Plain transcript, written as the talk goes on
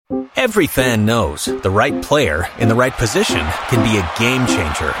Every fan knows the right player in the right position can be a game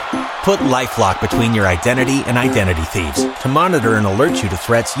changer. Put LifeLock between your identity and identity thieves to monitor and alert you to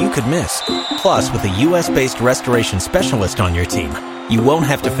threats you could miss. Plus, with a U.S.-based restoration specialist on your team, you won't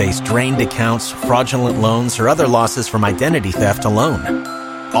have to face drained accounts, fraudulent loans, or other losses from identity theft alone.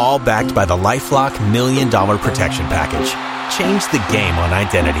 All backed by the LifeLock $1 Million Protection Package. Change the game on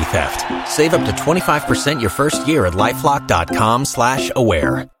identity theft. Save up to 25% your first year at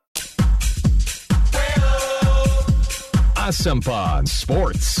LifeLock.com/aware. Asempa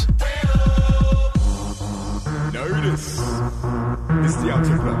Sports. Notice. It's the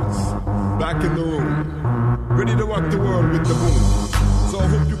Outlaws. Back in the room. Ready to rock the world with the boom. So I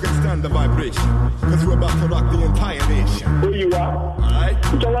hope you can stand the vibration. Because we're about to rock the entire nation. Who you are? Alright?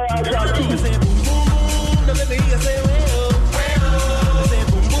 So I got you. Say boom, boom, boom. Now let me hear you say, well. Say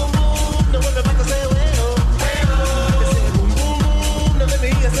boom, boom, boom. Now let me back to say, well. Say boom, boom, boom. Now let me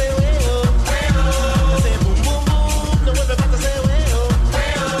hear you say, well. Say boom, boom, boom. Now let me back to say, well.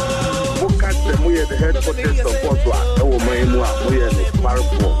 We are the headquarters of Boswa. Our main one, we are the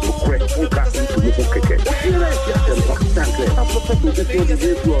powerful, the correct, who got into the Mukeke. I'm professor to the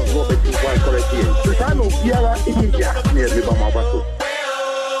issue of Robert in one correction. The time of Yara India near Libamabato.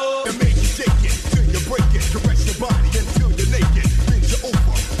 You make you shake it till you break it. Caress your body until you're naked. Bend you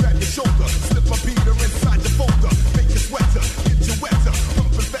over, grab your shoulder, slip a beater inside your folder. Make you sweater, get you wetter,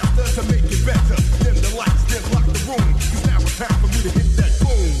 pumping faster to make it better. Dim the lights, then lock the room. Cause now it's time for me to hit that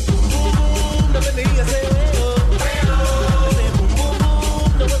boom. Let me hear you say, well. Say boom, boom,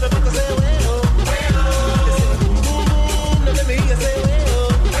 boom. Now what the fuck I say, well. Say boom, boom, boom. Now let me hear you say, well.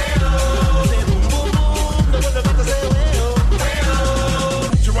 Say boom, boom, boom. Now what the fuck I say, well.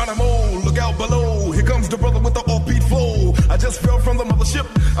 Geronimo, look out below. Here comes the brother with the offbeat flow. I just fell from the mothership.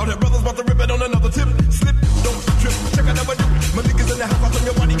 Out there, brothers about to rip it on another tip. Slip, don't trip. Check I never do. My niggas in the house, I turn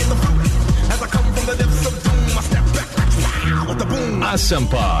your body in the fruit. As I come from the depths of doom, I step back like wow with the boom.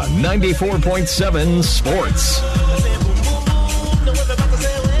 Asempa 94.7 Sports.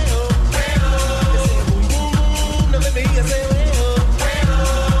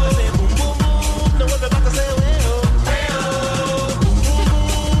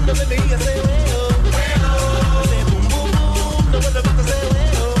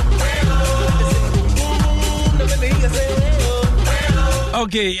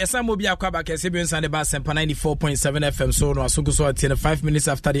 Okay, yes, I'm Mobia Kwaba Kesibian Sunday Asempa 94.7 FM. So no Asuku so at 5 minutes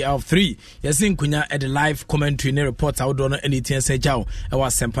after the hour of 3. Yes, in Kunya at the live commentary ne reports out on anything say Jow. I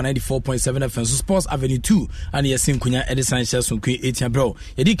was Asempa 94.7 FM. So Sports Avenue 2 and yes in Kunya at the Sanchez on Queen 18 bro.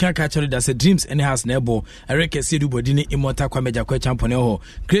 Yedi can catch it as a dreams and has nebo. Eric Sidu Bodini Immortal Kwameja Kwe Champion.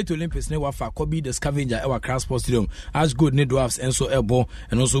 Great Olympics ne wafa Kobe the Scavenger our Cross Sports Stadium. As good ne dwarfs and so elbow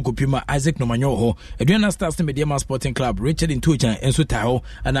and also Kupima Isaac Nomanyo. Adriana Stars the Mediama Sporting Club. Richard in Tujan and so Tao.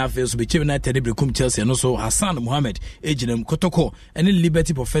 And I feel so be United Brekum Chelsea and also Hassan Mohammed Ejinem Kotoko and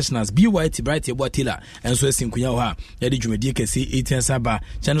Liberty Professionals BYT Bright Watila and so Sinkuya Yadi Jumedi Kesi 18 Saba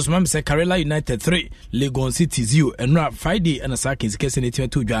Channels Mam say Karela United 3 Legon City 0 and Friday and a Sakins Kesin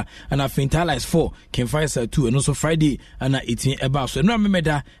 18 and I think Allies 4 Ken Faisal 2 and also Friday and 18 about so no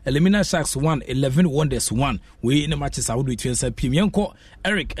Memeda Elimina Sharks 1 11 Wonders 1 we in the matches I would between Pimienko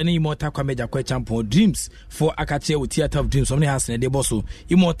Eric and Immortal Kwameja Kwe Champion Dreams for Akache with Theater of Dreams something has in the bosso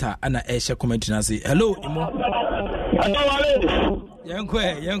Immortal and a Asia commenting and say hello Immortal. Hello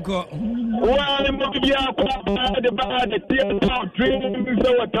Yanko well I'm going to be out the Theater of Dreams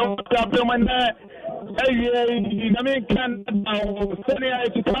so don't stop them and I mean can send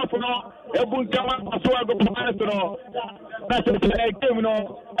it to Tafono Ebun Kama Aswago Panastro that's a game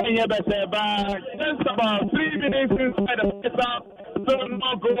and you better say back just about 3 minutes inside the setup so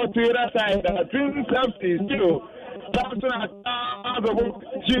now go to the other side Dreams FC still Samson has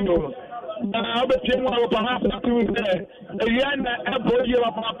Gino. I'll be saying what perhaps to say. The Yana Eboye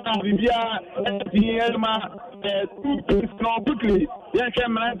of Papa Vivia and the Elma, 2 pieces now quickly.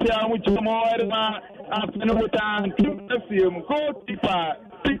 Yankem Rantia, which more after no time, Kim, goalkeeper,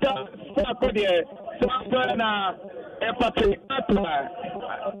 Peter Sakodia, Samsona, Epate,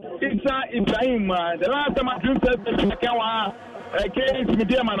 Isa Ibrahim. The last time I drew the Kawa. Against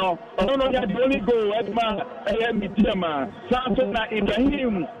Midiamano, I don't know that the only goal at Midiama, Samsona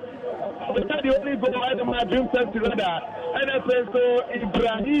Ibrahim. But not the only goal at my dream set together. And I say so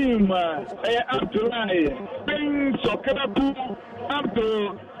Ibrahim, Abdullahi, Bing Sokarabu,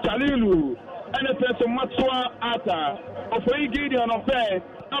 Abdul Chalilu, and I say so Matsua Ata, of Gideon of Fair,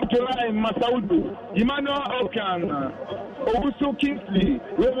 Abdullahi Masaudu, Emmanuel Okan, Obusu Kingsley,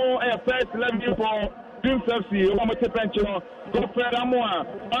 Romo first 11 for Dreams FC, Omote Pencho, Godfrey Amoa,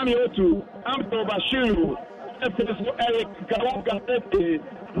 Ami Otu, Amto Bashiru, Eric Galanga,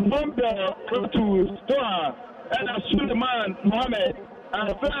 Mumba to Stoa, and Suleiman Mohammed,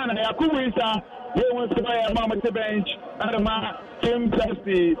 and Yakubu Isa. He wants to buy a mama to bench, and a man, Tim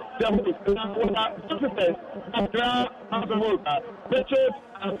Testy, the officers, and the worker, Richard,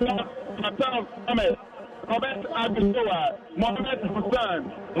 and Matan Ahmed, Robert Abisoa, Mohammed Hassan,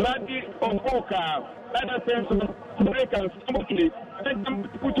 Ladi Ofoka, and a sense of Americans, Smokey, and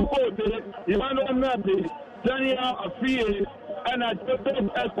Putukote, Emmanuel Nabi, Daniel Afie, and a Joseph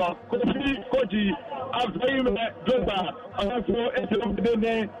Espa, Kofi Koji, Abdul Doza, and also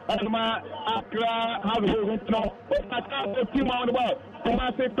Etienne, and my Accra, have a no, but I can't see my about. From my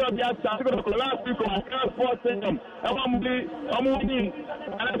sector, the last week, I can't force them. I'm moving,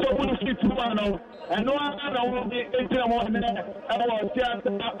 and I don't want to see two now. And no one will be 18 on our theater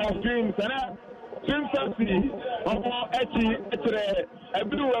of dreams. And Dream Taxi, I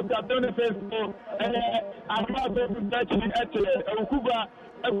blew up that on the Facebook, and I'm not going to actually, Okuba,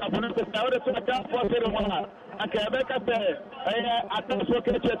 I can't force it. I can't make up there. I can't work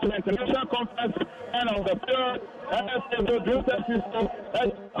at the international conference and on the third, Dream Taxi,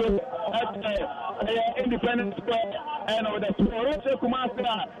 Independence Square, and on the Rocha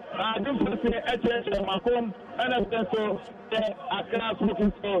Kumasa, Dream Taxi, at Macomb, and so I can't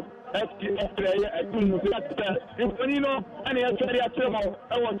smoking so. If you know, any actually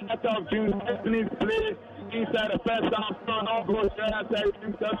I want to talk to you play inside the first half, I'll go to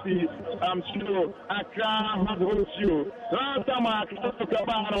sure I can't hold you. Last time I talk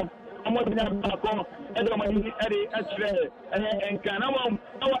about I'm going to have Eddie actually and can our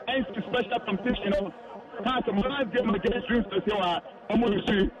special competition. Some game against Dreams to say, I'm going to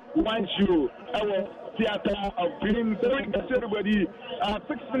see one shoe. Our theater of dreams. So everybody,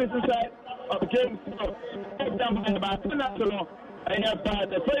 6 minutes inside of the game. About 2 minutes long. I have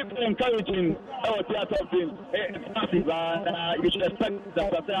the very encouraging our theater of dreams. It's massive, and you should expect that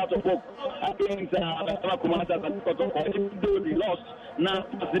the theater of book against our commanders and even though they lost. Now,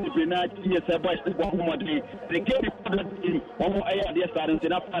 the night, yes, I watched the one more day. They gave the team one more area, the stars,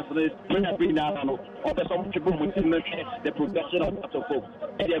 and after this, when I've been down, or the some people within the production of theater of book.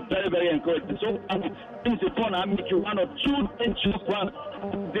 They are very, very encouraging. So, things upon I make you 1 or 2 inches one.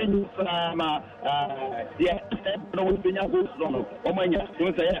 Then, yeah, no one's been able to oh my God,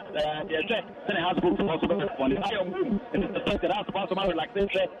 you say, yeah, then it has to go also on the higher room, and it's the fact that I was about like this,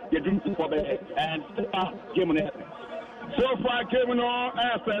 you're doing for the and game on it. So far, came on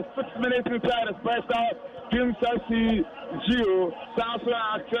after 6 minutes inside the first half. Team Chelsea 0, South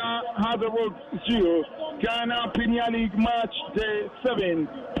Africa Hazelwood 0, Ghana Premier League match day 7,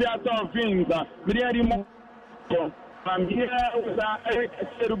 Theater of Dreams, Miriam. I'm here with Eric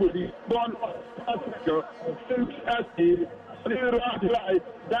Serubudi, born of Africa, Team Chelsea.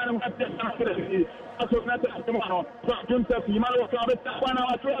 Dan Matthew, also not tomorrow. Jim says, you might have to have 1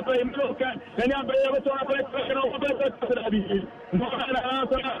 hour to play in Look, and you'll be able to play no matter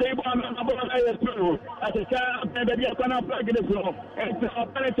table and number as a child, and then you're going to plug in this room. And a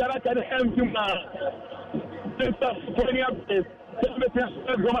penalty at the end, you must. This is for any updates.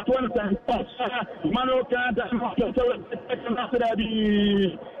 Mano can't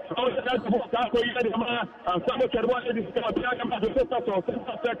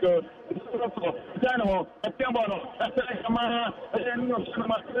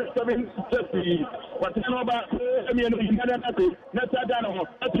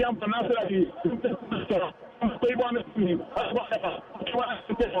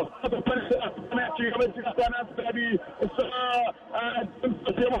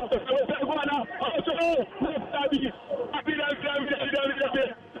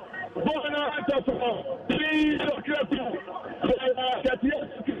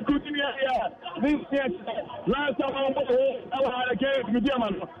last time I had a game with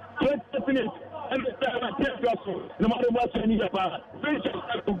German. And no matter what you need, a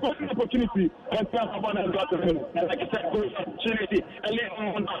golden opportunity and like I said, good opportunity. And then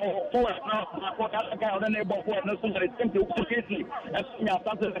for other guy on the neighborhood, no sooner it's empty, and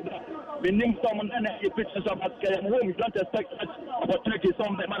something like that. The name someone and a pictures of us home, you don't expect such opportunity,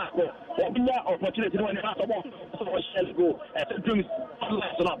 some that man opportunity when you have to walk, so shall go and dreams.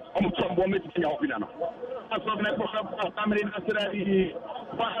 I'm from one minute in your opinion. That's what I'm family.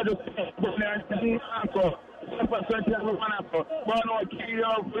 10% of one after. Bono,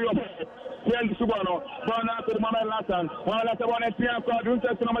 Subono, Bona to the Mama Latin, while at the one at Pianco,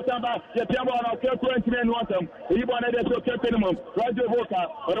 Dunta to Matamba, Yetiamano, Kelpin and Watem, Ibon at the Kelpinum, Roger Voka,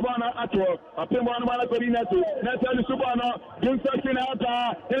 Urbana Atwo, a Pimon Malacorina, Nathan Subono, Dunta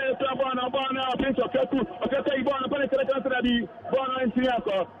Sinata, Telesabana, Bona, Prince of Ketu, Bona, Penetration, Bona and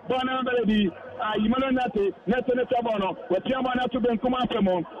Tiaco, Bona Melody, Imanati, Nathan Sabono, with Yamana to Benkuma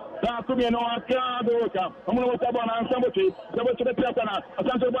Fremon. Could be no account. I'm going to talk about somebody. Somebody to the Piapana, a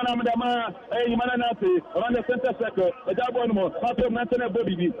Santo Banamama, a Mananati, around the center circle, a Dabono, after Manton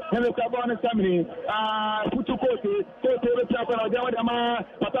Bobby, and the Cabana family, Putukote, the Piapana, Damadama,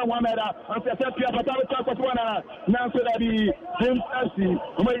 Patamamera, and Sapia, Patapana, Nancy, James Assi,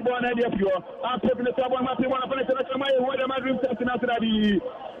 who made one idea of you. I'm taking the Cabana, one of my dream Cincinnati,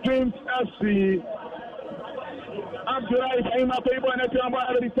 James Assi. After I came up with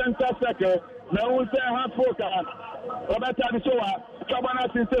the center second, now we say half focus. Roberta Bisoa, Cabana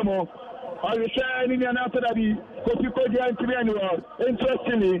Sistemo, or the shining and after that, Cotico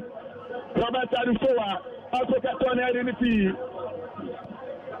interestingly, Roberta Bisoa, Africa Tony Identity,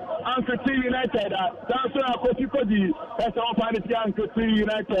 Uncle T United, Samson Cotico, that's all Fantasy Uncle T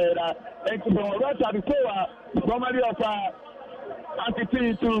United, and Roberta Bisoa, somebody of Anti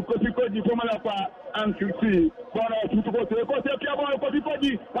to Cotico, Formula and T. Bona to go to the court of Cotico,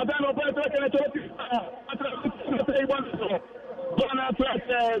 but then open Bona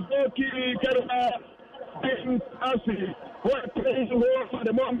Goki, Kerma, Assi, what playing for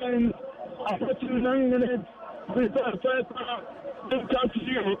the moment, after 9 minutes, with the first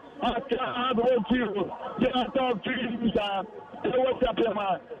you, I can't hold you, get out dreams, they work up your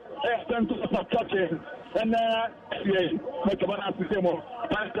mind, and to the touching. And make a banana system.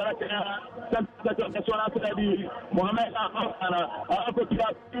 Mohammed I could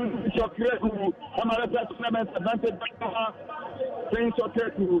shock you. I'm a replacement advantage things okay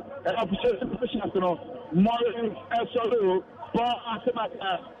to an official professional. Morning, Solo, Asempa,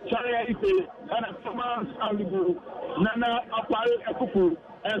 Chaya Ife, and a command and Nana Apari Akupu,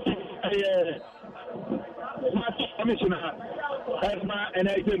 and Match Commissioner, and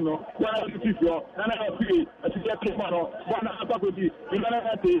I didn't know. What I did, and I agree, as you get to one Apagodi, in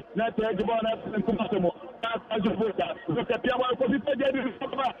Manati, not the Gabana and Kumasamo. As you put that, look at Piama, everybody, and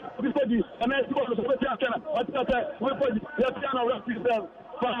I suppose the piano represents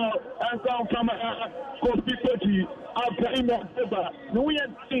and come from a Copicoji, after him, no, we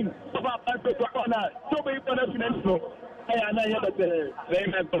had seen about Pantocona, so many people. And I have they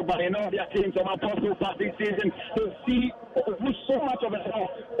meant to buy their teams on Apostle this season to see so much of it.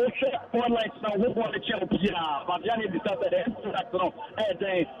 One like now, who won the championship? But Yanni decided it's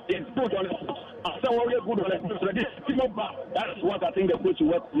good on it. So we're good on it. That's what I think the coach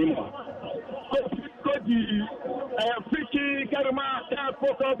was anymore. Fiki Karma can't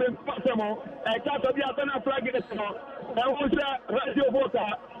focus on Pasamo. I can't be a ton of flag in the snow. I was a radio voter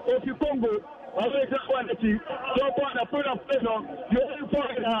of the Congo. I was a quality. So far, the put of Peno, you're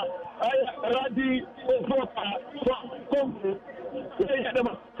foreign. I Radi voter from Congo. They had them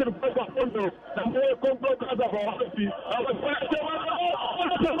to the place of Congo. And they Congo because of our policy. I was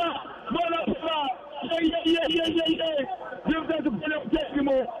give them the bill of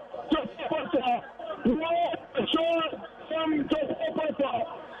testimony. Just show some just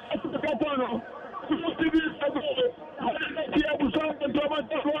the Catano.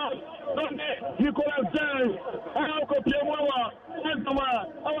 Nicolas James, I could play more.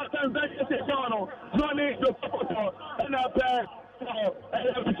 Our Tanzania Secano, Johnny the Photo, and our back. What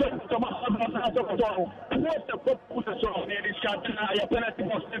the proposition in this country? I penalty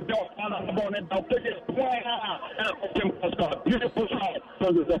was on a bonnet. I'll take it. Beautiful shot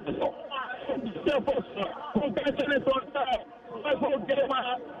for this episode. Congratulations on that. I forget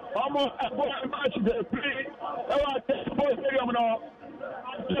almost a match the play. I was stadium now.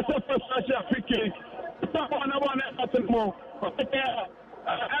 Just a first free kick. Someone at the moment.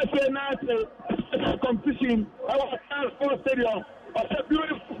 I say now competition. I was at the stadium. A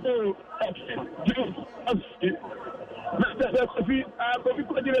beautiful I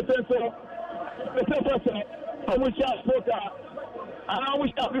wish I spoke. I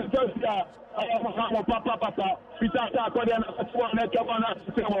wish I was just Papa, Peter Accordion,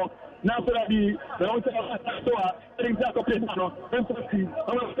 now for the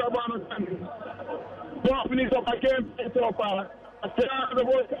I came so far. I said, the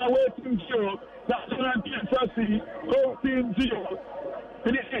voice away to show that's not Chelsea, go team 0.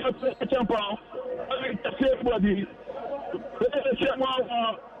 Finish the champion. I think the same body. The same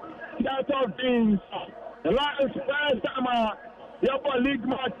out of things. The last time, your league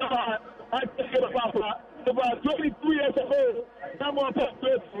match, I take it, Papa. about 22 years ago, no more it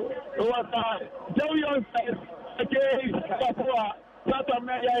was Joey on side against Papua, South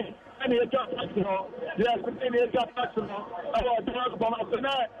America, and the international. Yes, in the international. I was talking about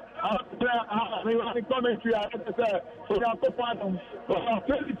tonight. We were in commentary. I said, about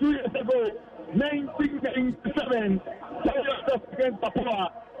 22 years ago, 1997, against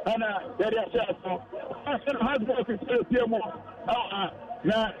Papua, and there is a hard work in the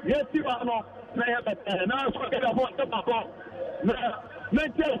now, yes, you are not. Now, forget about the Papa. Now,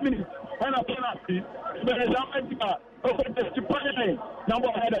 90 minutes, and a penalty. But as I went over the Japan, number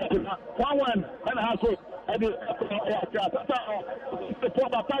head 1-1, and a half. And the 4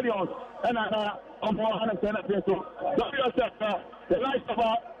 battalions, and I'm 110 pesos. The life of a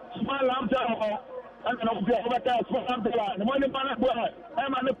small lamb, and I'm the overcast for Amtala, the money man,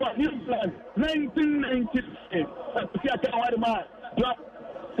 I'm on the New Zealand, 1993. And see, I can't wait my drop,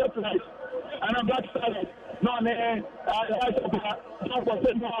 satellite, and I'm black salad. No, I don't want to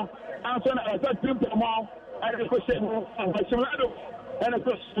say more. I'm saying I said, Jim Tomorrow, and the question was, and of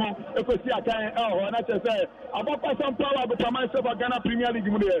course, I can't. Oh, and I just say, I'm not some power, but I'm myself a Ghana Premier League.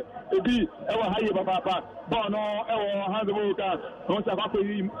 It be ever higher, Papa. Bono, Hansaboka,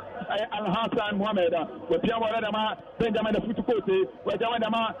 Honsabaki, Al-Hassan Mohamed, with Piamo Redama, Benjamin the Futukote, with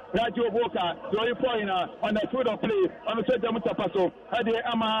Jamadama, Rajo Boka, Joy Poina, on the field of play, on the Sweat Mutapaso, Adi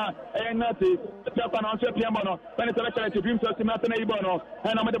Ama, and Nati, Japan on Piamono, when it's elected to Dream System, Nathan Bono,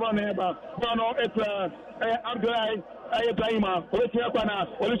 and I'm the Bono, it's Abdulai. Ibrahima, Olifana,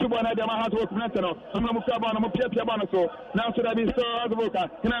 Olifana, the Mahat was National, I'm not Pia Bonaso, now should I be so advoca,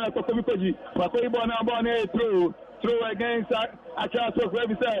 Canada Kokoji, Pakoibona Bonnet through against a chance of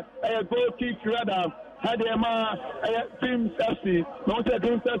Revisor, a goalkeeper radar, had a team safety, not a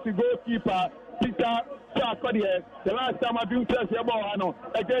team safety goalkeeper, Peter Sarkodia, the last time I do test Yabano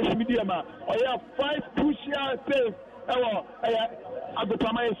against Mediama, I have 5 crucial saves. I go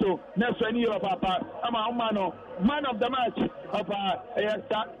to so next year, Papa. I'm a man of the match of a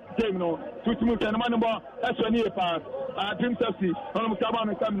game. No, 2 minutes and man more. That's when you pass. Dream Safety, on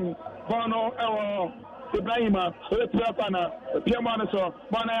Cabana Family, Bono, Ibrahima, Olefana, Piamanaso,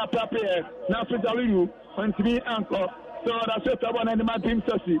 Bona Papier, Nasu Dalu, and to me, Uncle. So that's what I want in my Dream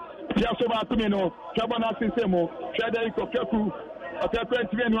Safety. Piasoba Tumino, Cabana Sisemo, Federico Keku. Okay,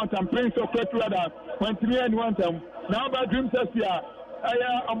 21 time, Prince of Keturada, 21 time. Now, by Dream Safety.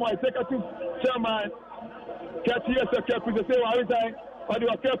 I'm my executive chairman. Yes, Keku, the same every time. Or the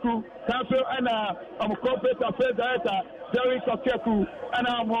Keku Council, and I'm a corporate affairs director, Jerry Keku, and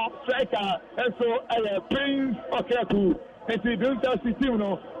I'm a striker, and so I Prince of Keku. And the Dream Safety team,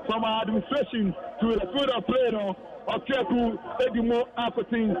 from our administration to the field of play, Keku, Edimo,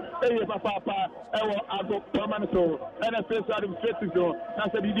 Aquatin, Papa, Ago, Permanento, and a special administrative zone.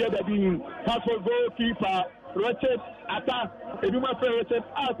 That's the idea that being household goalkeeper. Richard Atta, if you my friend Richard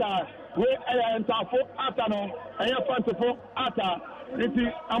Atta, where I enter for Atta, no, I am fanciful Atta. If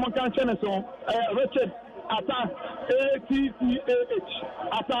I'm a conscious, Richard Atta, ATTAH,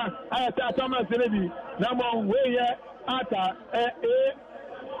 Atta, I attack Thomas Levy, number where Atta,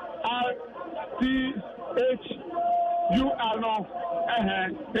 ARTHUR, no,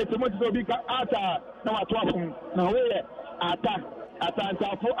 it's a much so big Atta, number 12, now where Atta.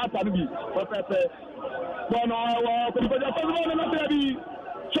 Atlanta for Atanubi. Bono, baby.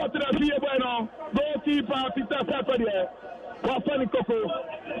 Shot to the fear, Bueno. Goalkeeper, Peter Saturday. Funny Coco.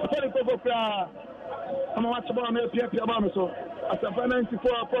 I'm watching on the Pierre so at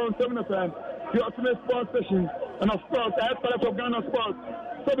 94.7 FM, the ultimate sports station. And of course, I have part of Ghana Sports.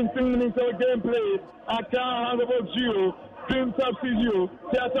 17 minutes of gameplay. I can't handle about you. Dream Subsidio,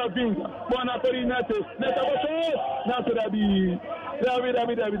 Theatre Dreams, Bonaparte United, Nata Dabi,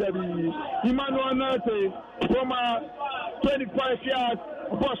 Emmanuel Nate, from 25 yards,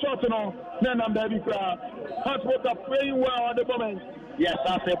 Boshotono, Nenam Dabi, Hospital are playing well at the moment. Yes,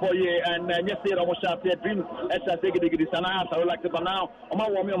 I say for you, and yesterday I was shot there. Dream, as I take it, and I would like to but now I'm going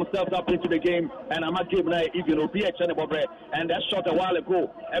to warm myself up into the game, and I'm not giving it even a beer channel bread. And that shot a while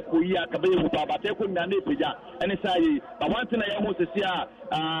ago, but they couldn't and it's but one thing I almost see I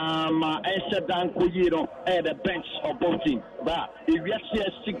shut down Kuyiro at the bench of both teams. But if you actually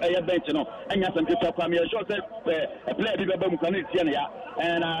stick a bench, and you have some people come here, short a player people can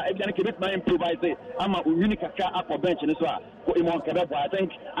and if you can keep it my improvise, I'm a unique up for bench in this one. I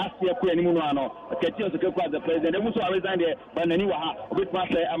think as the president, they also resign there, but then you are a bit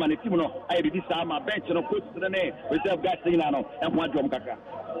much. I'm an Timono. I did this time, my bench and put the name reserve guys and one drum kaka.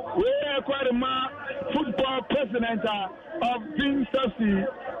 We are quite a football president of Green Subsidy,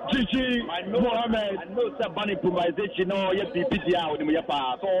 Gigi Mohammed. I know some bunny improvisation or yet PPT out in your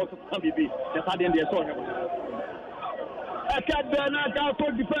past, or some BB. That's how they saw him. I can't be an account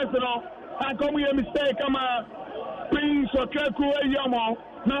defense. I come here mistake. Come on. Prince Okeku Eyamo,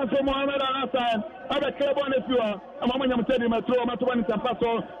 Nancy Mohammed Hassan, other club on the floor. I'm going to tell you my throw, my 20 and pass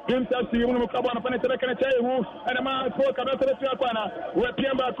on. Himself, you want to come on a penalty, I can tell you, and a man spoke about the Fiacana, where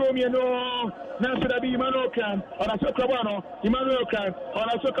Piamba Comi and Nancy Abi Manokan, or a Socabano, Emmanuel Can,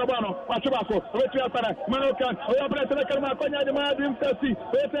 or a Socabano, or Tobacco, or Fiacana, Manokan, or a president, Camaconia, the man himself,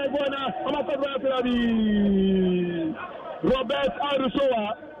 where's Guana, or Robert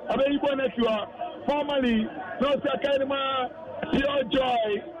Arusoa, a very good nephew. Formerly, North Academy, Pure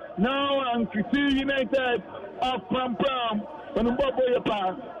Joy, now I'm United of Pram Pram, and Boboyapa.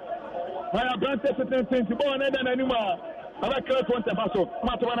 I have granted certain things to born and anymore. I like to want to pass off.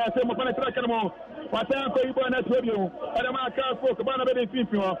 Matana, I say, Mopana Trakanamo, what I'm going to net with you, and I'm a car for Cabana Bay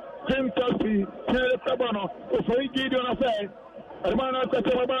people, Jim Chelsea, Cabano, for Gideon Affair, Hermana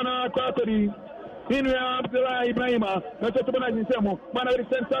Cabana, Quatari, Inria Abdullah Ibrahima, not to manage Samo, Mana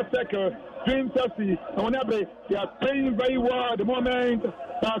Central Sector. Dream Chelsea, and whenever they are playing very well at the moment,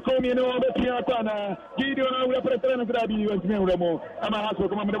 come in over the Piacana, Gideon, we are preparing to be with me. I'm a house for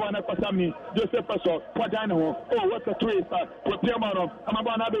Commander Pasami, Joseph Paso, what I know. Oh, what a twist for Piamano. I'm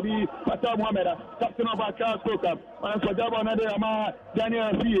about Nabi, Pata Mohamed, Captain of our car spoke up, and for Jabana, Daniel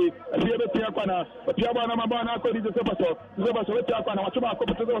Fee, a few Piacana, but Piabana Mabana, Joseph Paso, Joseph Piacana, what about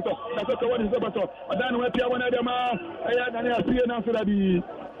Copato, that's what is Paso, and then when Piabana, Daniel Fee, and Answer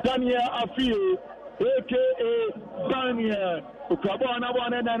Daniel Afie, a.k.a. Daniel, who come on and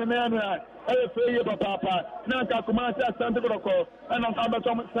a papa, Nanka Kumasa Santa Broco, and I'm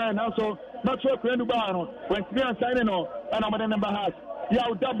Tom San, also, not so Crendubano, when Smian signing on, and I'm a number has.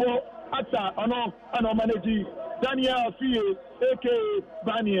 Yao double, Ata, and manage Daniel Afie, a.k.a.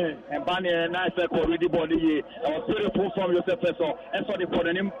 Banier, and Banier, nice already body. I was beautiful from yourself, and so they put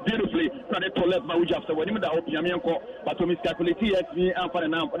him beautifully, not to let my wish after when him that Opiamianco, but to miscalculate me and for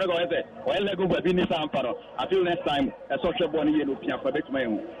an amp, and I go ahead, well, let go by Vinny Samparo. I feel next time a social body in Opian for my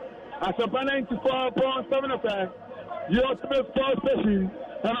own. As a 94.7 affair, your ultimate sports station,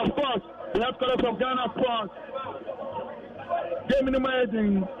 and of course, the head colors of Ghana Sports. Game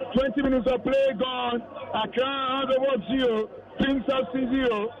minimizing, 20 minutes of play gone. Accra 0, Dream Subsidy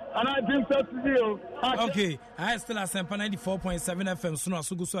 0, and I Dream Subsidy 0. Okay, I still Asempa 94.7 FM. Soon as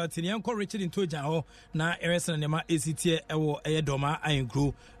we go to the Uncle Richard in Toja, now Erison and Nema ACT, Edoma, I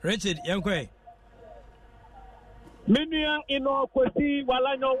crew. Richard, Yankwe. Minia in all Kwesi, while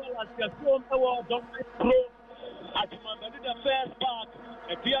I know as the film award on my pro. At the first part,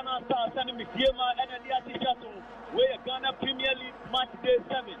 a Diana Star sending me Kiema and the Atichato, where Ghana Premier League match day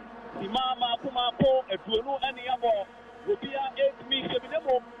 7. Imama Kumapo, a Bruno and Yabo, will be 8 minutes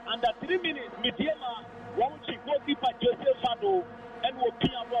under 3 minutes. Midiema, one chief goalkeeper Joseph Fado, and will be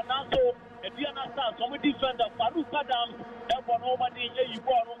a Bonazo, a Diana Star, some defender, Farouk Adams, and one woman in a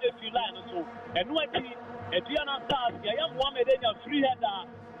Yuano, if you like, so. And Wati, a Diana Stars, I am one in a free header,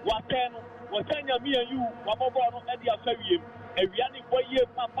 Waten. Was telling me and you, Wabono, and the Affair, a Riani Boye,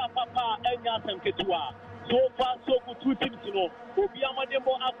 Papa, and Yasan Ketua. So far, so good, 2 teams, you know.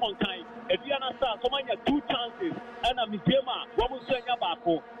 Obiamademo upon time. If you understand, so many 2 chances, and a Midema, one was saying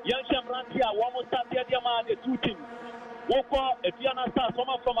Yabako, Yan Shamrantia, one was Sapiadama, the 2 teams. Woko, if you understand,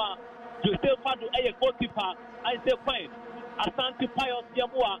 someone from a Joseph Fadu, a goalkeeper, I say, fine. Asante Pius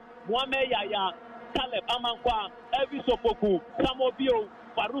Yamua, Mohamed Yaya, Caleb Amankwa, Evi Sopoku, Samobio,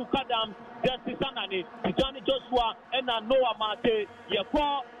 Farouk Adams, Justice Anani, Johnny Joshua, and Noah Mate,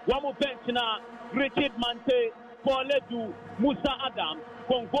 Yako, Wamu Benchina, Richard Mante, Paul Ledu, Musa Adam,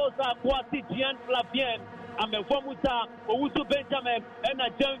 Kongoza, Kwasi, Jean Flavien, Amevo Musa, Owusu Benjamin, and a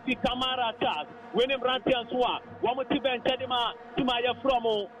Jenfi Kamara Charles, William Rantian Swa, Wamuti Benchadima, Timaya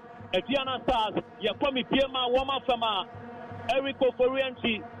Fromo, Ediana Stars, Yakomi Piema, Wama Fama, Erico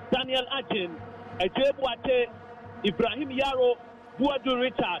Forianchi, Daniel Ajin, Ejebuate, Ibrahim Yaro, Buadu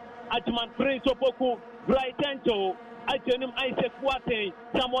Richard, Ajman Prince Opoku, Brighton, Ajenim Isaac Wate,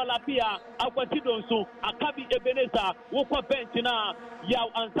 Samuel Apia, Akwatidonsu, Akabi Ebeneza, Wokwa Benchina, Yao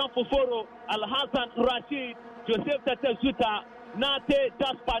Ansan Foforo, Al Hassan Rashid, Joseph Tatezuta, Nate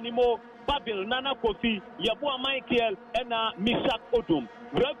Jaspanimo, Babil, Nana Kofi, Yabua Michael, and Mishak Odum.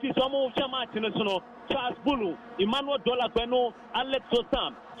 Refi Somo Chama Chinesono, Charles Bulu, Emmanuel Dolabeno, Alex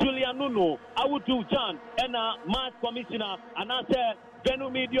Osam, Julian Nuno, Awudu John, and Mass Commissioner, and answer Venue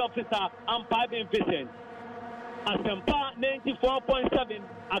Media Officer, and Pivin Vincent. Asempa 94.7,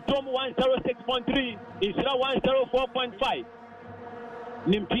 Atom 106.3, Isra 104.5.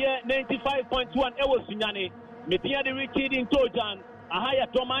 Nimpia 95.1 Ewo Sunyane, Media the Richard in Tojan, Ahaya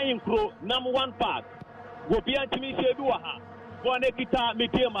Toma Inkro, number 1 part. Wobia Timi Sheduaha, Bonekita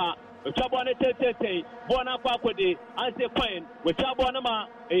Mitema, Chabone Tete, Bona Pakwede, Ase Queen, with Chabonama,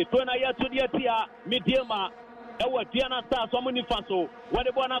 a Tona Yatudia, Midiama, Ewa Diana Star, Somuni Faso,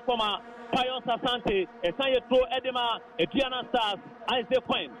 Wadebona Koma, Pion Sasante, a Sayetro Edema, a Diana Stars, Ase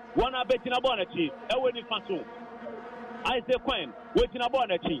Queen, Wana Betina Bonachi, Eweni Faso. I say Queen, waiting about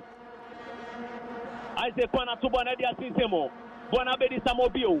the chief. I say Quana to Bonadia Sisemo, Bonabedi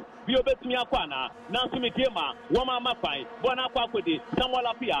Samobio, Biobetmia Quana, Nansumi Tema, Wama Mapai, Bonaquaquidi, Samuel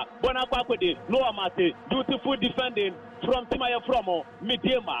Apia, Bonaquaquidi, Noah Mate, beautiful defending from Timaya Fromo,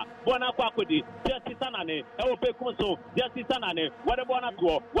 Midema, Bonaquaquidi, Justice Sanane, Eope Kunso, Justice Sanane, what a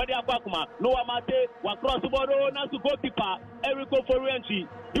Bonaco, what the Aquacuma, Noah Mate, what cross the border, Nasu goalkeeper, Erico Forianchi,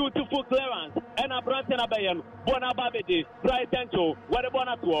 beautiful clearance, and a Branton Abayan, Bonababede, Bright Tencho, what a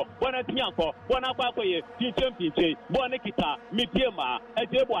Bonato, Bonatianco, Bonaquaque, Tinchem Pinche, Bonekita, Midema,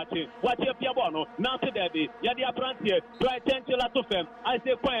 Ejebwachi, Wachia Piabono, Nancy Debbie, Yadia Brantier, Bright Tencho Latofem, I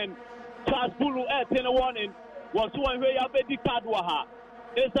say Quen, Charles Bulu, in a warning. Was one way I bet the card waha.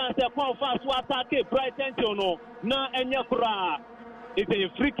 It's a fast attack, Bright Tencho, na Enyakura. It's a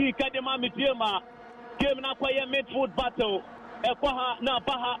freaky Kadema Midema. Game na kwaya midfield battle. Ekwaha na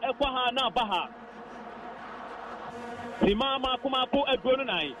baha. Simama kumapu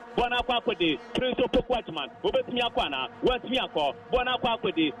Ebronai, Bonaquaquidi, Prince of Pokwatman, Obetmiakwana, Westmiako,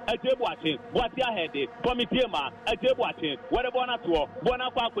 Bonaquaquidi, a Jebwatching, Watia Heady, Bomitema, a Jebwatching, what a Bonatua,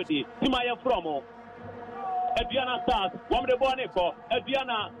 Bonaquaquidi, Timaya Fromo. Adriana Stars, Wamde Boneco,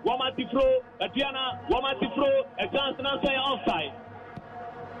 Adriana, Wamatifro, a chance to answer offside.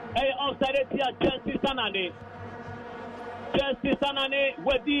 A offside here, Justice Sanane,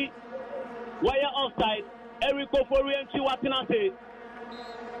 Wedi, wire offside, Erico Forianchi Watinase,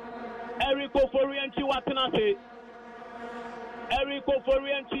 Erico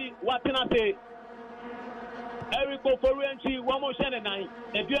Forianchi, one more Shannon,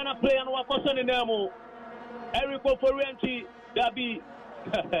 Adriana play and one person in Nemo. Erico Forianchi, Dabi,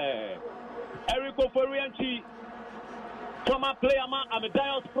 Erico Forianchi, from a player, I'm a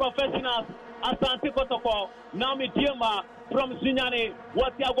Dials professional, Asante Kotoko, now Midiama from Sinyane,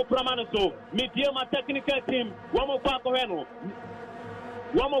 Watiago Pramanaso, Midiama technical team, Wamo Pacoeno,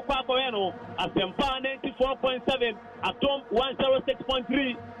 Asempa 94.7, Atom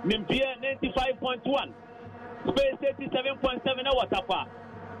 106.3, Nimpia 95.1, Space 87.7, Watapa.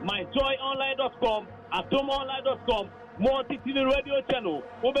 MyJoyOnline.com, AtomOnline.com, multi-TV radio channel,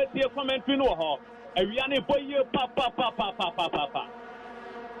 Obeti commentary no ho, Ariane boy papa.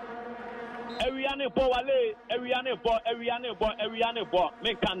 Ariane bo,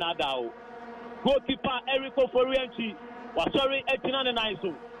 me Canada. Goalkeeper Erico Forianchi, was sorry, 89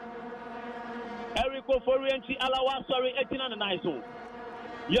 so. Erico Forianchi, Alawa, sorry, 89 so.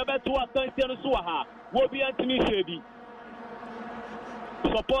 Yabetua Kantian Suaha, will be Anthony Shebi.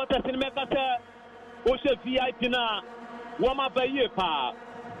 Supporters in Mekata, Osha VIP na, Wama Baye Pa,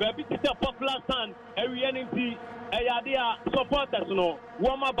 Baby Tita Popular Son, Ariane, Ayadia, supporters no,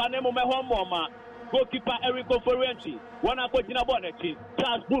 Wama Banemo Mehomoma, goalkeeper Erico Forianchi, Wana Kotina Bonechi,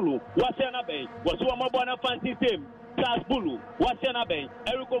 Charles Bulu, Wasena Bay, was Wama Bona Fancy Team. Charles Bulu, Wasena Bay,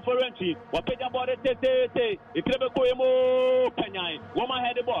 Erico Forianchi, Wapeja Bode Tete, Itrebe Koemo, Penyai, Woma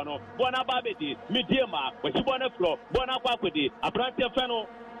Head Bono, Bona Babedi, Midiama, Washibona Flo, Bona Quaquidi, Abrantia Feno,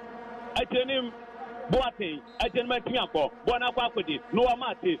 Atenim, Boate, Atenment Miako, Bona Quaquidi, Noah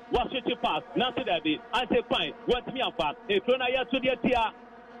Mati, Washington Pass, Nancy Debbie, Ante Pine, West Miampa, a Tronaya to the Tia,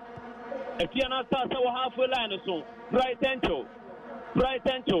 a Tiana Sasa will half a line or so, Bright Tencho,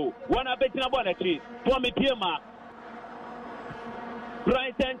 one a betina Bonechi, for Midiama.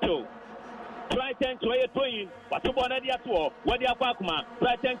 Bright Tencho, a twin, but to one idea to all, what the Aquacuma,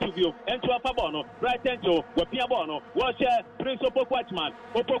 Bright Tencho view, and to a Pabono, Bright Tencho, Wapia Bono, Washer, Prince of Pokwatman,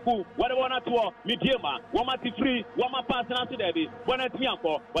 Opoku, what I want to all, Midiama, Wamati free, Wama pass and answer Debbie, Bonnet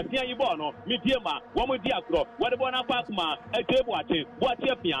Mianco, Watia Bono, Midiama, Wamu Diacro, what a bona Pacuma, a Jebwatching,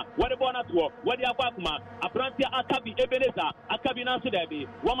 Watiapia, what a bona to all, what the Aquacuma, a Prantia Akabi Ebeneza, Akabi Nancy Debbie,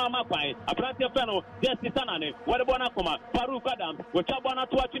 Wama Mapai, a Prantia Feno, Justice Sanane, what a bona Coma, Farouk Adams, which I want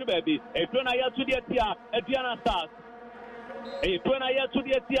to watch in baby, a Tronaya to the Tia, a Diana Stars. A 20 years to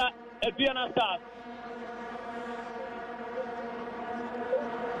the Etia, Adriana Stars.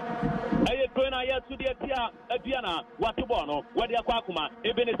 A 20 years to the Etia, Adriana, Watubono, Wadia Kwakuma,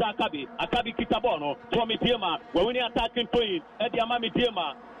 Ebenezer Akabi Kitabono, Tommy Tiema, when we attacking point, Ediamami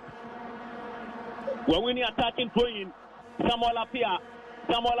Tiema. When we attacking point, Samuel Apia,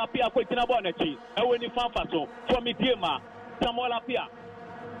 Quetina Bonetti, and when you found Faso, Tommy Tiema, Samuel Apia,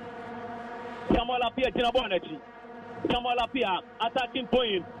 Tina Bonetti. Samuel Apia attacking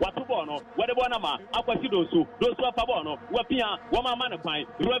point, Watubono, Wadabonama, Aquasidosu, Dosu Fabono, Wapia, Wama Manapine,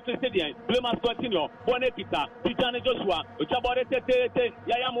 Referee Stadium, Blemas Continue, Bonekita, Tijani Joshua, Chabore Tete,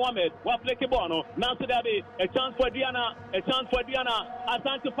 Yaya Mohamed, Wafleke Bono, Nancy Dabi, a chance for Diana,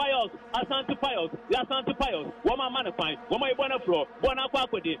 Asante Pios, Wama Manapine, Wama Bonafro,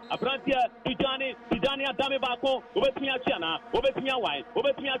 Bonaquakodi, Abrantia, Tijani Adami Bako, Obetimia Chana,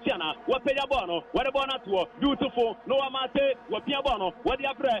 Obetimia Chana, Wapaya Bono, Wadabonatuo, beautiful. No amate, Wapia Bono, what the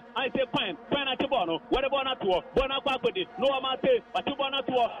Abre, I say Pine at Bono, what a Bonatua, Bonaquakodi, no amate, but you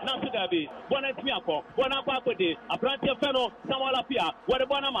Bonatua, Nasudabi, Bonatmiako, Bonaquakodi, Abrantia Feno, Samuel Apia, what a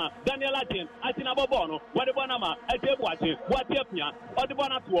Bonama, Daniel Latin, Atinabo Bono, what a Bonama, a Debwati, what Yapia, or the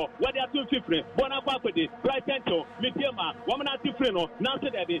Bonatua, what they are 250, Bonaquakodi, Bright Tento, Mitiema, Womanati Freno,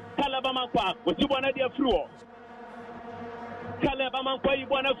 Nasudabi, Calabamaqa, what you want to do through. Calabamaqa, you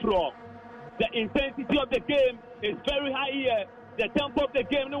want to throw. The intensity of the game is very high here. The tempo of the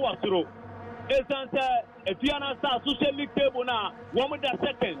game was through. Isn't if you understand social league table now, 1 with the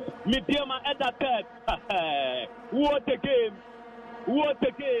second, medium at the third. What a game!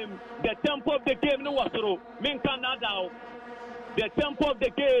 The tempo of the game was through. Minkanadao. The tempo of the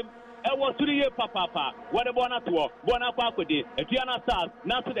game. It was 3 years, Papa. What a Bonatua, Bonaquakodi, if you understand,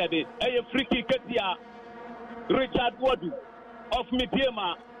 Nasudebi, a free kick here. Richard Wadu of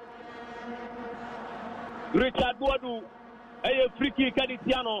Mediema. Richard Wadu, a free kick at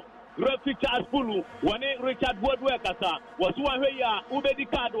Tiano, Refi Charles Pulu, one Richard Wadu Kasa, was one way, Ubedi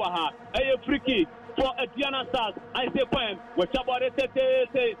Kadwaha, a free kick for a Tiana Stars. I say, Pam, what Chabore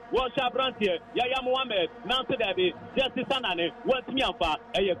say, what Shabrantier, Yaya Mohamed, Nancy Debbie, Justice Sanane, what Miampa,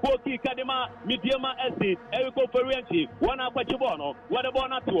 a Koki Kadima, Mediema Esti, Erico Ferrienti, one Aquachibono, what a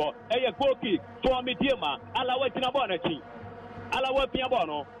Bonatua, a Koki for Mediema, Alawatina Bonachi. Alawa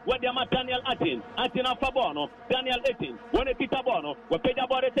Piabono, what the Daniel Atina Fabono, Daniel 18, when a Pitabono, what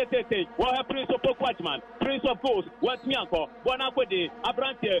Pedabore Tete, what a Prince of Watchman, Prince of Ghost, what Mianco, Bonaquedi,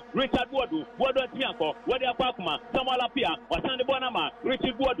 Abrante, Richard Wadu, Wadu Mianco, what the Apakma, Samuel Apia, or Sandy Bonama,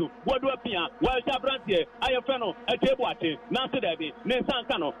 Richard Wadu, Wadu Apia, Welsh Abrante, Ayafeno, a Tebuati, Nancy Debbie,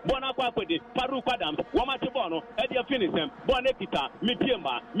 Nesankano, Bonaquedi, Farouk Adams, Wamachibono, Edia Finisem, Bonekita,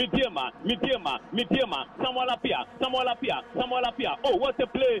 Mitiema, Samuel Apia. Oh, what a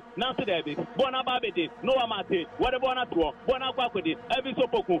play! Nancy Davis, Bonababedi, Noah Mate, what a Bonatua, Bonaquakodi, Evi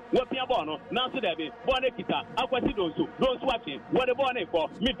Sopoku, what Piabono, Nancy Davis, Bonekita, Aquasidosu, don't watch it, what a Boneco,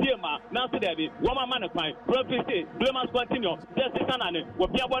 Mitiema, Nancy Davis, Wama Manapine, Referee, Blemas Continue, Justice Sanane,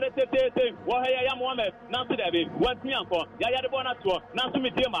 what Piabore Tete, what Yaya Mohamed, Nancy Davis, what Mianco, Yaya Bonatua, Nancy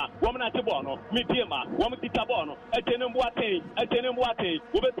Mitiema, Woman Atibono, Mitiema, Woman Kitabono, Etenim Wate,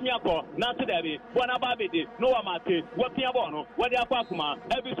 Ubet Miako, Nancy Davis, Bonababedi, Noah Mate, what Piabono. Where they are Pakuma,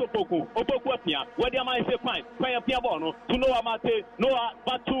 every Sopoku, Opokuapia, where they are my fine, Piabono, to Noah Mate, Noah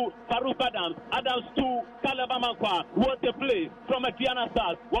Batu, Farouk Adams to Calabamaqa, what the play from a Tiana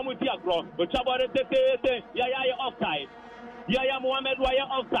Stars, one with Tiagro, but Chabore Tete, Yaya offside, Yaya Mohamed Waya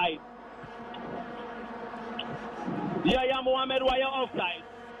offside,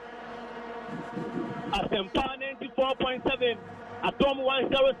 Asempa 94.7, Atom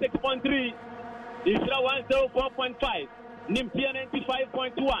 106.3, Isra 104.5. Nimpia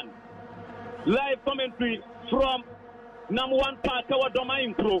 95.1. Live commentary from number 1 park our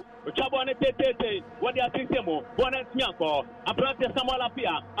domain crew. Chabone Tete, what they are thinking more. Bonnet Mianco, Abrante Samuel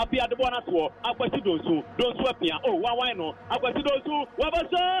Apia the Bonatuo, Aquasidosu, don't swapia. Oh, why no? Aquasidosu, what was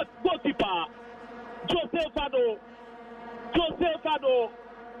that? Goalkeeper Joseph Fado,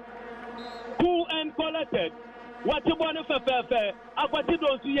 cool and collected. What you want to fair?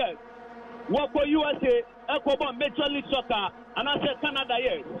 Aquasidosu, yes. What for USA? Ekoba Major League Soccer, and I said Canada,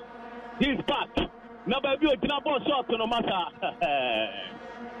 yes. He's back. Now, baby, you did not shot no matter.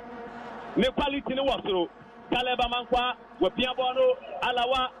 The quality no was through. Kaleba Mankwa, Wapiabono,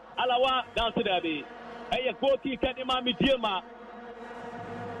 Alawa, down to Derby. A goalkeeper Kadima Midiema.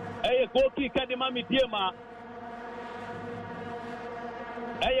 A goalkeeper Kadima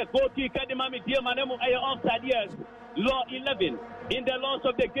Midiema, Nemo, a offside, yes. Law 11 in the loss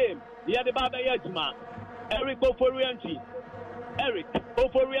of the game. He had the Baba Yajma. Eric Oforianchi,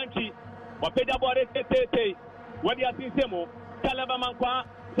 Wapeda Bore Tete, what you think Semo, Calabamankwa,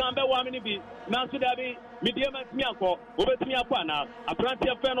 Sambe Waminibi, Nansu Dabi, Midiama Miako, Obetimiakwana, a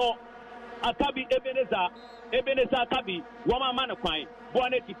Prantia Feno, Akabi Ebeneza Akabi, Wama Manakwine,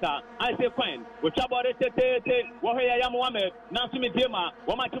 Bonekita, I say Quine, which about it, Wahaya Mohamed, Nansumi Dema,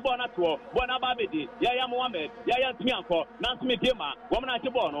 Wamachibona Tuo, Bonababedi, Yaya Mohamed, Yaya Mianko, Nansumi Dema,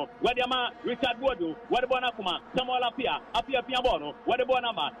 Wamanachibono, Wadiama, Richard Wodu, Wadabonakuma, Samuel Apia Piabono,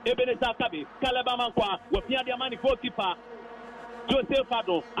 Wadabonama, Ebeneza Akabi, Calabamankwa, Wapia Diamani goalkeeper. Joseph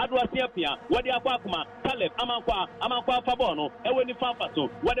Fado, Adwa Siapia, Wadi Aquakuma, Caleb, Amankwa Fabono, Eweni Fampaso,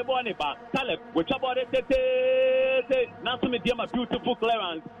 Wadi Boniba, Caleb, which about it, Nansumi Diama, beautiful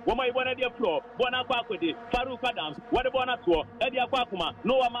clearance, Wama Iwana floor, Bonaquaquidi, Farouk Adams, Wadi Bonatuo, Eddie Aquakuma,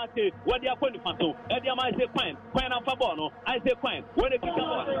 Noah Mate, Wadi Aquanifaso, Eddie Amase Quine, Quine and Fabono, I say Quine, Wadi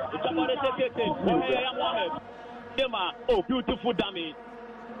Kikama, which about it, Diama, oh, beautiful dummy,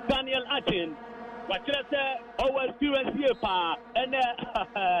 Daniel Achin. What you say? Our experience here, pa, and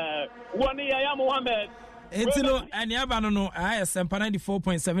 1 year, Mohammed. Etino and Yabano, Asempa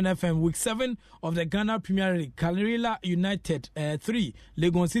 94.7 FM, week 7 of the Ghana Premier League. Kalirila United 3,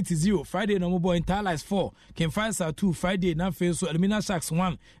 Legon City 0, Friday no more Interlies 4, Kenfaisa 2, Friday now face so Elimina Sharks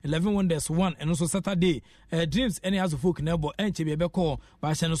 1, 11 Wonders 1, and also Saturday Dreams any as of folk nebo and Chebeko,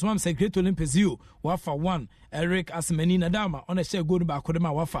 Bashanoswam Secret Olympus 0, Wafa 1, Eric Asmeni Nadama on a share good back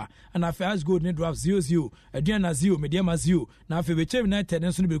Kodema Wafa, and after as good net draft 0-0, Adriana 0, Mediama 0, now for United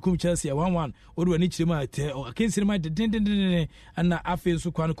and soon become Chelsea 1-1, or when each or against him and na afe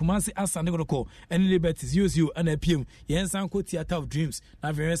so kwano Kumasi Asante Goroko and Liberty 0-0 and a PM Yensan ko theater of dreams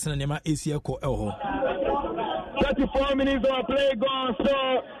na very nema Asia ko elho 34 minutes of play gone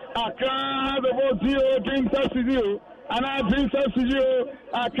so Accra has a vote 0 Dreams us 0 and our Dreams us 0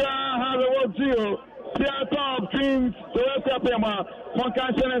 Accra has a vote 0 theater of dreams so let's up him one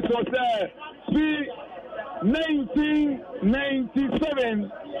can so say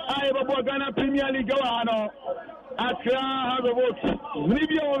 1997 I have a Ghana Premier League Accra has a vote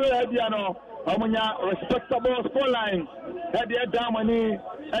Nibia over Hediano Amunya respectable scoreline Hedia Damani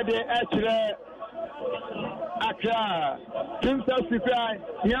Hedia Echere Accra Princess Sifai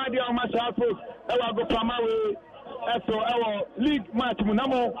Yadi Amashapo Ewa go Pamawe So our league match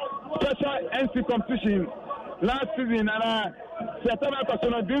Munamo special NC competition last season and September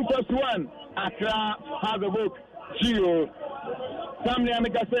Personal Dream First 1 Accra has a vote Gio Family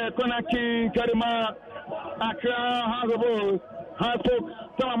Amiga say Konaki Karima Accra has a vote has folks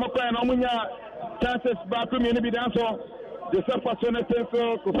Tamamoko and Omunya chances back to me be dancer Joseph Personal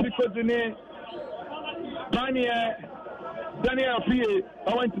Tenso Kofiko Jini Daniel Fie I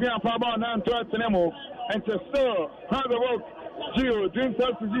went to me and Faba and Tenemo and so has a vote Gio Dream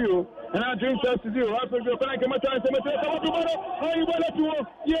First Gio and I drink to 0. After the Frank Mata,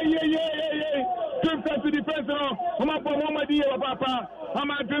 drink to defense now. I'm up for one idea, Papa. I'm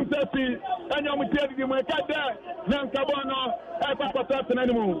a drink to and I'm telling you, my cat there. Nankabano, I Papa Taps and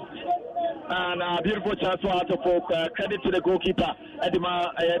animal. And a beautiful chance for out of folk. Credit to the goalkeeper,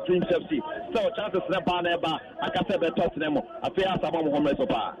 Edima Dream FC. So, chances of Baneba, I can say the Tottenham. I feel as I'm home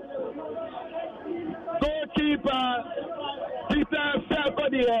Resopa. Goalkeeper, Peter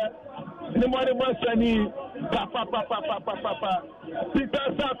Sarkodia. The money was sunny, Papa, Peter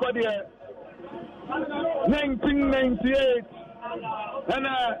Sarkodia, 1998, and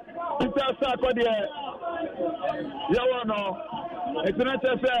Peter Sarkodia, Yawano, it's not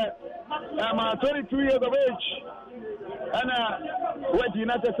just I'm 22 years of age, and what you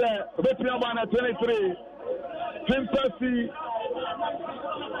not say, between 1 and 23, Princessy,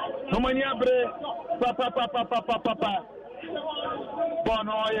 Homaniabre, Papa.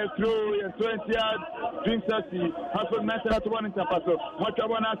 Bono, yes, through 20 yards, Dream Sassy, Husband Master at 1 in Tapaso, what I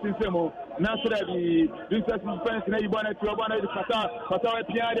want to say, Nasrabi, Dream Sassy defense, and you want to Abana, Pata,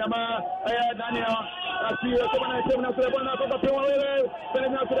 Piadama, Daniel, I see you, someone I said, Nasrabana, Papa,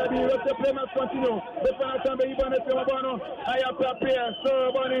 Nasrabi, let the players continue. The Panatan, Ibana, Abano, I have prepared, so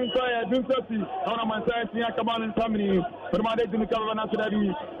Bonnie Fire, Dream Sassy, on my side, Yakaman and family, from my day to Nicola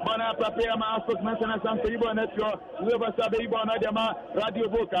Nasrabi, Bana, prepare my husband, Master, and Ibana, Liver Sabe Ibana, Radio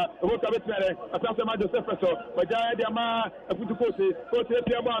Boca Vetere, Asama Joseph, Bajaya Diama, Putukosi, Cote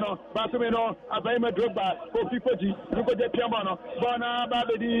Piamano, Batumeno, Abaima Drogba, Kofipoji, Nuko de Piamano, Bona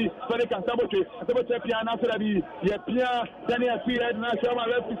Babedi, Sonica Sabote, Sabote Piana Serabi, Yapia, Daniel Fiat, National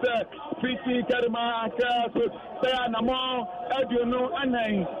Officer, Pretty Karima, Saya Namo, Adiono, and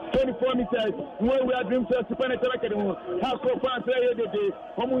 24 meters, where we are dreams to penetrate the house for France, the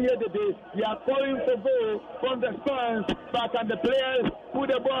day, we are calling for goal from the Spurs, back and the players put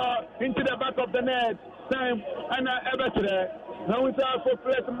the ball into the back of the net. Time and Everett. Now we start for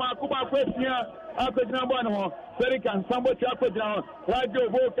Flex Markuba question. Akojina Serikan Sambo Chakojina, Radio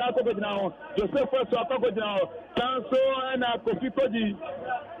Vote Akojina, Joseph Akojina, Tanso and Kofi Koji,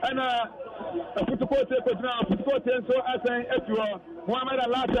 and a football Kojina, football Tenso Asan Etua, Mohamed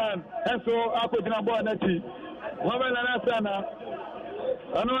Alasan, and so Akojina Bonati, Mohamed Alasana,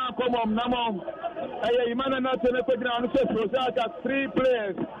 Anna Komom Namom, Imana Nathan Kojina, and so 3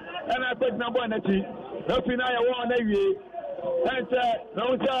 players, and Akojina Bonati, Rafina won every, and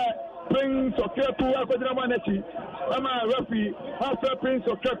no Prince of Ketu, Akodramanechi, Ama Rafi, after Prince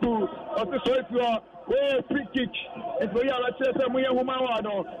of Ketu, of the Soifua, where free kick, and we are at Chesamuya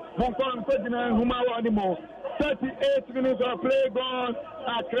Humawano, Hong Kojina Humawa anymore. 38 minutes of play gone,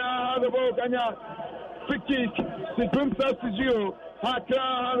 Accra, the Volcania, free kick, the Prince of 0,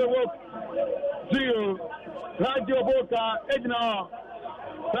 Accra, the Volk 0, Radio Boca, Edna.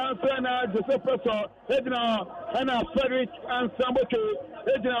 Transfer Joseph Professor, Edna, Anna Frederick, and Samboke,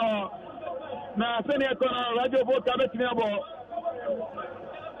 Edna. Now, Senior Radio Board Cabinet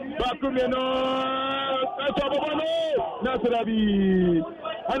Bakumeno, Nasrabi,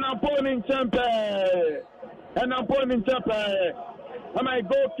 an opponent champion, and my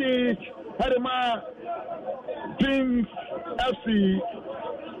goal kick, Hadema, Dreams FC,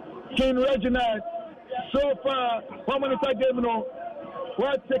 King Reginald. So far, how many game no?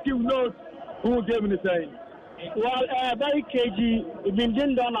 What taking notes? Who gave me the same? Well, very cagey, been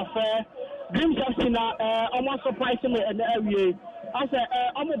done affair. Dreams have seen almost surprising me in the area. I said,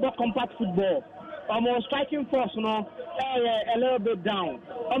 I'm about compact football. I'm on striking force, a little bit down.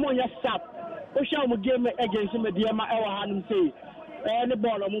 I'm on your sap. Osha will give me against him, dear my hour hand say. Any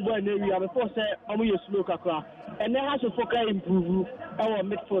ball on mobile area before say, I'm your slow crack. And then has to focus improve our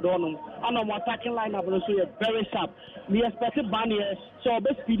midfield on. And I'm attacking lineup also very sharp. We expected Barnier, so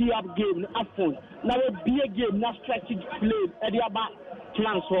best speedy up game up front. Now a big game, not strategic play at the back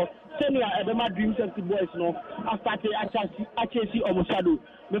transfer. Senior at the Dreams of the boys no. After HSC almost shadow.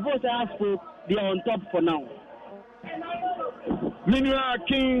 Before I ask for they are on top for now. Minua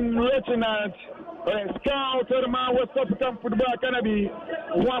King Reginald, scout of the man was African Football Academy,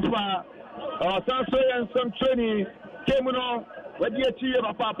 Wafa, Sanso and some training came on. What do you see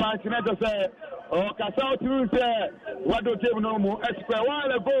about Papa? And I say, oh, Casal to say, what do you know more? A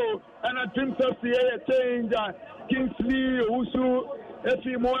while ago, and I dreamed of the change, Kingsley, Usu,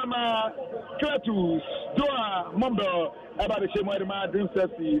 Efi Moama, Kratus, Doa, Mumbo, about the same way my dreams of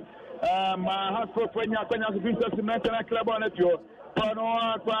the my house for Kenya, dreams of the National Club on it.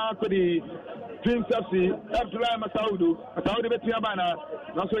 Panoa Kwakudi, Dreams of the Abdullah Masaudu, Masaudi Betiabana,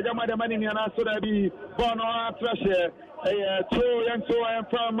 Naso Yama the Money, and I saw that be Panoa Trasher, a true and so I am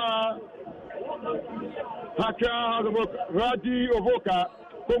from Haka, Raji Ovoka,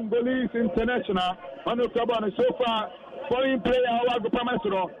 Congolese International, on the Cabana so far. Foreign player, Hawago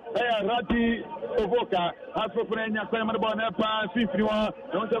Pamasro, Rati Ovoka, as for Frenia, Kwamabon, Fifua,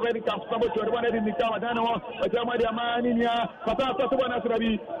 don't have any comfortable to the one in the Kawadano, but Yamadia Mania, Pata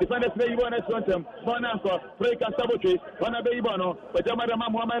Srabi, defenders may want to want them, Bonanko, Freka Sabote, Bona Baybano, but Yamada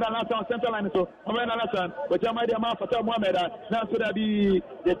Mohamed Alasan, Central Line, so Mohamed Alasan, but Yamadia Fata Mohamed, now should I be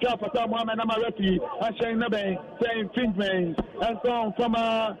the Fata Mohamed Amarati, and Shane Nabe, saying infringement, and so from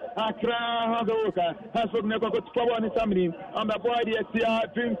Accra, Hagoka, has for Neko Power and Sammy. On the boy, the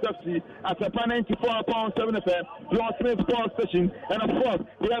SCR Dreams FC at a 94.7 FM, your Smith Sports Station, and of course,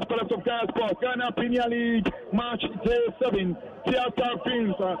 the last colors of Ghana Sports, Ghana Premier League, March J7, Theatre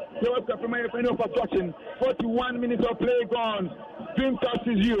Dreams, the West Premier Final Construction, 41 minutes of play gone. Dreams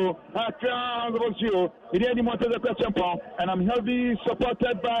FC 0, Accra 0. It is the question point, and I'm heavily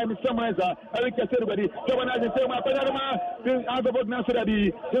supported by Mr. Meza, Eric Everybody. So when I say my Panama, as about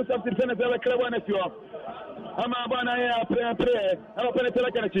Nasradi, Dreams FC defenders have a clever one if you are. I'm a prayer. I'm a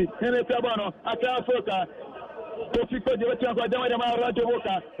penetration. And it's a bono. I can't focus. Kofi the Radio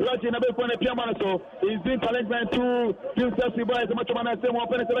Boca, Raji Nabekone Piamano, is being challenged to Dreams FC boys. Much of my same one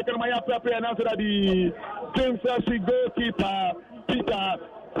penetration. My prayer announced that the Dreams FC goalkeeper, Peter.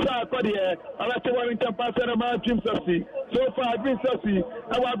 Saturday, I like to Wellington Passer about Dreams FC. So far, Dreams FC,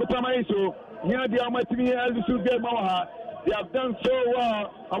 I want to come so here the Amatini Elvisu game. They have done so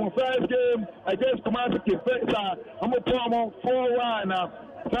well. I'm a first game against Commander Kifesa. I'm a promo 4-1 now.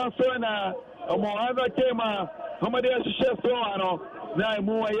 Transfer I'm other game. I'm a chef so now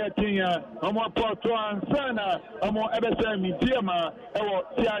more yet. I'm a porto and sana. I'm a MSM Diama. Our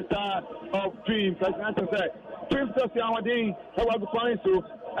theater of dreams. As I said, Dreams of the Amadine. I was going to.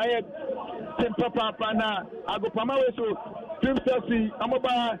 I had Papa Pana. I go Pama so Dreams of the I'm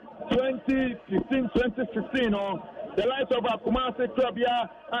about 2015, 2016. the likes of Kumasi Krabia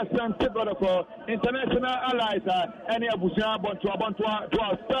and Santi Godoko, international allies, and Abusia Bontua to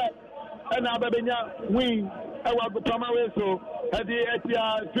our start, and Ababina win. I will go Pamawe so at the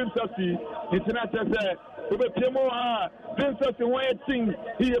Etia Dream Society, international. Ubepemo Princess waiting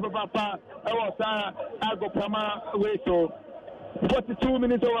here papa I was I go Pama Weso 42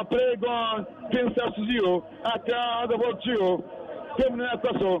 minutes of play gone Princess 0 at the world 0 Terminal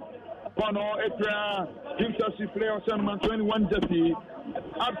Coso Pono Etra Princess play on Sunman 21 Jesse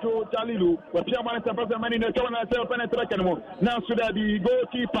up to Talilu but Chairman Tapasa Mani no self penetrating now should I be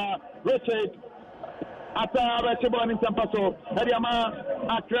goalkeeper Richard Ata Bachebon in Tampaso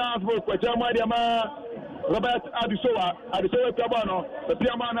Adiama at Transburg for Jamadiama Robert Adusoa Cabano, the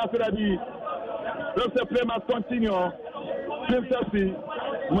Piaman after the Rosa play must continue. Princess,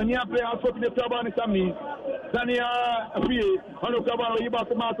 when you play out for the Cabana Sami, Tania Fee, Hono Cabano,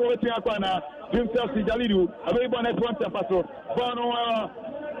 Ibakamato, Tiakana, Princess Jalidu, a very bonnet one Tapaso, Bono,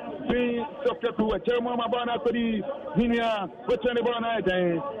 Free Soccer to a Chairman Mabana Kodi, Ninia, Western Bona,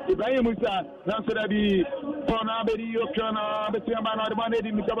 Ibrahim Musa, Nansurabi, Bona Bedi, Okana, Betiamana, the Money,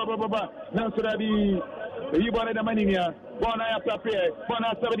 Mikababa, Nansurabi. You wanted the money here. Bona Papier,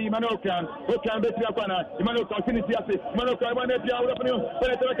 Bona Sabadi, Manokan, Okan, Betiapana, Manokan, Finitiasi, Manokan, Bonetia,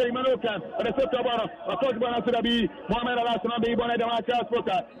 Penetraca, Manokan, and the Sotavana, a Cosbana Surabi, Mohamed Alasanabi, Bona de Macha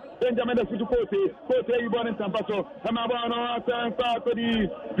Spoka, Benjamin de Sutukote, Kote, Bon and Tampaso, Amabano, Sanfa,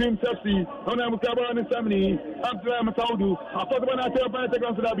 Dream Sepsi, Onamukabon and Samni, Amsterdam Saudu, a Cosbana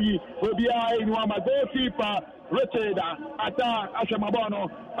Penetraca Surabi, will be I in one, my goalkeeper. Richard Ata Ashamabano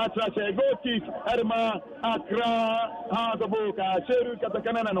Atrache Goki Erma Akra Hazaboka Sheru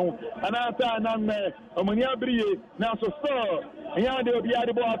Katakanano Anata Name Omaniabri Naso Store and Yandi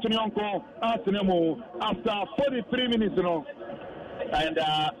Obiadibo Atunionko Asinemo after 43 minutes and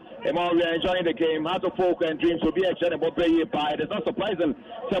we are enjoying the game. Heart of Folk and Dreams will be actually about play by. It's not surprising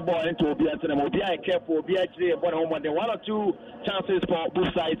to boy into be at them. Be careful, be actually about home when there 1 or 2 chances for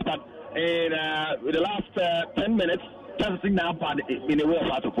both sides, but in the last 10 minutes, chances now in the way of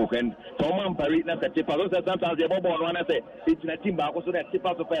Heart of Folk and Tom Barry not that tip. Sometimes they are born one and say it's a team back also that tip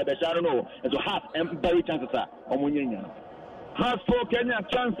out of fair, but I don't know. And so Heart and Barry chances are on Union. Heart for Kenya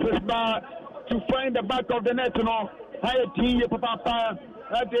chances to find the back of the net, higher team, Papa.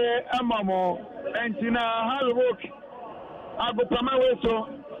 At the Amamo and Tina Halwork Abu Pamaweso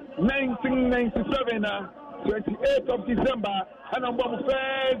 1997 28th of December and I'm on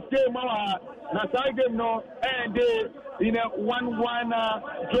first game Nasai game no and in a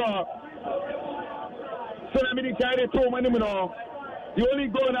 1-1 draw. So I mean carry 2 minimum. The only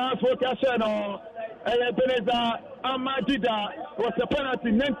goal now for Cashano Beneza Amadida was a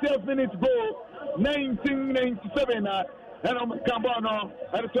penalty 90th minutes goal 1997 and I'm Cambano,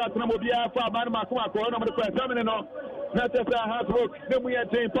 and it's not Namobia, Fabana, Kumako, and I'm the question. Not as I have work, then we are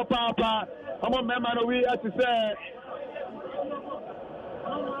saying Papa, I'm a man, we have to say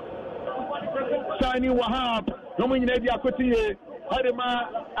Shiny Wahab, Nominated Yakuti,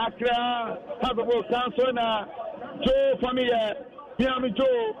 Hadima, Accra, Havabo, Sansona, Joe Familia, Miami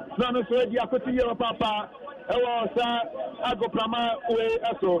Joe, Nanoswedi Yakuti, Papa, Agoprama, Way,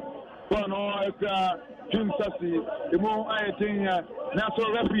 Aso. Jim Sassi, the more I think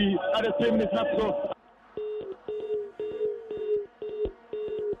National referee at the same minutes.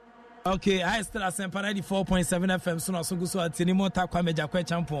 Okay, I still Asempa 94.7 FM. So now so go so at any more takwa meja kwe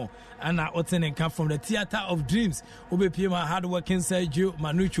champion and Oten come from the Theater of Dreams. Ube pima hard working Sergio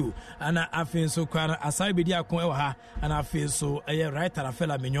Manuchu and I feel so kwana asai bedi akon ewa and I feel so right and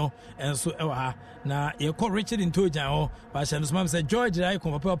fella minyo and so ewa na ye call Richard in Tojan o but Shanus mom said George I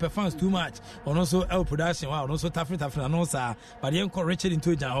come up fans too much on also El production wow also tafri no sir but ye call Richard in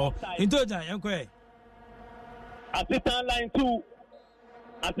Tojan yenko assistant line 2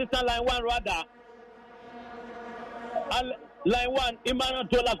 assistant line 1 rather. Line 1, Emmanuel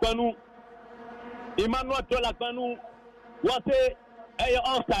Tolakwanu was a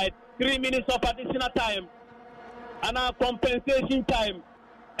offside. 3 minutes of additional time and a compensation time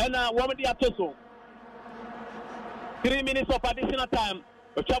and a woman the atoso. 3 minutes of additional time.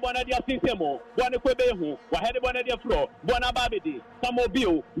 Chabona dia Sisemo, Bwana Kwebehu, Wahede Bona dia Flo, Bwana Babidi,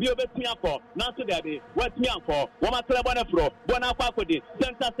 Samobio, Bio Betianko, Nansu Gabi, West Mianko, Wamatela Bona Flo, Bwana Kwakodi,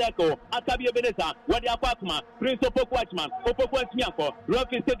 Center Circle, Atabi Benesa, Wadia Kwakma, Prince Opoko Watchman, Opoko Mianko,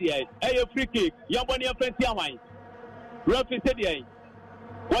 Ruffy Sedia, a free kick, Yambonia Fentia Wine. Ruffy Sedia,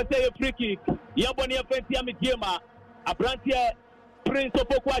 what's a free kick, Yambonia Fentia Mikiema, a branchia, Prince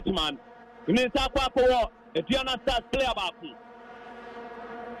Opoko Watchman, Nisa Kwako, a Diana Stars player about.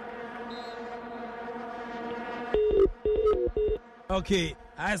 Okay,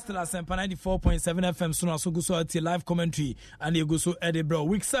 I still Asempa 94.7 FM soon also go so at live commentary and you go so Eddie bro.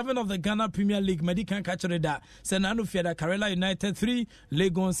 Week 7 of the Ghana Premier League Medican catch that Senano Fieda Karela United 3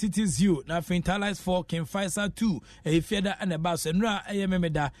 Legon City 0 na Fintalis 4 King Faisal 2 Fieda and about Senra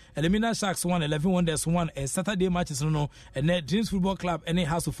Ayemeda Elimina Sharks 1 11 Wonders 1 Saturday matches no and Dreams Football Club and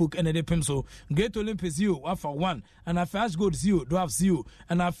House of Folk and the Pimso Great Olympics 0 Wafa 1 and a Fast Gold 0 Dwarf 0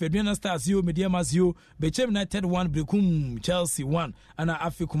 and a Fedriana Star 0 Mediama 0 Bechem United 1 Brekum Chelsea 1 and a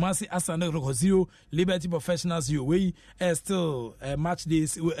Afi Kumasi Asande 0 Liberty Professionals 0 we still match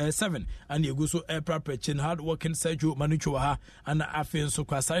days 7 and you go so preparation hard working Sergio Manucho ha and Afi so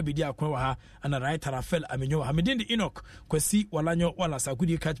Kwasari Bidia Kwa ha and a right Rafael Aminyo Hamidin the Enoch Kwesi Walanyo Wala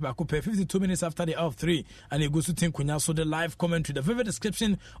Sagudi catch back up 52 minutes after the hour of 3 and you go to think Kunya so the live commentary the vivid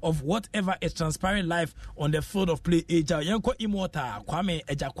description of whatever is transpiring live on the field of play Eja Yanko Imota Kwame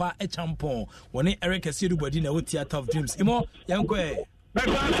Ejakwa Echampon Wone Eric Esidu Bodi na Theater of Dreams Imo Yanko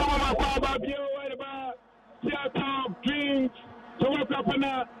Theater of Dreams to work up in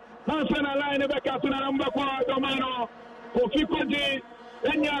a Hansana line of a captain and Mbakwa Domano Kofikoji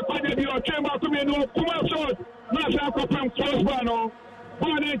Enya Kwaji or Chamber to be no Kumasot Nasa Kopam Crossbano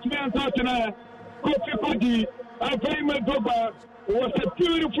One H-Man Tottenham Kofikoji and Payment Doba was a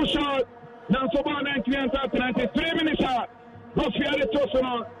beautiful shot now so 93 minutes out Kofi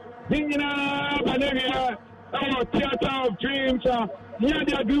Tosano Dingina Banavia our Theater of Dreams near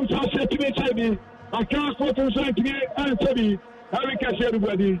their dreams are set to be Sabi I can't go to Sabi and Sabi how we can see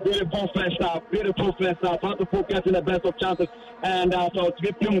everybody beautiful first half how to focus in the best of chances and so to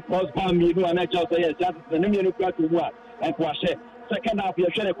get him crossbar me and I just say yes the name you got to work and Kwashe second half you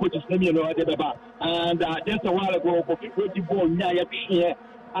share coaches name you know and just a while ago for people to go here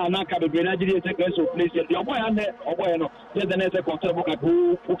and I can't be Nigeria second so please your boy and no just the next control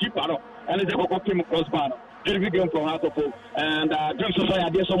who keep and it's a him crossbar very game from House of Folk and Dream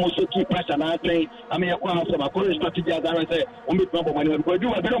Society is almost so keep pressure and I think I mean some according strategy as I say on me number when we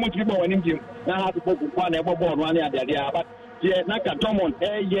do a very much more in him now have to focus one ever born one there but yeah Naka Domon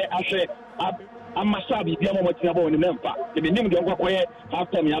yeah I say I'm Masabi the moment about in Memphis the name don't go away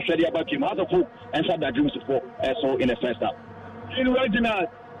after me I said about him House of Folk and said that Dreams for so in the first half in Reginald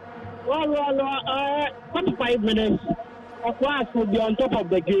 45 minutes of class will be on top of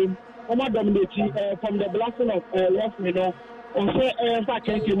the game dominating from the blessing of left middle on say fact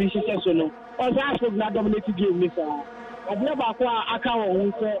can you so no or that was not dominating game this I've never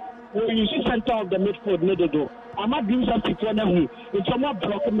account when you see center of the midfield no do I'm not doing something for them it's not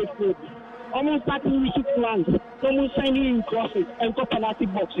blocking midfield almost starting with 6 plans almost signing crosses and penalty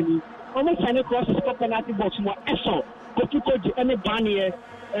box almost signing crosses penalty box more eso Kotukoji any banner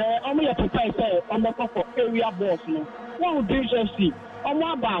almost prepare say on the for area balls no what would you see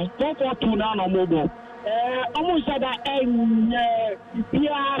about 4-4-2 now on mobile. Almost said that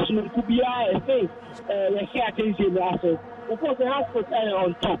Pierre could be a face. Of course, the house was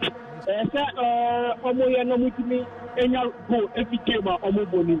on top. Me and your go every game on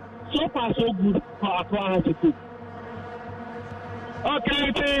mobile. So far, so good for Accra.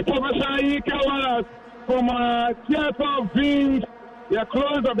 Okay, Professor Ikawalas from Theater of Dreams. The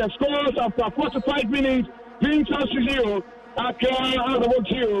close of the scores after 45 minutes. Dreams 0. Okay, over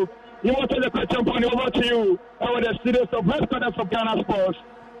to you. You want to the question point over to you. Over the studios of headquarters of Ghana Sports.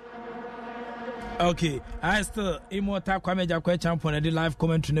 Okay, I still Immortal Kwame Jakwe champion and the live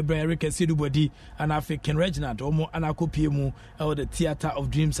commentary in the Eric Sidubodi and African Reginald Omo Anakopiemu or the Theater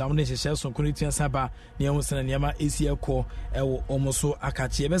of Dreams. I want to share some community and Saba Niamusan and Yama ACL Core almost so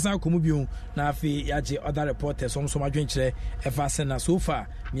Akachi. Besa Kumubium Nafi Yaji other reporters on some adventure Efasena so far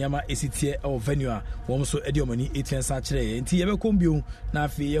Niama ACT or venue almost so Ediomani 18 Saturday and Tiabe Kumbium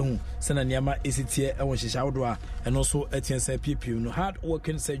Nafi Yahu Sena Niama ACT and Shishaudwa and also 18 Pipu no hard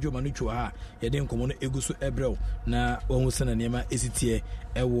working Sergio Manucho Yadin Komono Egusu Ebrel na Omusana Nema ECTA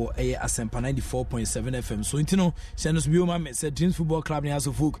Ewo Asempa 94.7 FM. So intino Shanos Bioma said Dreams Football Club in House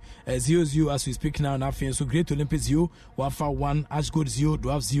of Folk 0-0 as we speak now. Nothing so Great Olympics 0, Wafa 1, Ashgold 0,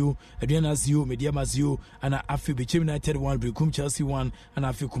 Dwarf 0, Adriana 0, Mediama 0, and Afi Bechem United 1, Brekum Chelsea 1, and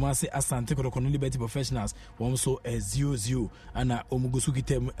Afi Kumasi Asante Kono Liberty Professionals. One so 0-0 and Omugusuki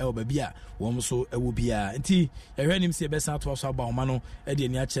Tem El Babia. One so Ewubia. Nti I heard him say best out to us about Mano Eddie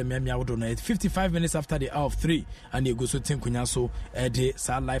Niache Memia Wodo 55 minutes after the hour of 3 and you go so Tim Kunyaso Eddie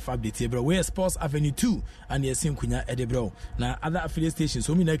Sad Life Update bro where Sports Avenue 2 and you see Kunya Eddie bro na other affiliate stations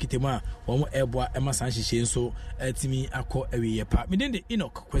so me na kitema one airboa Emma Sanchi so Timi Ako Ewe Pa within the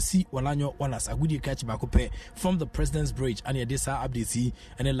Enoch Kwesi Walanyo Wallace a good catch back up from the President's Bridge and this update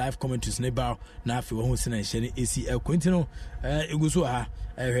and a live commentaries neighbor na afi wo sena nhye ACL Quintino eguso ha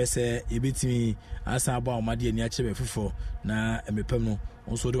ehwe se ebetimi asa ba omade ani a chebe fufo na emepem no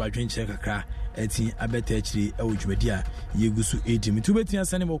also do adwenkyerɛ kakra eti abeta akiri ɛwɔ dwumadi a yegusu edi mitu betia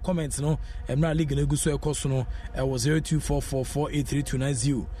send mo comments no emra league no gusu ekoso no ɛwɔ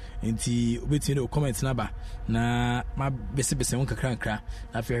 0244833290 enti obetia no comments naba na ma bese won kakra nkra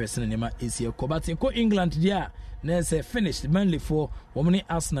na afɛ hwɛ ne ma esi ekɔbatin ko England dia na say finished mainly for women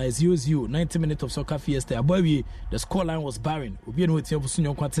Arsenal 0-0 90 minutes of soccer fiesta abowie the scoreline was barren obi no wetin ofusu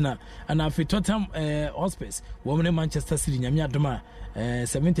nyon kwatena and after Tottenham Hotspurs women Manchester City nyame adoma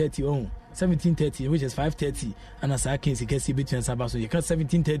 7:30 17:30 which is 5:30 and as I can see between Sabaso you can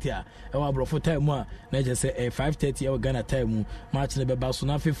 17:30 e wa brofo time a na just say 5:30 e Ghana time match na be baso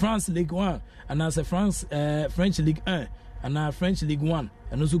na for France Ligue 1 and as France French Ligue 1 and French Ligue 1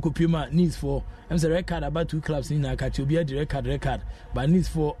 and also Kopima needs for the record about two clubs in Akachi be the record but needs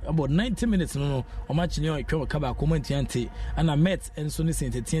for about 90 minutes no match ni o twa kaba commentiante and I met and so ni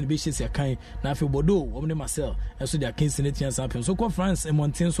entertain be shese akan na fe Bordeaux wo ne Marcel and so their Kings in champion so ko France e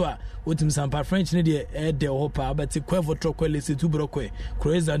Montin so a wotim sampa French ni de de hopa but Quevo Trokwe lesi tu brokwe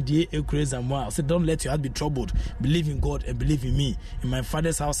Crazy and die crazy and moi so don't let your heart be troubled believe in God and believe in me in my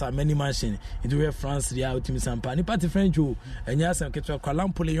father's house are many mansions into where France they are wotim sampa ni party French o enya sam ketwa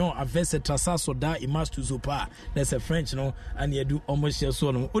Lampoleon avesse trasaso da imas to zopa there's a French no and you do almost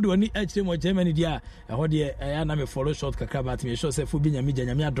so no odi oni actually mo Germany dia ho de na me follow short kakra but me sure say fu bi nyame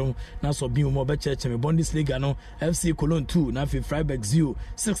nyame adom na so bi mo be church me Bundesliga no FC Cologne 2 na Freiburg 0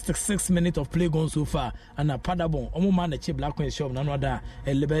 66 minutes of play gone so far and Paderborn omo man na che black coin shop na no da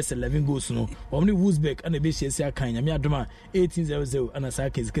 11 goals no omni Wolfsburg and be hyesia kan nyame adom 18-0 and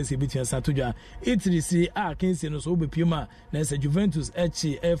asaka kesi between Satudwa 8-3 Kensey no so be pima na Juventus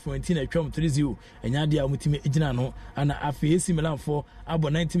F19 atwam 3-0 enya dia mutime ejina no ana afi AC Milan for abo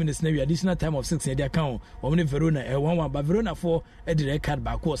 90 minutes na additional time of 6 na dia kan o me Verona 1-1 ba Verona for e the card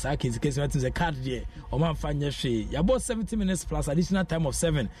back was akezi the card there o man fa nya hwe ya bo 70 minutes plus additional time of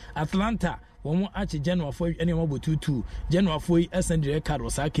 7 Atlanta womo achi Genoa for any mo 2-2 Genoa for send the card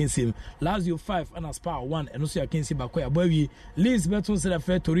was akensim Lazio 5 and Spa 1 and also akensi bakoya bowie Leeds Beton said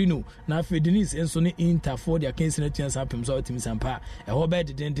affair Torino na afi Denise enso ni Inter for the akensi na chance apem so team sampa e ho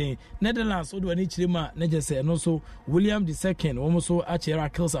bed den Netherlands odo ani chirema na je say no so William II womo so achi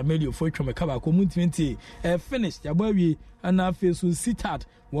Rakels Amelio for twome kaba ko mu 20 finished ya bowie and afi so Sittard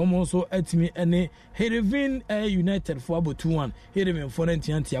womo so atimi ene Heerenveen United for about 2-1 Heerenveen for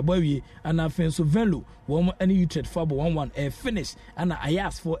anti abowie and afi so Venlo womo any Utrecht for about 1-1 finish and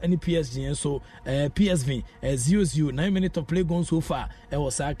Ajax for any PSG and so PSV 0-0 9 minutes of play gone so far it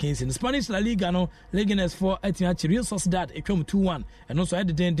was against in Spanish La Liga no Leganes for atimi Real Sociedad ekwam 2-1 and also had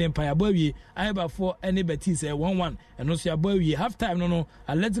the den pa abowie Aiba for any Betis 1-1 and also abowie half time no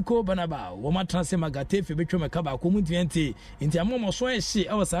Atletico Banaba womo transfer Magatefe betwem kaba ko mu 20 inti amomo so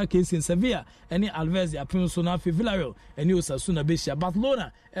ehye was against in Sevilla any Alves apem so na fe Villarreal any Osasuna be shia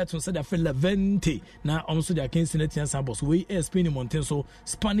Barcelona eton said after Levante na also the against in Etienne boss we Spain Monten so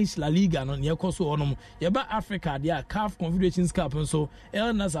Spanish La Liga no ne koso onom yeba Africa dia CAF Confederations Cup so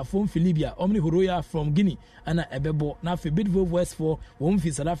El Nassr from Libya omni Horoya from Guinea ana ebebo na fe Bidvo West for won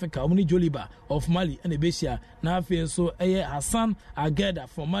fi South Africa omni Joliba of Mali and Ebeshia na fe so Hassan Ageda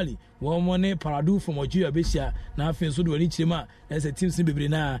from Mali won money Paradu from Algeria Beshia na fe so do ani chima as a team sin bebre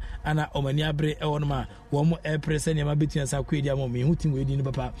na ana omani abre e wonma won present ya mabetia sakwedi am me hutin we di ni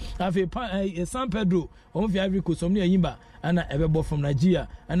papa afi San Pedro on fi Ivory Coast omni ayimba ana ebebo from Nigeria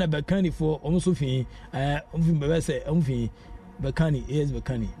ana Bekani for omso fi omfi bebe say omfi Bekani is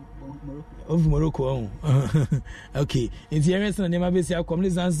Bekani of Morocco okay in the area na nema besi akomle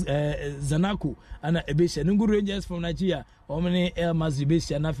Zanaku ana ebesha Nguru Rangers from Nigeria omne El Mazri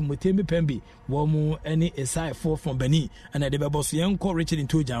besi na fi Motembe Pembe wo mu any aside for from Benin ana de beboso yenko Richard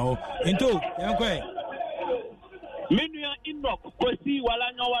Ntojan ho into yenko Menua Inok Kwesi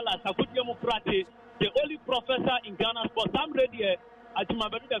wala Sakudi Demokrati the only professor in Ghana sports I'm ready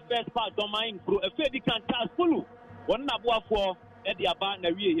Ajimabedu the first part domain pro efedi kan tas fulu won na boafo e dia ba na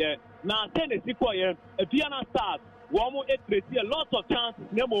wie na Tennessee for Aduana Stars womo create a lot of chances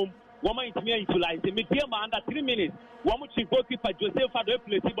nemo womo intimi utilize me game under 3 minutes womo chief keeper Joseph Fado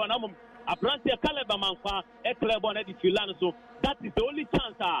play si bonam Abrante Caleb Manfa e club na di Filan so that is the only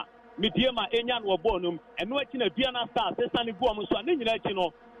chance Mediama Enyan wo bonum eno achi na Aduana Stars sesane bu omo so anyina achi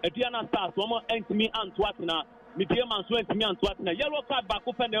no Aduana Stars womo intimi Antwatina Mediama so intimi Antwatina yellow card back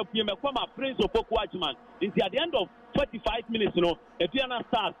up and help him come Prince of Pokuajman until at the end of 45 minutes Aduana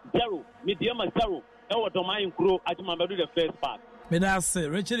Stars 0 Mediama 0 e wo domain kro Ajimabedu the first part That's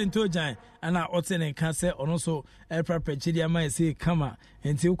Richard Ntojan and I Otten and Cancer on also air prepared my say kama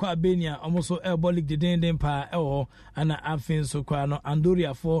until Quabania almost airbolic the den pa and I think so quano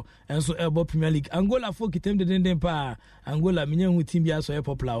Andoria 4 and so airbo Premier League Angola 4 kitem the den pa Angola Minion with team so air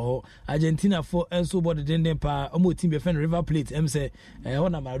popular Argentina 4 and so body the den pa almost team defend River Plate say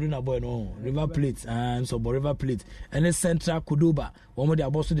one of Marina boy no River Plate and so River Plate and the Central Kuduba one of the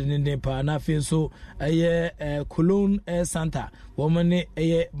boss the den pa and I think so Cologne Santa woman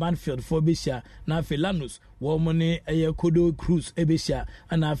Banfield for Bisha na Lanus woman Kodo Cruz Ebisha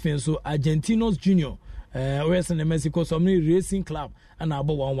and I think so Argentinos Junior Western Mexico so many racing club and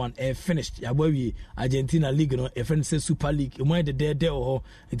about 1-1 finished yabowi Argentina League no FNC Super League mo de there ho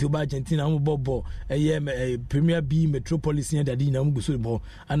into Argentina mo bobo Premier B Metropolis and dadi na mo guso bo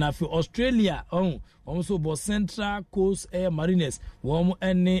and afi Australia also bo Central Coast Mariners wo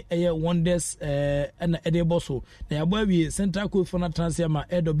ene Wonders and Edeboso na yabowi Central Coast for na transfer ma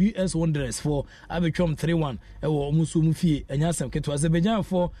AWS Wanderers for abetwom 3-1 wo musu mu fie anyasem keto Azerbaijan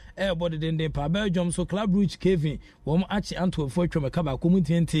for body den pa Belgium so Club Brugge Kevin wo achi Antwerp for twem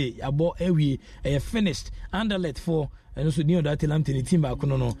community abo ewi finished Anderlecht for and also Neo Datilam tini team back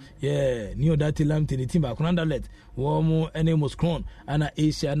no Neo Datilam tini team back Anderlecht wo mo ene Moskron ana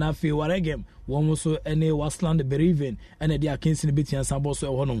Asia na fe waregem wo mo so ene Wasland Bereven ene dia Kingston betian sambo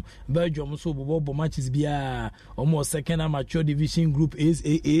so honom Belgium so bobo matches bia omo second amateur division group is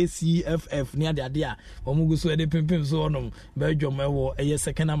ACFF near the dia wo mo go so ede pimpim so honom Belgium wo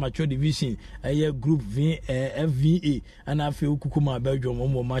second amateur division group FVA ana fe kukuma Belgium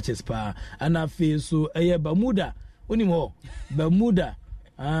omo matches pa ana fe so Bermuda Onimo Bermuda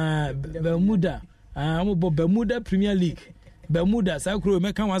Bermuda Premier League Bermuda Sakro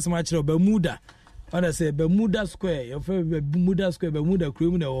meka once match Bermuda I say Bermuda Square your favorite Bermuda Square Bermuda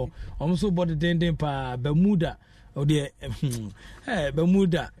crew no almost body den pa Bermuda oh dear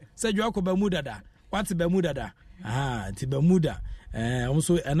Bermuda say you go Bermuda da what's Bermuda da ti Bermuda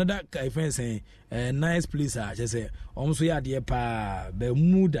also another friend say nice place just say almost ya dear pa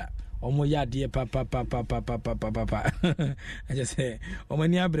Bermuda omo ya de papa I just say omo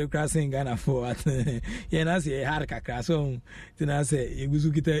ni abre crossing Ghana for at ye na say har kakra so tina say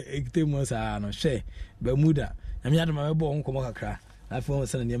eguzu kita mo sa no she Bermuda na me adama me bo nkomo kakra afo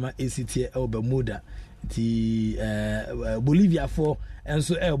se na niam ACT Bermuda ti Bolivia for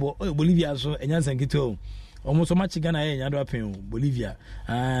enso Bolivia so enyansan kito almost much Ghana nyado apen Bolivia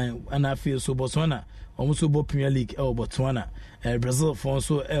and I feel so Botswana almost bo Premier League Botswana Brazil for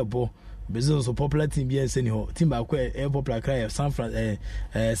so Brazil so popular team bien senior team ba popular cry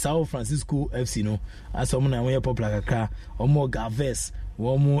South Francisco FC no as na we popular kra omo Gaves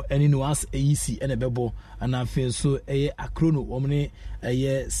womo eni no as AEC ene bebo and I feel so Akrono omne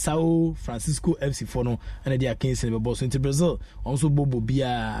Sao Francisco FC for no and they are Kings in bebo so into Brazil also bobo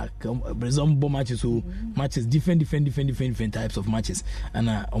bia Brazil bo matches so matches different types of matches and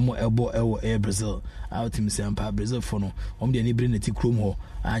omo elbow Brazil out team Asempa Brazil for no dey ni bring the chrome ho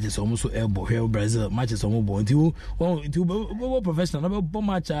I just almost elbow here Brazil matches omo bo into professional bo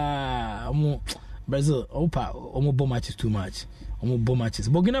match Brazil omo bo matches too much omo bo matches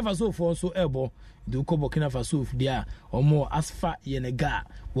Burkina Faso for so elbow do ko Burkina Faso dia omo asfa yenega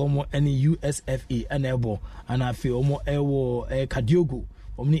womo any USFA and elbow and I feel omo ewo Kadiogo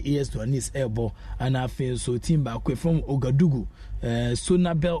omni AS to Anis elbow and I feel so team back from Ouagadougou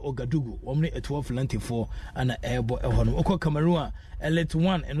Sonabel Ouagadougou omni 12 94 and elbow ehono oko Cameroon Elite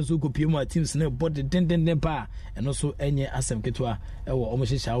 1 and also go PMO teams na body den pa and also enye asem ketwa ewo omo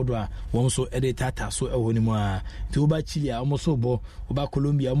hihia odwa won so editata so eho ni mu a ti oba Chile omo so bo oba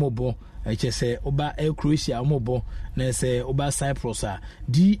Colombia omo bo se oba Croatia omo bo na se oba Cyprus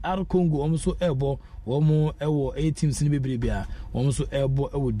DR Congo omo so ebo womo ewo 8 teams ni bebrebe womo so ebo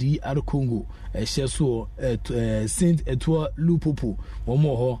ewo DR Congo ehye so Saint Etoile Lupopo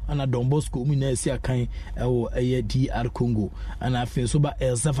womo ho ana Don Bosco mu na esi akan ewo DR Congo ana afen so ba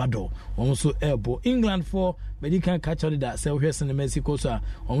El Salvador womo so ebo England for medical catch out that say we in Mexico so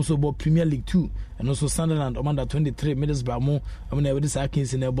womo so bo Premier League 2 and also Sunderland under 23 Middlesbrough mo amna we this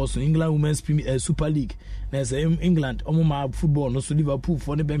akins in ebo so England Women's Premier Super League na say England omo ma football no so Liverpool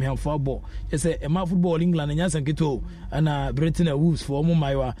for the Birmingham football yes say football England and Yansan Kito and Britain Wolves for Omo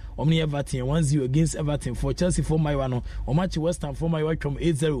Maiwa Omni Everton 1-0 against Everton for Chelsea for Maiwa no or match West Ham for Maiwa from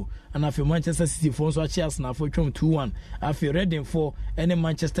 8-0 and after Manchester City for so Chelsea for from 2-1 after Reading for any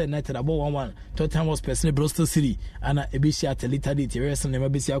Manchester United about 1-1 Tottenham was personally Bristol City and Ebisia Telita Date rest and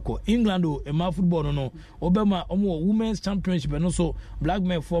Mabisia England o Emma football football no obema omo women's championship no so black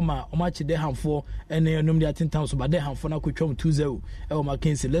men former omachi de hamfo ene enum de atentam so ba de hamfo na kwetwam 2-0 e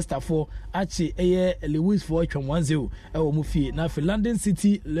Mackenzie Leicester for achi Lewis for 1-0 e mu fie na London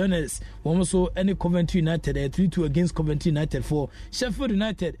City Leoners wo so any Coventry United 3-2 against Coventry United for Sheffield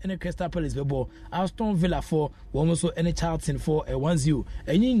United and Crystal Palace bebo Aston Villa for wo so any Charlton for 1-0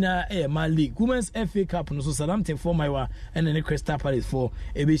 enyi na my league Women's FA Cup no so Southampton for Maiwa and any Crystal Palace for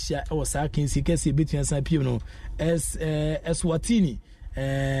ebeshia e was Akinsi kesi between san pim no Eswatini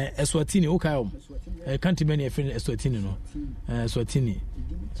okayom can't many friend Eswatini no Eswatini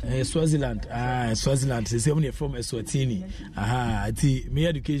Swaziland Swaziland say only from Eswatini ati me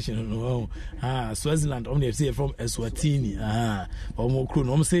education no Swaziland only say from Eswatini omo kro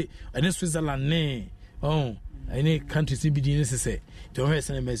no say any Switzerland ne any country CBD necessary to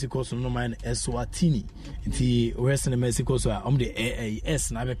Western Mexico so no mind Eswatini nti Western Mexico so the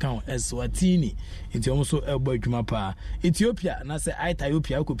AAS na be count Eswatini nti almost elbow adwuma pa Ethiopia na say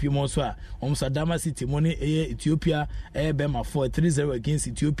Ethiopia akopim so a almost Adama City money Ethiopia Bema 4-3-0 against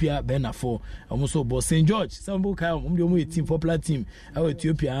Ethiopia Bena 4 almost bo St George some kai the team popular team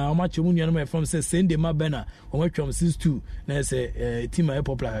Ethiopia how much mu nua from say Sunday ma Bena o twam 6-2 na say team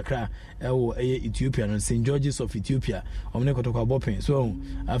popular kakra Ethiopia no St George's of Ethiopia omne kotokwa bopin so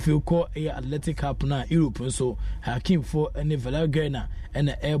I feel call Athletic Cup na Europe so Hakim for any Valagana and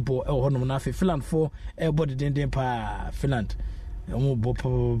airball honom na Finland for airball den pa Finland omo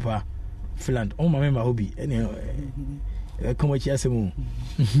bopa Finland o member hobby anyhow come what you asemu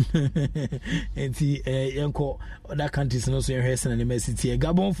enti yanko other countries no so yehwesen na Messi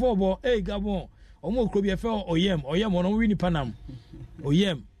Gabon for ball Gabon omo kro bi e fe oyem ono win Panam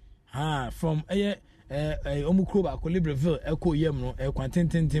oyem from Omukroba, Libreville, Echo Yem, no,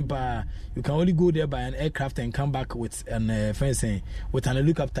 Quantin pa. You can only go there by an aircraft and come back with an fencing with an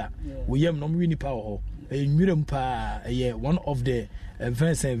helicopter. We am no really power. One of the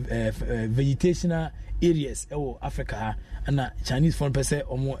vegetational areas Africa and Chinese foreign person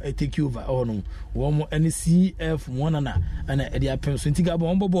take you over no one any CF1 and the appearance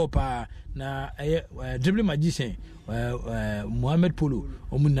pa na dribbling magician Mohamed Pulu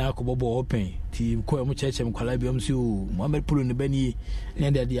omuna ko bobo open ti ko omu cheche mkwala bi omsi Mohamed Pulu ne bani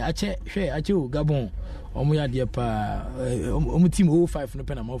ne de ache Gabon omu ya de pa omu team 05 no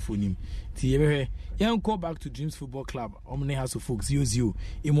pena mafonim ti yebe yan go back to Dreams Football Club omne house of folks 0-0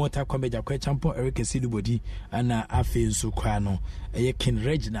 Immortal Combat kwa champion Eric Sidubodi ana afi nso kwa no King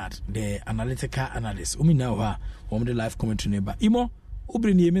Reginald the analytical analyst omina ho omde live commentary neba imo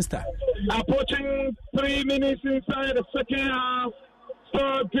Ubrini, Mister. Approaching 3 minutes inside the second half.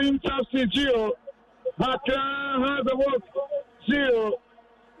 So Dream Chelsea 0. Accra has the work 0.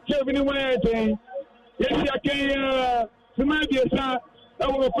 Kevin Wayne. Yes, I can. Sir, I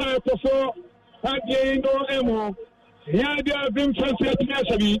will play for 4. Again, no emo. Here they are Dream Chelsea at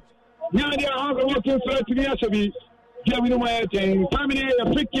Yasabi. Here they are the working straight to Yasabi. Kevin Wayne. Family a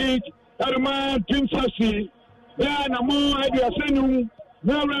free kick. Arman Dream Chelsea. Yeah, no more. I do a send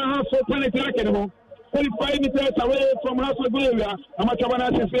now half for penalty anymore. 25 meters away from half of Bolivia. I'm a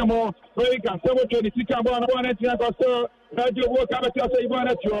Chavana Semo, where you can several 26 and 1 so Radio Walk out of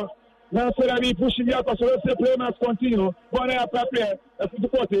your now, so I be pushing out, so let's play must continue. One air prepare, a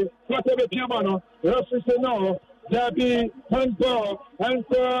football, whatever Piamano, referee say no, there be handball, and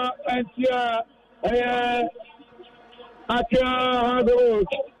here, Accra, the road,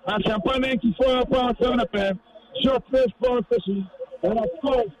 and Champagne 94 pounds 7 FM, short first ball session. And of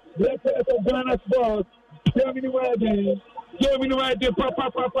course, let's get a Ghana's ball. Germany where they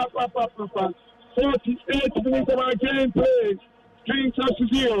papa. 48 minutes of our game play. Dream Chelsea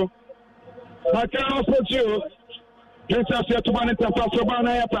 0. I can also 0. Dream Chelsea to manage the first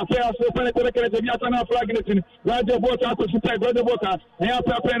Robana. Prepare for penetrating the Yatana flag in it. Radio Bota to supply Radio Bota. And I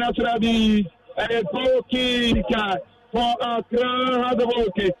prepare now the goalkeeper. For Accra has the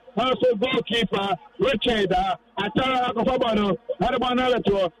goalkeeper. Also goalkeeper Richard Atara Kofabano Harabana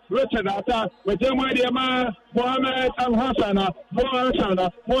to Richard Ata with Jama Mohamed Al Hassana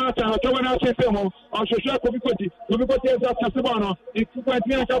Mohassana Tovana Semo on Shosha Kubikoti Sabano in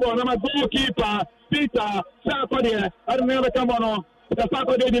Kupatina Cabana goalkeeper Peter Sakodia I remember Cabano the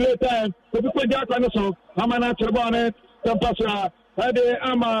Saturday delay time Kubiko Jacanaso Amana Trebane Tampasa Ade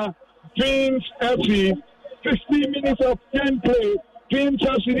Ama Dreams FC 15 minutes of gameplay. Dream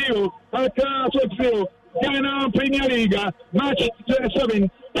Chelsea 0, Accra 0, Ghana Premier League match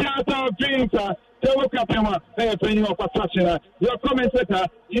 7 Theatre Dreams your commentator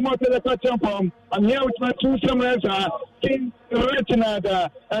Immortal Champion. I'm here with my two summers King Reginald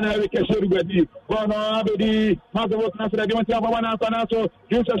and Eric Shirugadi. Bono Abedi Mazo Nasra Dimontia Fanaso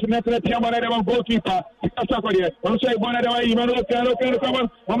Jesus Metre Tiamana goalkeeper Asakori. I'm saying Bonada Imano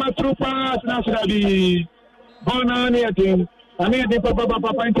Mama Trupa Nasrabi Bona Niatin. I need the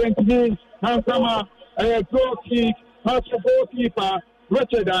Papa intensity Hansama a goal kick, goalkeeper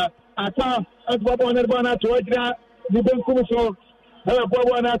Richard Ata Bobo Nerbana to Edra, the Benkuso,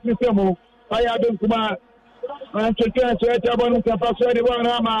 Bobo Nasimo, I have been Kuma, and to Etabon Capasso, the one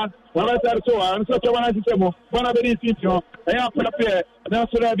Rama, Walatarso, and such a one as Simo, one of the Sitio, I have prepared,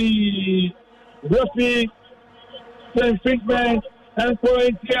 Nasrabi, Ruffy, Saint Figment, and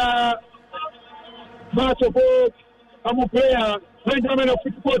Pointia, Macho, I'm a player, Benjamin of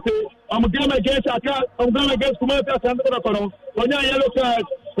 40. I'm going against Aka, I'm going against Kumata Sandro, when I yellow card.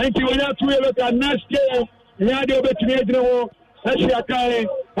 Thank you. When you two look at next game, you had the opportunity to Ashiakai,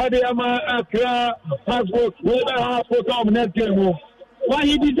 Hadiama, Accra, Hasbrook, whether Hasbrook come next game. Why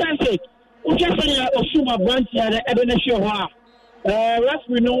he deserves it? Ukefanya Osuma Branchi at the Ebenezer. Last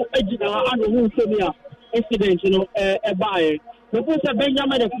we know, Ejina and the Senior incident, a buyer. The person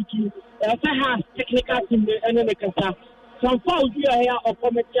Benjamin of Fiji, has technical team and then the Kasa. Some fouls here or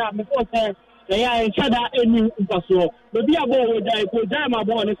commentary before. They are in Sada and New Paso. Maybe a boy with a Kodama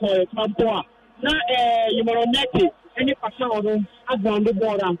born is called Mampoa. Now, you are connected. Any passion of them, I've gone the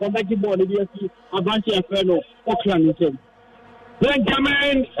board and come back to board the DSC, a bunch of fellow, Auckland.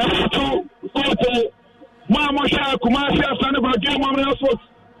 Benjamin, Mamma Kumasi, son of a game on the foot.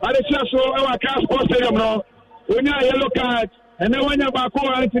 I just saw our cast post stadium. When you are yellow card, and then when you're back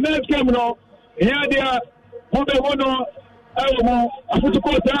on the next game, here they are, who they want to. I put to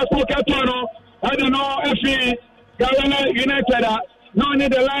quote Catano. I don't know if Guyana United no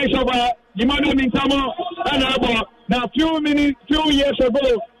need the likes of Imano Mintamo and Abo. Now, few years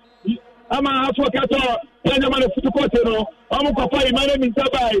ago, I'm a Cato, Benjamin Futucotero, I'm Papa Imano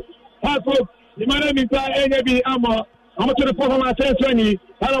Mintabai, Hasbrook, Imano Minta, NAB Amo, I'm to the performance 20,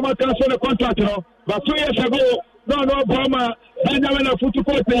 I don't want to cancel the contract, but 2 years ago, no, Brahma, Benjamin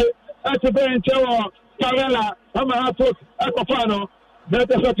Futucote, at the bench, Carella, I'm a Hasbrook, Akofano, that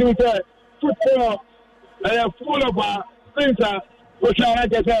is what you say. Football, I am full of things, which I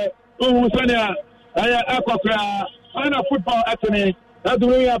say, Usania, I am Akofra, and a football at me. That's the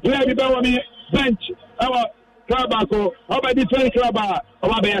way I play without me, bench, our Clubaco, our different club,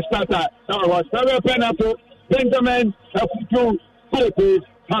 our best starter, our was very penalty, Benjamin, a football, Hasbrook,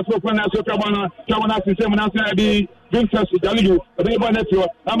 Kamana, system, and I be. Vincent Daliu, a baby nephew.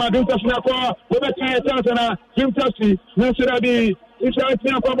 I'm a Vincent Nako, with a chance and Vincent, Nasirabi, it's a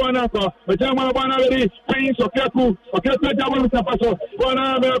thing for Bonako, but I'm a Bonaveri, Prince of Kaku, or Kata with a passo, one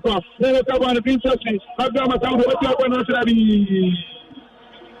America, then a Kaban Vincent, I've done a town with Nasirabi.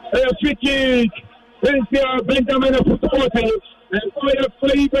 A free kick, Benjamin of Football, and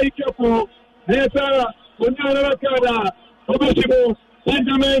play very careful. There's a Bunana, Obesibo,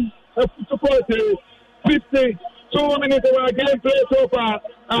 Benjamin of Football, 50. 2 minutes of our game play so far.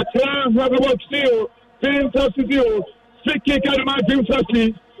 A crown have about still. 10 substitutes. 3 kick out of my dream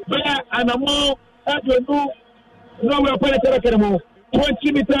substitute. And a more at the move. No, we're playing anymore.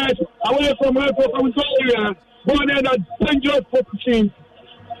 20 meters away from her from the area. Born in a dangerous position.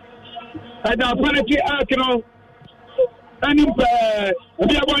 And our penalty arc, and we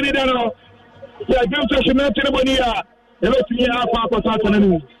are born in the game session. Not anybody here. Let me have a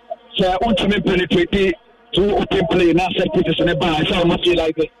person. So I want to penetrate. To open play, now set pieces in the bar. So much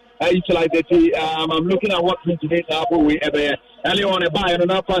like it. I utilize it. I'm looking at what today we ever early on a buy and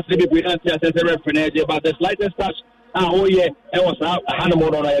now pass the we answer as a referee, but the slightest touch. Oh yeah, it was a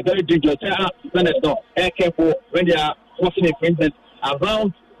animal on a very dangerous. When it's not careful when they are crossing a fence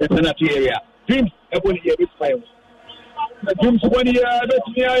around the penalty area. Dreams every year is fine. Dreams 1 year,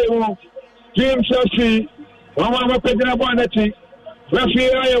 Dreams Chelsea. One more president one that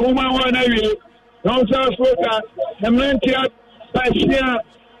referee a woman one area. No, sir, the man here, by here,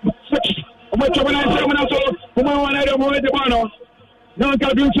 much of an answer, who want to avoid the banner. No,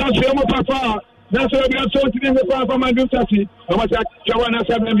 can do something, Papa. That's why we are so to the Papa, my do something. I must have Chawana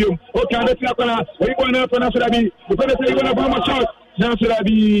Samuel. Okay, let's not gonna, we want to pronounce it. We're going to say, you're going to bomb a shot. Now, should I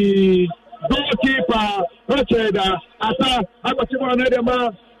be goalkeeper, Richard, Asa, I got you on another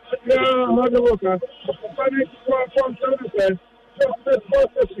man. Yeah, another worker. From 7%,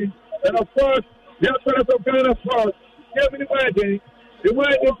 and of course, the appearance of Ghana Sports, give me the wedding. The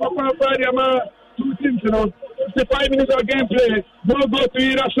wedding for Papa, 2 teams, 55 minutes of gameplay. No go to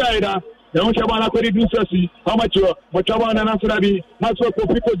either side. Now Chabana could do Sassi, how much you Mochaban and Ansarabi, that's what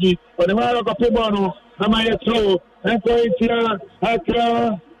Kofi, or the Mara Capibano, Amaya Tro, and Coitia,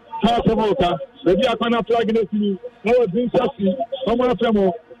 Akra, Hasavoka, the Diakana flag in the city, no Dream Sassi, Omar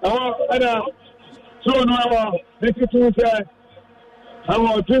Femo, our so now, make it to say,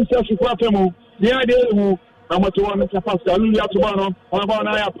 our Dream Sassi Quatemo, the idea who. I'm to one Mr. Pascal, Lulia Tubano,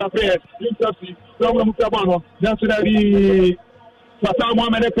 Abana, Prepared, Sassi, Tom Mutabano, that's the Satama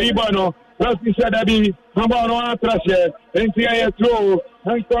Menepibano. As we said, I be Hamano Atrashe, NTA Throw,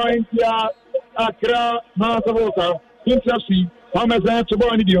 and Cointia Akra, Masavoka, Kinsasi, Hamazan to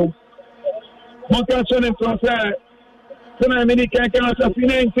Bonidio. Moncation and Concert, Sena Minican Assassin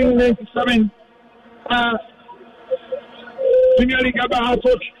 1997. Signali Gabaha,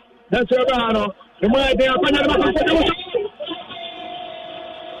 that's Abano. The way they are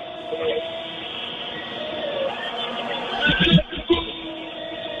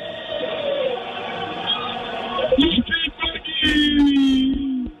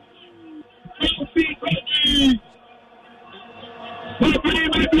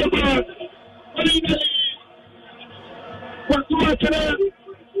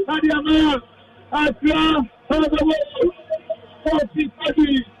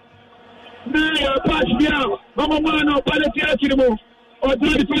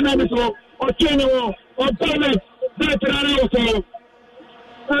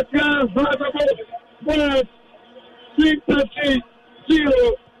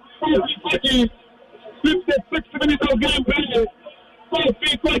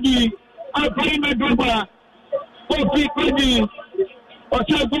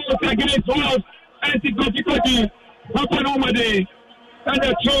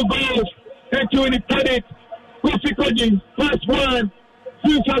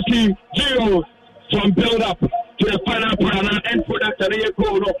from build up to the final plan and for that career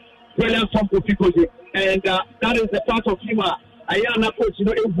goal. Brilliant from Kofi and that is the part of humor. I am not coach, you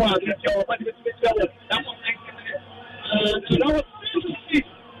know, it was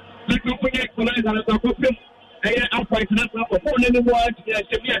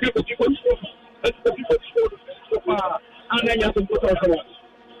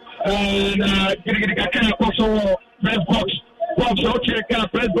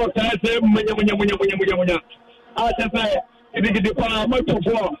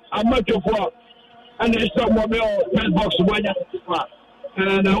and there's some more red box one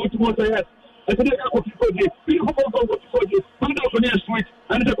and I want to say yes. I think I got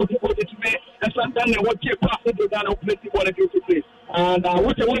and the to me and sometimes what you pass into that of plenty quality to play. And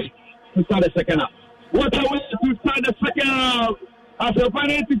what a way to start the second half. What a way to start the second half after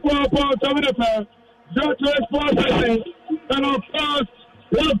penalty 4 points over the first. Dr. Sports and of course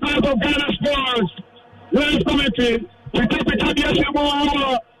one part of Ghana Sports. Last commentary. We take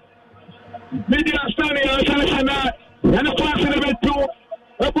the media standing outside and the class in the bed too.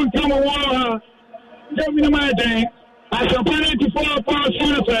 Open come a wall. Don't be my day. As a penalty 4 points for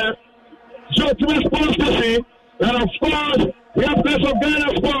the fair. So to the sports to see. And of course, we have place of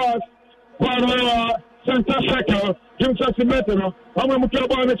Ghana Sports for Center Sector. Jim Sassimetro. I'm going to talk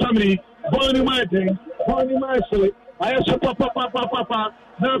about the family. Bonnie my day. Bonnie my foot. I have to papa.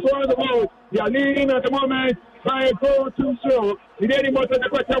 Now for the ball. They are leading at the moment by a goal 2-0. He didn't want to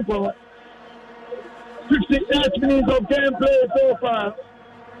the tempo. 58 minutes of gameplay so far.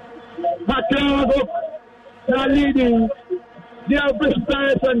 Macau are leading. They are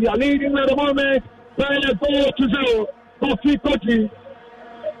precise and they are leading at the moment by a goal 2-0. Kofi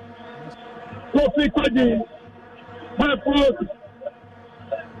Koji. My fourth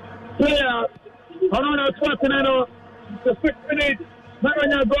player. Around 29 the 6 minutes.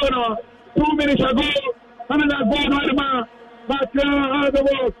 2 minutes ago. Another goal on the man. Macau out of the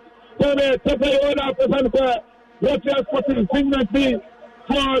world. What you are putting dignity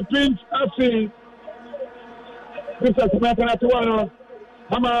for Dreams FC. This is Samantha Tuano.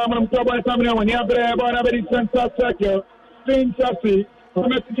 I'm trouble coming when you have a very center circle. Dreams FC. I'm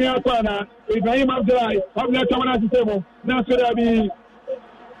making a corner. Ibrahim Abdullah. I'm not coming at the table. Now, should I be?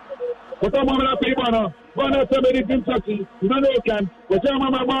 But I'm going to pay Bono. Bono, somebody Dreams FC. You don't know, can. But I'm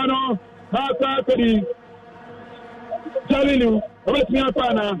a Bono. Hata Kodi. Jalilu. I'm making a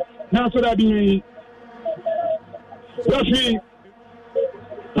corner. Now should I be referee,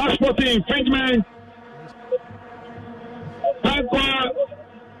 passport infringement, and for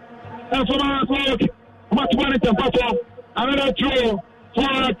much money to perform another throw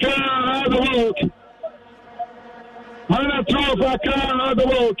for a car out of the world. Another throw for a car out of the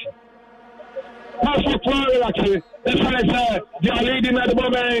world. Passport for actually. That's what I said. They are leading at the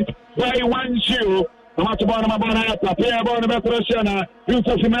moment by 1-0. I'm to born my bonnet, I play a born about Russiana, you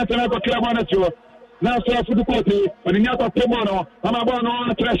so cement and I got clear on it. Now, so for the party, but in Yata Pomono, I'm a born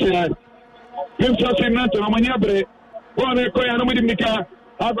on a treasure. You so cement on my yabre, born a coin with Nika,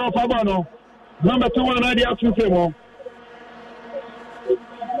 I go for Bono. Number 2 on idea to Femo.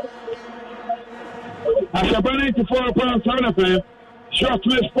 Asempa 94.7 FM, short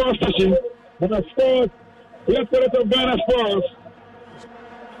list sports station, and a sports, let's get it of Ghana sports.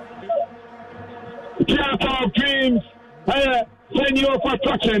 Theater of Dreams, venue of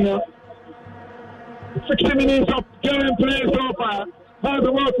attraction. 60 minutes of game play so far. Hard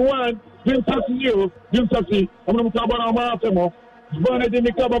work one, Jim Sassi, I'm going to talk about our Martemo. Born at the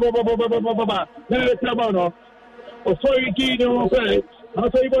Mikaba, then the Cabano. Or so you keep on saying,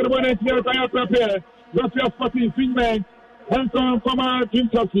 I'll say, what one is your prepare. Not your fucking female, and come out, Jim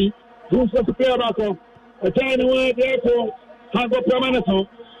Sassi, who's the player battle. A tiny way, therefore, Hango Permanento.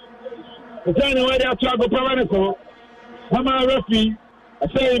 A tiny way, therefore, Hango Permanento. I'm a referee, I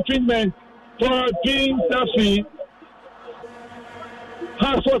say treatment for Jim Sassi.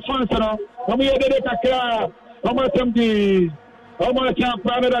 House was functional. I'm here to take a how much time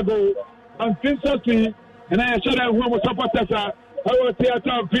planted ago, and Jim Sassi, and I said that one was supported. I was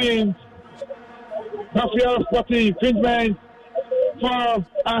theater of dreams. Mafia Sporting infringement for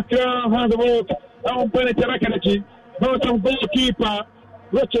Accra Handwork. I won't put it to Rakanachi. No, some goalkeeper,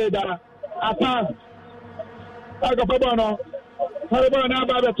 Richard, Atta, Agapabano, Harabana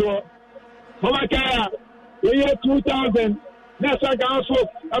Babato, Homakaya, the year 2000, Nasa Gasso,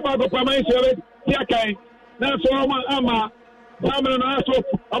 Abago Pamay, Tiakai, Naso Ama, Samuel Aso,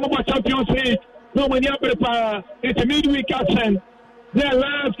 Amama Champions League, no one ever it's a midweek action. Their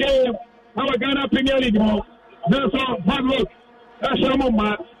last game. Our Ghana Premier League, that's all hard work. That's some of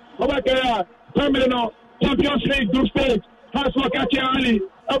my Obakaya, Terminal, Champions League, group stage, House work at Ali,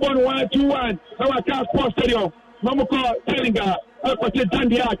 Abon 1-2-1, our car sports stadium, Mamoko, Telinga, Akote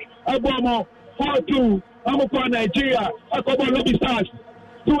Tandiak, Abomo, 4-2, Mamoko, Nigeria, Akobo Lobby Stars,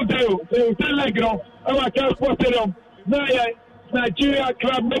 2-0, Telegro, our car sports stadium, Nigeria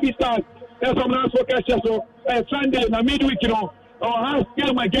Club Lobby Stars, that's some last work at Cheso, Sunday, na midweek, our house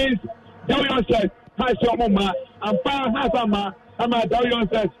game against. Darion says, "Hi, so mama. I'm far Hasama. I'm a Darion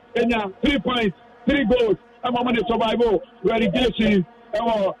says, Kenya 3 points, 3 goals. I'm on the survival relegation.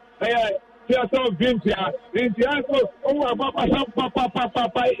 Theater of dreams here. In the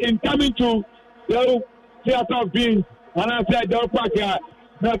in coming to the theater of dreams, and I said, "Don't pack here."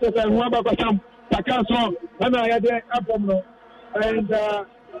 That's what I remember. Some Takaso, and I had the and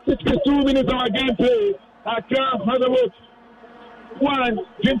 62 minutes of our gameplay. I can't have a look. 1,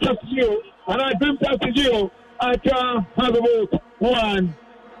 Jim Sassi, and I Jim Sassi, I can't have a vote. 1.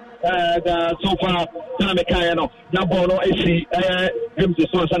 So far, Tamekayano, Nabono, AC, Jim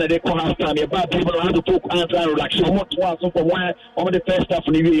Sassi, and they call us time. But people have to talk answer like so much for one over the first half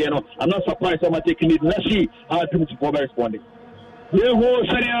of the year. I'm not surprised I'm taking it. Let's see how Jim Sassi responding. Yeah, who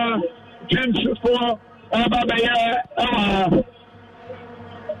said, Jim Sassi,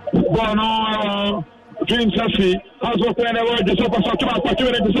 Bono. Jim Sassi, as was playing the word, the super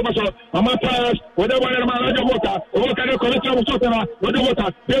so, I'm a pass, whatever I'm a water, or can you collect your water, or the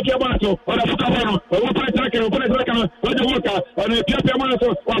water, take your mato, or the Fucano, or what I take, or the water, or the Pia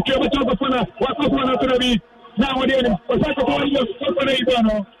Mato, or Kevin Topana, what's going to be now again, or Sacco,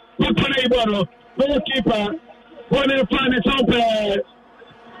 Ibono, goalkeeper, one in front is open.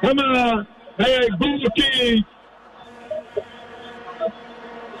 Come on, hey, goalkeeper.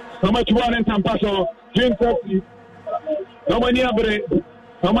 How much one in Tampaso? Jim Sassi. How many abre?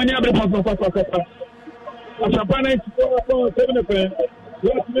 Papa. Asempa 94.7 FM.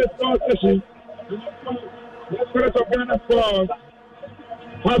 Let's make sports session. Let's get of Ghana sports.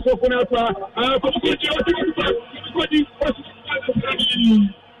 House of Funapa.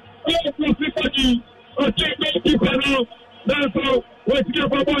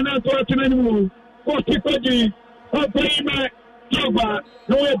 Papa,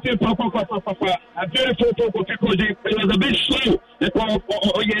 no way to Papa. A very photo because it was a bit slow. In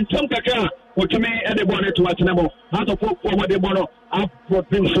some Kaka, what you may add a bonnet to Atenamo. How to put forward the bono up for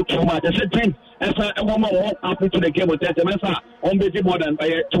things so much. I said, Tim, as a woman walk up to the game with that Mesa on the more than by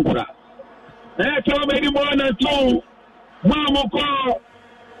a Tura. That's already more than 2. Mama call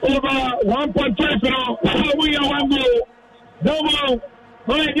over 1.5. We are 1 goal. No more.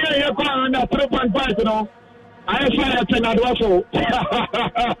 Oh, yeah, you're calling under 3.5. I said that I also.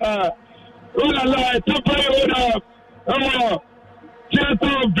 Oh la la, top order. Oh,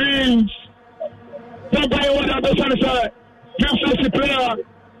 theater of dreams. Top order, the sunshine. Jim Sassi player.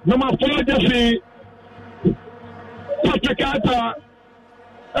 Number 4, Jesse. Patrick Atta.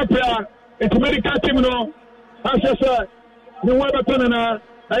 A player. It's medical team, no. As I said, the weather turn a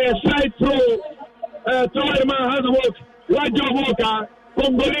side throw. Try man has a work. Right job worker.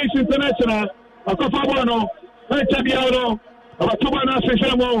 Congolese International. A Kofabano. Chabiano. A Tubana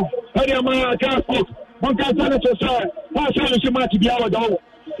Semo. Hadiama Gaspo. One can tell it to say. Pass on to match the hour though.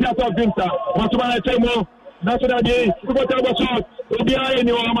 Theater Vinta. Watubana Temo. That's what I did. We got our shot. We'll be in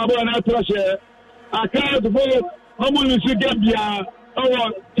your Amabana Trasher. I can't vote. I'm only to Gambia.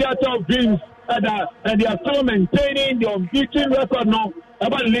 Our Theater Vince. And they are still maintaining the unbeaten record now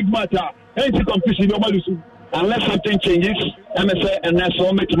about league matter. Any competition, normally, unless something changes, MSA and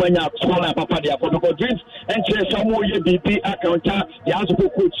National make money out small and Papa the Apollo Dreams and say some more BP account. The answer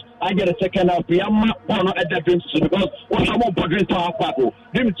coach, I get a second of the Born at the Dreams because what's some more Dreams to our Paco?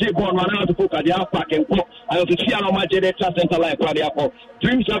 Dreams Born one out to book at the Alpac and go. I have to see how much they center like the Apple.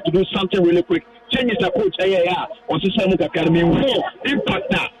 Dreams have to do something really quick. Changes the coach, or System Academy.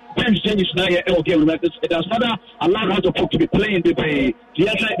 Impact now. Dreams changes now. It has not allowed how to folk to be playing the way. The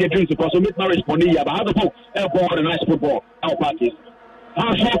other dreams because we meet marriage for the but how to folk ball and nice football. Our parties.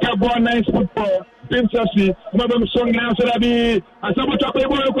 How folk ball nice football. Dreams FC. Remember song now so that be as someone to play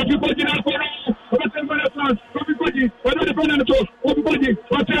ball could you put it out for us. What the France? What the dependent to everybody.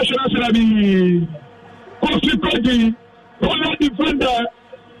 What the national so that be. Coach all defender.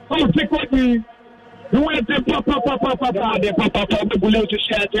 Oh take you went to papa, the bullet to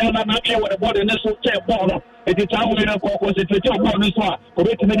share, and I'm not sure what about the national check ball. It is how we don't concentrate on this one. For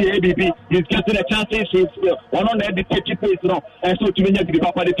it to be the ABB, he's getting a chance, he's one on the 50 pace now. And so to me, the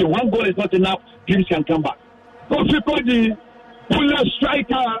papa, if one goal is not enough, teams can come back. Coach bullet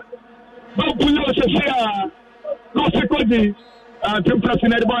striker, no bullet share, Coach Tim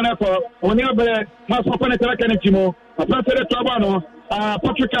President Bonako, on the other, has opened a track and Timo, a President Trabano.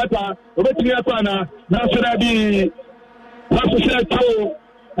 Patrick Kata, Robert Yapana, Nasarabi, Nasarabi,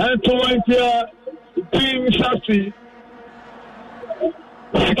 and Tolantia, Team Shafty.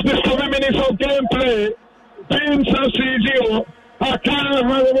 67 minutes of gameplay. Team Shafty 0. I can't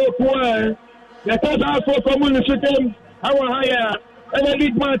walk away. The first half for community game, our higher, and the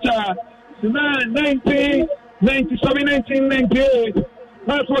league match, 1997, 1998.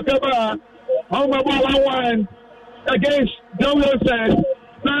 That's what about. How about 1-1? Against WSS,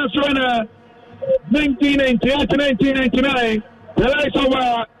 last runner 1998 to 1999, the likes of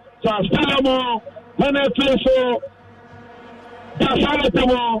Stalamo, Hanafeso,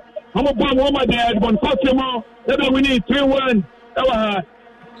 Gasalatamo, I'm a bomb woman there, one Cosimo, then we need 3-1.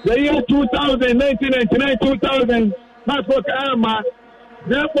 The year 2000, 1999, 2000, that's what Alma,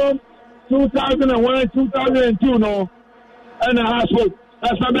 therefore 2001, 2002, no, and a household.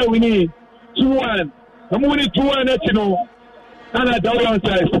 That's what we need. 2-1. I'm only 2-1, you know, and I don't know.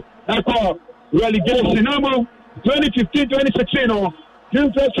 I call relegation. I'm 2015, 2016, no.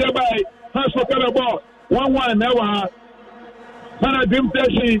 Dream Test by Hans for Calaball. 1-1, never. And I Dream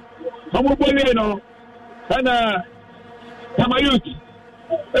Test, I'm a Bolino, and Tamayut.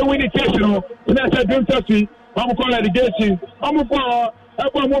 And we need case, you know, and I said Dream Test, I'm calling relegation. I'm a call,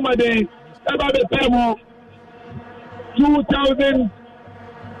 I'm a woman day, about the time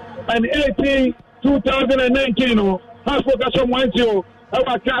 2018. 2019, has focused on 1-0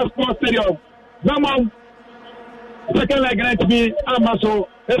 about Casper Stadium. Zaman, second leg night me, Amaso,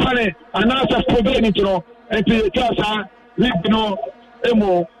 Efane, and answers preventing, and to the Casa, League, Emo.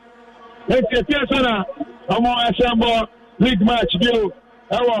 And to Tiasana, Asempa, League match, view,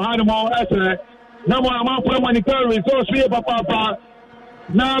 our Hanimo, Esre. Now I'm up for monetary resource here, Papa.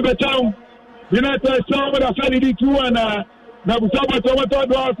 Now the town, United States, but I said it 2-1, now we talk about what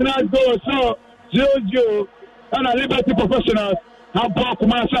not go, so. Jojo and a Liberty professionals have bought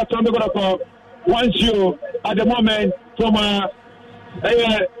Kumasa from the Goroko 1-0 at the moment from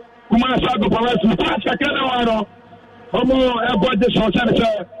Kumasa go for us. Pasca Canawano, Homo, about this one,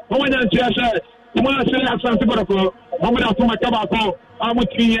 Senator. Homo, said, Kumasa has something Goroko, Homo, from my Kabako,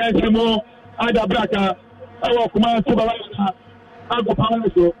 Amuti, and Timo, Ada Braka, our Kumasa, Ago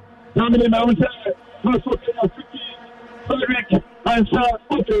Palaso, Namini Mountain, and Sa,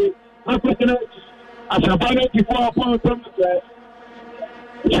 Asempa before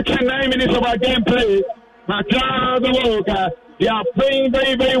 9 minutes of our gameplay. They are playing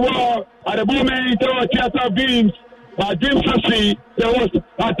very, very well at the moment. Theater Beams, Dreams FC, there was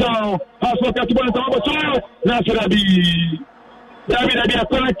a town. Has worked at the Nasarabi. David, a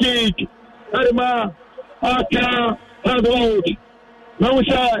corner kick. Adama, Aka, Road.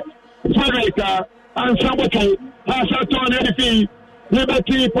 Nausha, Frederica, and Sabato has a turn anything.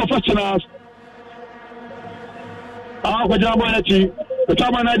 Liberty professionals. Kwa jambo yachi,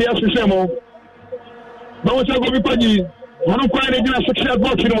 kama na dia sisemo. Bawo sa go bi paji, wono kwa ne gina success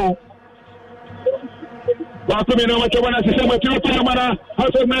box no. Bakumina Wachavana Sistema Chopamana,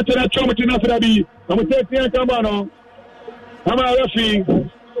 House of Natural Chomatina Frabi, Amutetia Camano, Hama Rafi,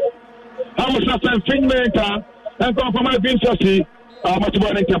 Hamas and Fingmenta, and come from my Vincenti,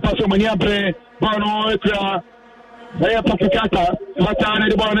 Matubana Paso Maniabre, Bono Ekra. Saya Pakikata, Matana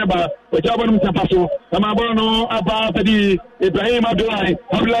de Boneba, which I want to pass. Amabono, Abadi, Ibrahim Abdullah,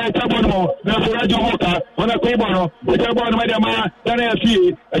 Abdullah Tabono, Nasurajo Hota, on a Quibono, which I want Madama, Dana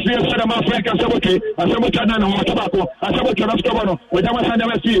C, a serious Sadama Frank and Saboki, a Sabotan Tobacco, a Sabotan Scobono, with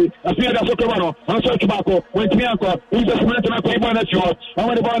Amasana C, a Fiat Socobano, also Tobacco, with Mianco, who's a Smartana Quibana Short, I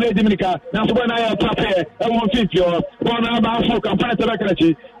want to buy Dominica, Nasubana Tape, I want Fifio, Bona Basso, Campana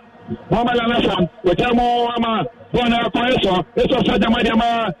Mama Lanasan, Wetamo Ama, Bona Coeso, this was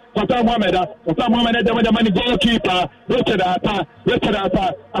Sadamadiama, Pata Mohammed, the money goalkeeper, Richard Ata, the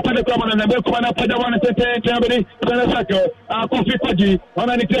common and the Belcomana Padawan, Tabby, Sanasako, Kofi Paji, on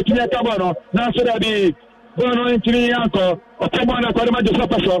any Tekia Cabano, Nasurabi, Bono Intinianco, Otamana Kodamajo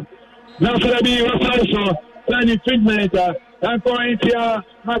Sapaso, Nasurabi, Rosario, Tiny Figmenta. And going here,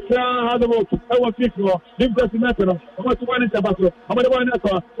 Matra had a book. I was people, Dimkas National. I want to one in Tabasco. I'm going to one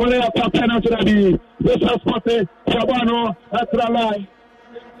echo. One of top 10 out of the this has spotted Shabano, Atralai.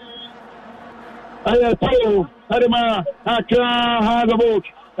 I told Adama, Akra had a book.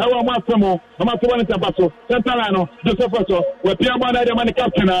 I want Massimo. I'm going to one in Tabasco. Santalano, Joseph, where Pierre Mona, the money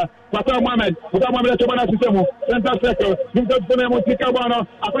captain, Pata Mohammed, Pata Mohammed, Chabana Sistemo, Santa Seco, Dimkas Bonemo, Ticabano,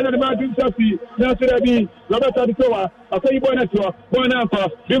 I find the Martin Chelsea, Nasirabi, Roberta Ditoa. I say Bonato, Bonampa,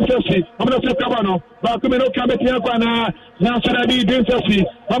 Dimsasi, I'm going to say Cabano, Bakumino Cabetiana, Nasarabi, Dimsasi,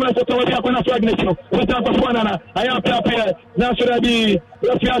 I'm going to say Tawakana Fragneto, Whatapa Swanana, I am Papa, Nasarabi,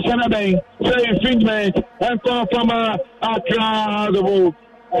 Rafia Sanabe, say Fingmate, and come from Accra, the Wolf.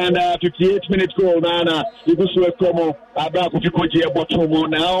 And 58 minutes goal, Nana, you go to a promo about if you could hear Botomo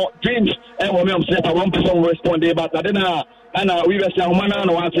now. Dreams, and when I'm saying I want to respond, but I don't know. And we were saying, Mana,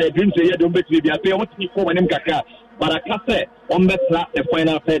 no one said, Dreams, you don't bet me. I pay what you for my name, Kaka. But I can't say, on that the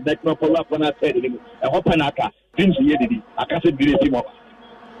final said that no follow up when I said it. I hope Naka, Dreams, you did it. I can't say, Dreams,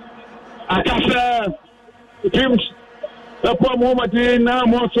 I can't say, Dreams, the poor moment in now,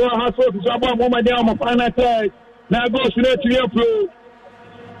 more so, I saw to some moment down my final attack. Now go to the flow.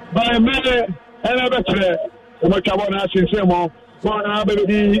 By a minute, and a better. What I want to ask you, Samo, one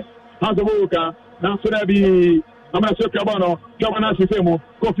baby, has a worker. Now, so that be, I'm going to say, Cabano, Cabana Samo,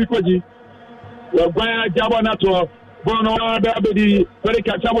 Coffee Koji. Well, by Jabanato, Bono, baby, very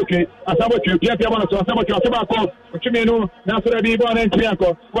Cachaboke, a Saboke, Piatabano, Saboke, which you know, now so that be born in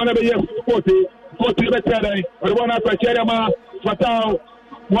Triaco, one of the years 40 better, but one after Cherama, Fatao.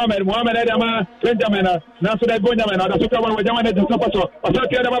 Mohammed Adama, Benjamin, Nasser Benjamin, the Sukawa, Benjamin, the Sapaso, a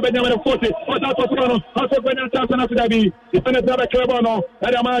Sakara Benjamin 40, Otaposano, also Benjamin Sabi, the Senator Clavano,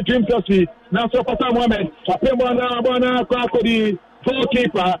 Adama, Jim Chelsea, Nasser Pasa Mohammed, Bona, Kwakodi,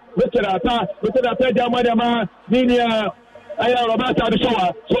 goalkeeper, Richard Jamadama, Ninia, Aya Robata, the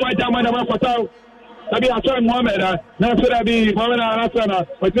Soa, so I Jamadama Fatao. Abi Hassan Mohammed, Nasser Abi, Mohammed Hassan,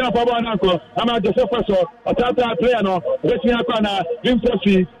 but now for one uncle, I'm at the Sofaso, a Tata Playano, Retiakana, Jim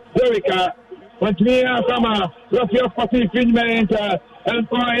Tosi, Derika, Wentmia, Sama, Rafael Pati, Finment, and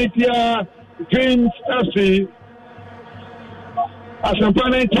Pointia, Dreams FC, Asempa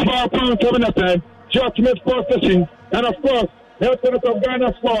 94.7 FM, George Smith Sports Station, and of course, the Health of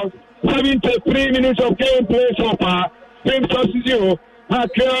Ghana Sports, 73 minutes of gameplay so far, Dreams FC 0,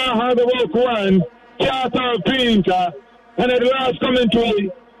 Accra had the work one. Charter Pinta, and at last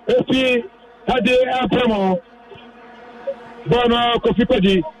commentary, if had the promo, Bono, Kofi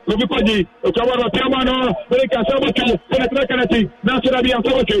Paji, Okawano, Tiamano, Bereka Saboki, Penetracanati, Nasurabi and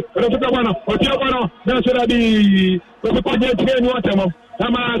Saboki, Rosabano, Otiabano, Nasurabi, Kofi Paji, Watamo,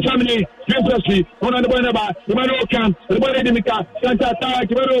 Ama Samini, Princessy, Ona the Bonaba, the Marocan, the Bonadimica, Santa Tak,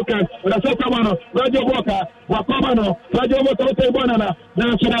 Marocan, Rasocamano, Radio Boca, Wakamano, Radio Motote Bonana,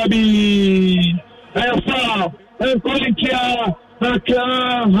 Nasurabi. And calling Kia, how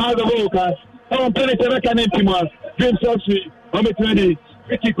the workers. I'm penetrating an empty man. Dreams Chelsea, I'm 20,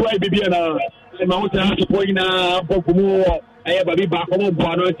 50 cry Bibiana. And my hotel has to point now, Bokumo. I have a big back home,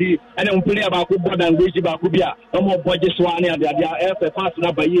 Bonoti, and I'm playing about Kubba and Gucci Bakubia. No more budget Swan, and they are after passing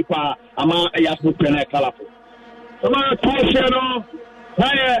up by Yipa, Ama Ayasu Pena Colorful. Ama Toshano,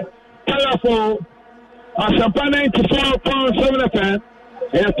 Higher, Colorful, Asempa 94.7 FM.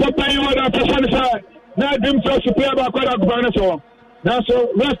 And top time you want to personify. Now, Dreams to play about quite a governor. Now,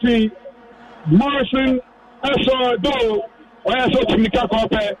 so, Rusty, Morrison, I saw Do, or I saw Timika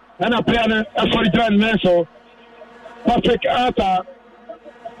Kope, and I play for the Grand Nelson, Patrick Arthur,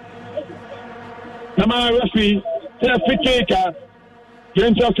 Tamara Rusty, Fikaker,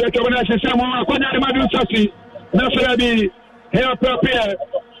 James of the Combination, someone, Madu Sassi, Nasarabi, Hair Prepare,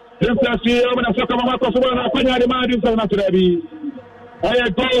 Sassi, I'm going to talk about the Madu Sassi. I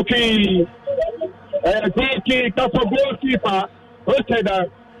goalkeeper, goalkeeper, Roteda,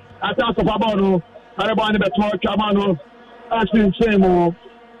 attack of Abano, Arabani Betor, Camano, Ashley Semo,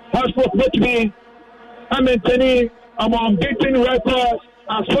 Passport with me, I'm maintaining among beating records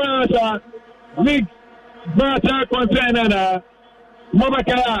as far as league matter concerned.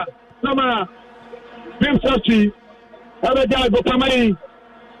 Mobakaya, Nama, Bim Sachi, Abaja, Gopamai,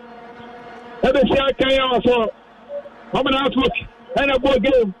 Abasia Kaya also, Homan Outlook, and a ball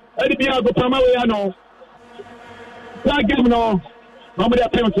game, Edibia Gopamay, that game no, Homada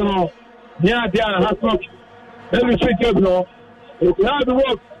Pimson, yeah, they are Outlook, every game no, it's hard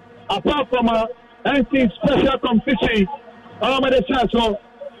work, apart from anything special competition, Homada Sasso,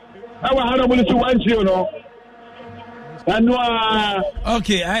 our Hannibal to 1-0.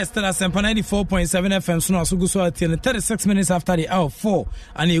 Okay, I still Asempa 94.7 FM. So now so go so at 36 minutes after the hour 4,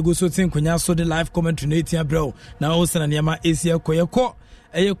 and you go so think when you saw the live commentary na bro. Now also na niama Asia koyeko.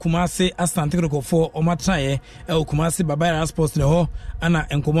 Eye Kumasi Asante Kroko Omatraye Kumasi Babaya Sports ne ho ana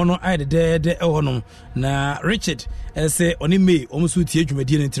enkomo no aide de ho no na Richard say oni me omusu tie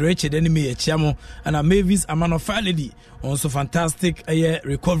dwumadi ne Richard ani me echiamo ana Mavis Amano Lady also fantastic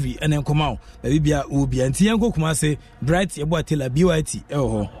recovery and enkomo na bibia obi anti yanko Kumasi Bright Ebo Atela BYT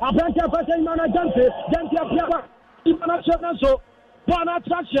ho Apanta pasa imana jante apia imana so bona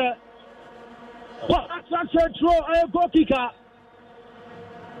traction throw a goal kicker.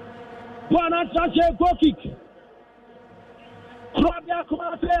 Buana Sanchez goal kick. Claudia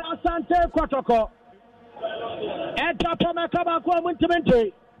Kumase Asante Kotoko. Enta Pamekaba kwa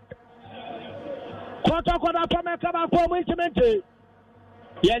Muntimente. Kotoko na Pamekaba kwa Muntimente.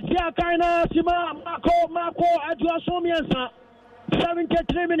 Yesia Kaina Sima Mako Adwa Somiensa.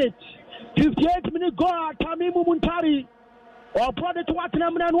 73 minutes. 58 minutes goal Tamimu Muntari. Or product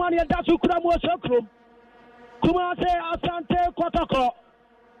Watanam and 1 year Dasu Kramo Sokrum. Kumase Asante Kotoko.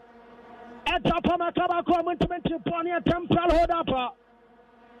 Eta Pamakaba commitment to Pony temporal hold up.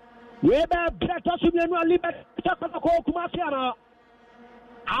 We better Sumian Libet Takako Kumasiana.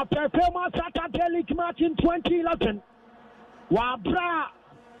 After famous Saturday match in 2011, Wabra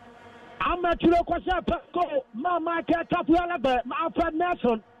Amateur Kwasa Mama Kapuala, Alfred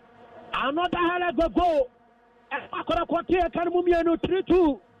Nelson, another Halago go, and Makora Quartier Kanamumiano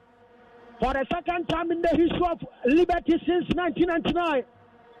 3-2 for the second time in the history of Liberty since 1999.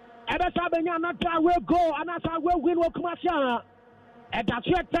 Ebesabenya nata will go and as I will win with Kumasiana. And that's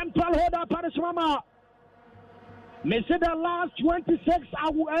your temporal hold up on the mama. May say the last 26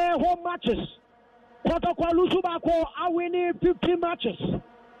 home matches. Protocol Lusubako are winning 15 matches.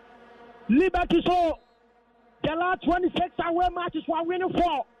 Liberty so the last 26 away matches were winning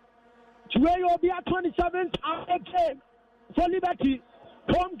 4. Today will be at 27th away game for Liberty.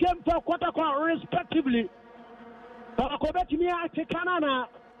 Home game for Protocol respectively. Protocol Canana.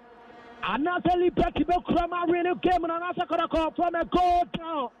 Another Liberty Bokrama winning game and another Protocol from a goal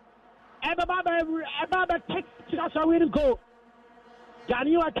down. Ebaba takes us a winning goal.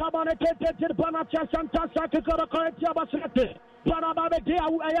 Daniel Tabana takes the Panacha Santa Saka Correctia Panababe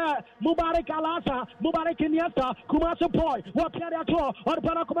Mubarak Alasa, Mubarak Iniesta, Kumaso Boy, what Pianato, or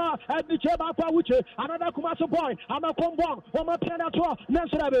Panakuma, and the Cheba Pauche, another Kumaso Boy, Amakombong, Oma Pianato,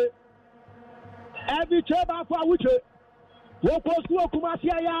 Nesrabe. Every Cheba Pauche. What was to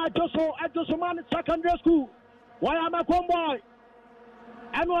Kumasia just man secondary school? Why am I come boy?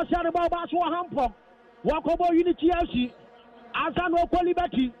 And was said about Baswa Hampo, Wakobo Unity LC, Asan Woko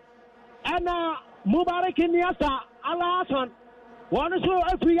Liberty, and Mubarak Iniesta, Alasan. One is so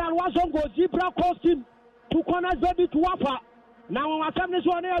every year was on go zebra costume to connect baby to Wapa. Now, I send this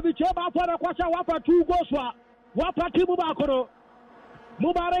one every chamber for the Kwasa Wapa 2 goes Wapa Timubakoro.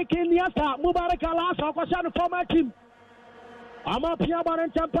 Mubarak Iniesta, Mubarak Alasa, Kwasan former team. I'm up here about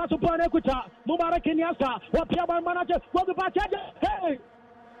and pass upon Equita, Mubarak Iniesta, what Piaban manager, what the Bachaja, hey,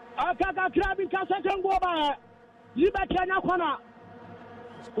 I can't grab in Casacan go by Liberty Nakona.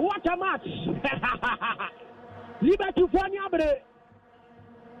 What a match! Liberty Fuaniabre,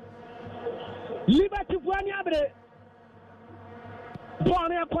 Liberty Fuaniabre,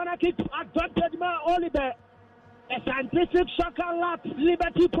 Bonia Konakit, advantage my Oliver, a scientific soccer lab,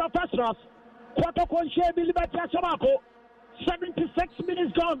 Liberty professors, Protocol Shebi Liberty Asomako. 76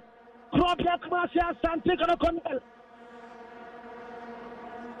 minutes gone. Claudia Kumasia Sante Cornell.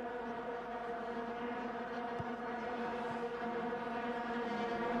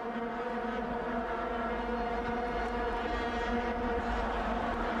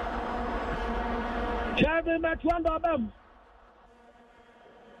 Kevin Metwanda Bem.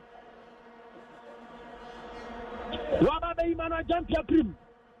 Yimana Jampia Prim.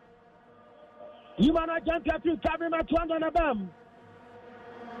 Yimana Jampia Prim, Kavima Twanda Nabam.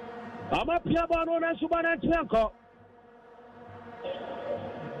 Ama Piabano and Subana Tianko.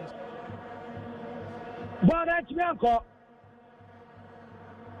 Bana Tianko.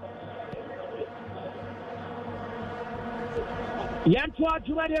 Yantua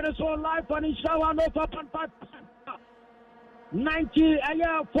Jumadian is on live on Ishawa no 4.5 90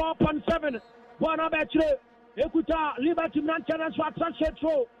 4.7 Bana Betche Ekuta Liberty Maintenance for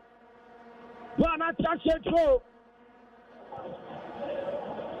Transhetro Bana Transhetro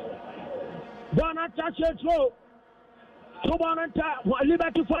Bana Transhetro Tobana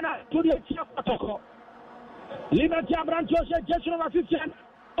Liberty Fana to the Chiapatoko Liberty Abrancho Jason over 50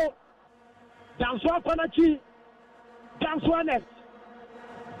 Danswa Panachi Danswa next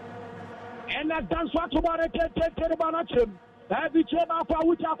and that Danswa Tobana take the Banachim. Every chema for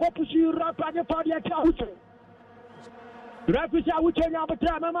which I hope to see rapid party at Yahoo. Refuge which I have a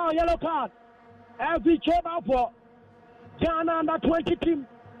time, yellow card. Every chema for Ghana under 20 team.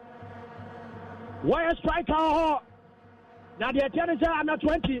 Why a striker? Now the attendance are under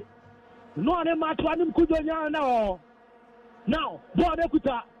 20. No one match one could now. Now,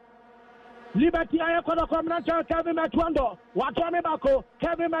 Bonekuta. Liberty Ayakona Comnator, Kevin Matwando. Watame Bako,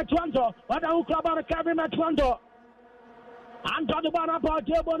 Kevin Matwando. What are you about Kevin Matwando? Anthony Banapa,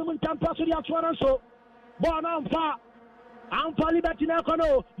 Jebon, Tampasuri, Aswanso, Bonamfa, Amfa Liberty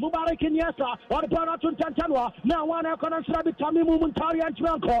Nakono, Mubarak Inyasa, or Panatun Tantanwa, now one Akona Sabi Tami Muntari and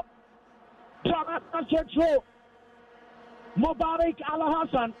Tranko, Travis Mubarak Al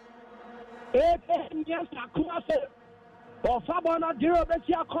Hassan, Inyasa, Kumase, or Fabana Diro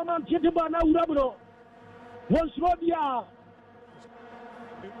Bessia Command Tibana Urabno, once Robia.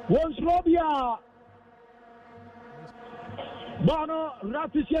 Bono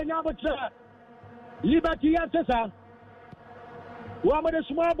Rafisi Nyabata Liberty Yasesa one with a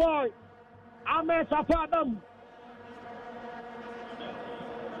small boy Ahmed Safa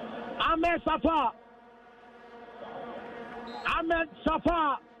Ahmed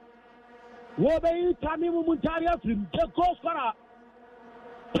Safa Wobe Tami Muntari film the Koskara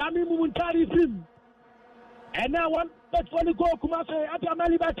Tami Muntari film and now one bet for the go Kumase Atama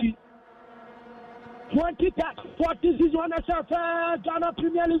Liberty 40 season on Ghana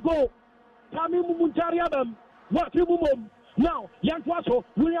Premier League go. Tami Muntariabam, what you mum. Now, Yanquaso,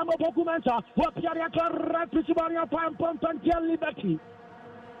 William Obokumenta, what Piariaka, Rapisibania, Pampantia Liberty.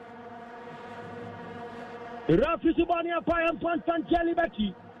 Rapisibania, Pampantia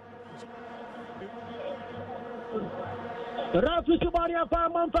Liberty. Rapisibania,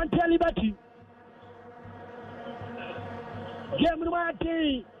 Pampantia Liberty.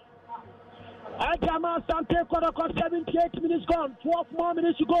 Game Ajama Sante Kodoko 78 minutes gone, 12 more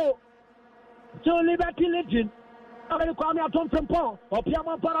minutes to go. So Liberty Legend. I'm going to come from Pong, or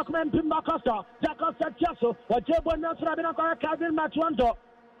Piamon Parakman Pimbacosta, Jacosta Chasso, or Jebo Nasrabina Calvin Matwando.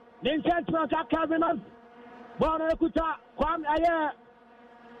 Vincent Calvin Bonakuta, Kwan Ayer,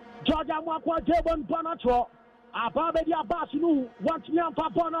 Georgia Mwakwa Jebon Bonacho, Ababedia Basinu, once Miam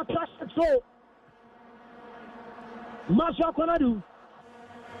Papona Trust so. Masha Konadu.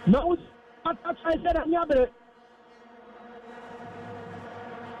 No. I said, I'm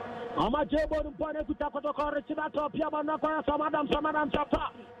a Jabo to Pone to Takoto, Ricinato, Piamana, Samadam,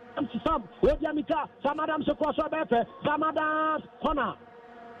 Sapa, some, Wodiamika, Samadam Sokosa Befe, Samadam, Hona.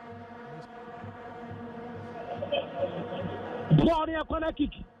 Bornia Kona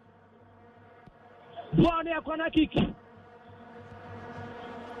kick.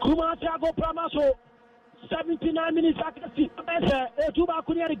 Kumatago Pramaso. 79 minutes after the Tuba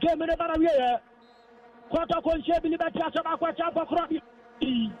Kunia game in the Barrier. Quarter Conche Liberty Sabaka Krabi.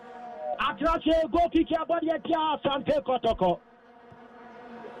 Atrache go kick your body at Sante Kotoko.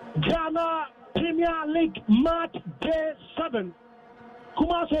 Ghana Premier League March Day 7.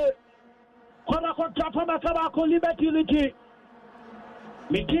 Kumase Quarter Tabako Liberty.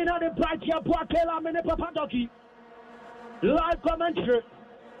 Mikina the Pratia Puatela Menepapadoki. Live commentary.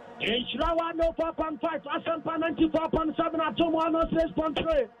 Inshrawa no 4.5, Asempa 94.7, Atomo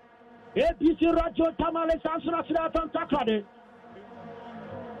 6.3. APC Rajo Tamale Sansura Siratan Takade.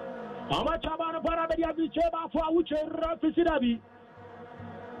 Amachabana Parabedia Vicheba for which Rafisidabi.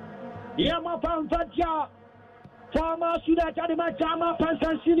 Yama Fanfatia, former student at the Machama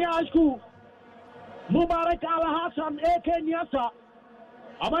Pension Senior High School. Mubarak Al Hassan, A.K. Nyasa.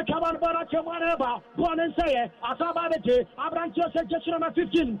 Amakaban Barachamaneba, born and say, Asababete, Abrancho suggestion number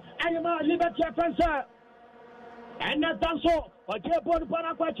 15, Anima Liberty Fencer. And that done so, a Jebon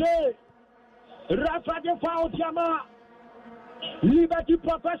Panakwache, Rafa de Fautiama, Liberty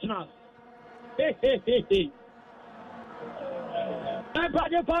Professional.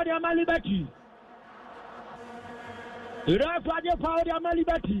 Refaje for the Liberty. Refaje for the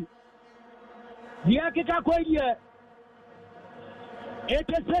Liberty. Dia kita ko ye.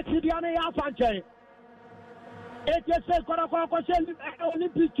 Ete Sidiane ya fanche. Ete ko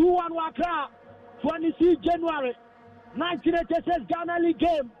Olympic 2-1 Wakra 26 January 1986 Ghana League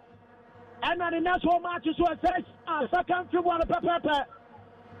game. And the next home match is second February Pepe.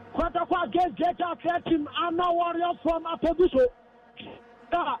 Quarter against Greater team and now Warriors from Apoguso.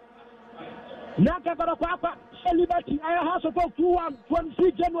 Naka Quarter Liberty. I have to talk 2-1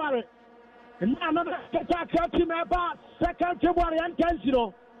 26 January. And another Greater team about second February and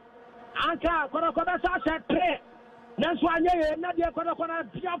 10-0. Anka Quarter said 3. That's why Nadia Quarter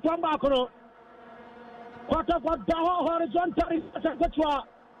Pia from Bacono. Quarter horizontally.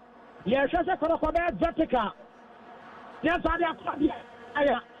 Yes, I could vertical. Yes, I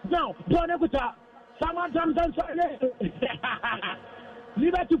now, Bonaguta, someone comes on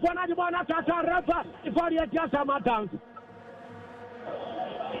Liberty for Nadibona Tata Rafa before the Jasama downs.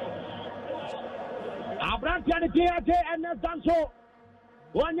 Abrantianity and has done so.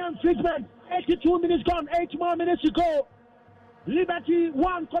 One young treatment, 82 minutes gone, 8 more minutes to go. Liberty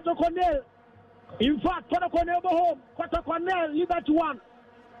 1, Quarter Cornell. In fact, Quarter Cornell home, Quarter Cornell, Liberty 1.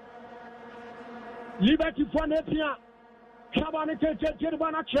 Liberty for Nepia. Cabana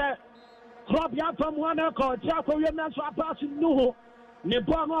Jedwana chair. Crop ya from one echo. Jaco Yemen so passing no.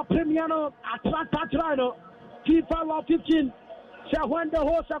 Nebono Premiano Atlanta Trino. FIFA Law 15. So when the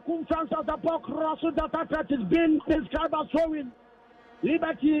whole circumference of the ball crosses the attack is being described as throwing.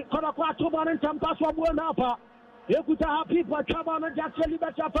 Liberty Korakwa Toban and Tampaswa Buenapa. Ekuta people Cabana Jack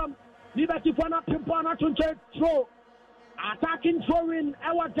Liberty from Liberty for not Pimpana to throw. Attacking throwing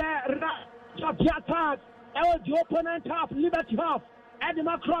our there. The attack, the opponent half, Liberty half, and the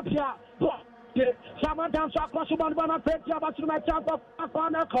Macropia. Sometimes across the Banana Petia, but to my top of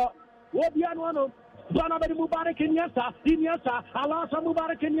Apanaka, Wobiano, Banabadi Mubarak in Yasa, Alasa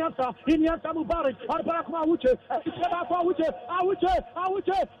Mubarak in Yasa, Mubarak, or Barakma Wuche, I would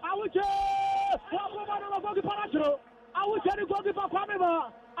tell you go to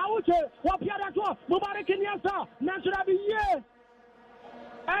Pamela. I would say, what Piara Mubarak in Yasa, National Year.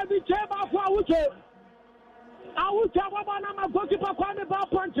 Every chamber for Awuche. Awuche, I'm going to Kwame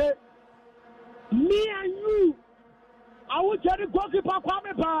Punche. Me and you. Awuche, the goalkeeper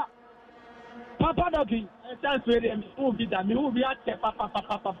Kwame Papa Doggy. Thanks for them. Who be that? Me who be at Papa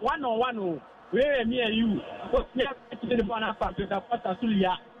 1-on-1. Where me and you? What's me to the one after the first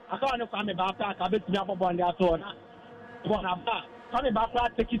Asulia? I can't Kwame Bapa, I bet me up on the Atona. One after. Kwame Bapa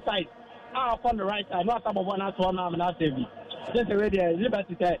take his side. I'll on the right side. Not about one Atona, I'm not saving. Just already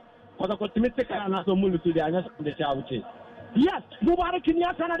Liberty said, because I optimistic and not so moved to the answer of the child. Yes, Mubarak in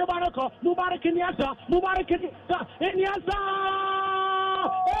Yasa and the Barako, Mubarak in Yasa, Mubarak in Yasa.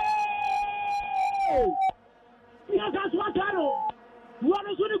 Yasa's Watano. One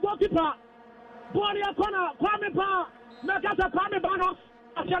is the goalkeeper. Boria Kona, Kwame Pa, Nakata Kwame Bano,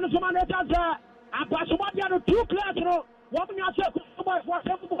 Asian Sumaneta, and Pasumadiano, 2 players. What do you say? What's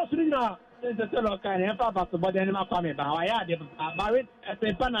up? There's a sort of kind of papa, but then I'm coming back. I had a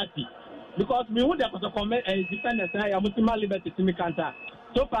penalty because we would have to commit a defender. I am Liberty to me cancer.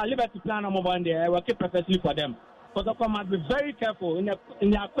 So far, Liberty plan on one day. I will keep perfectly for them. But the command be very careful in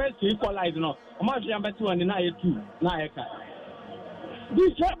their quest to equalize. No, I'm not sure about 2 and 9-2.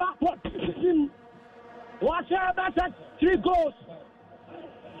 This chamber, what's about 3 goals?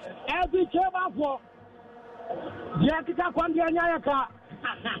 Every chamber for Yakita Kwandianyaka.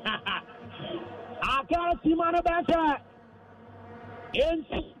 I can't see my better. In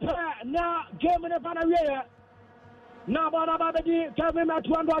now, game in the Panama. Now, Babadi, Kevin at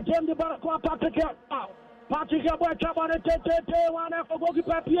 1 or 10, the Barakwa Patrick. Patrick, boy, come on, one for Boki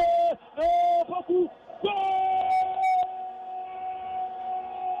Papier. Oh, Boku.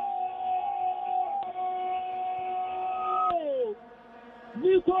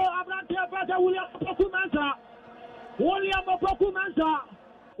 Nico Abrante, William Pokumanta. William Pokumanta.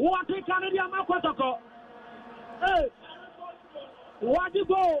 What a Canadian Makotoko. Hey, what you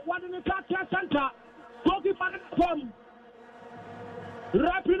go? What in the culture center? Talking from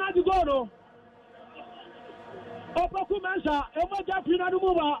Rapina di Gono. Opokumensa, Emo Jafrina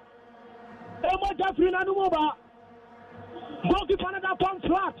Numuba. Emo Jafrina Numuba. Talking Canada from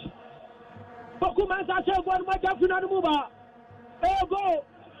flat. Pokumensa said, one more Jafrina Numuba. Oh, go.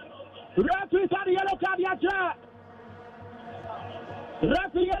 Referee had the yellow card, yacha.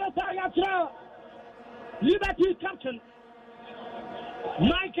 Referee yellow card, yacha. Liberty captain.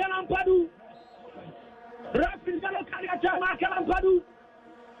 Michael Ampadu. Referee yellow card, yacha. Michael Ampadu.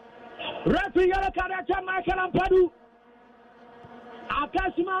 Referee yellow card, yacha. Michael Ampadu.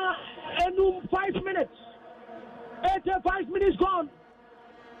 Akasima Enum 5 minutes. 85 minutes gone.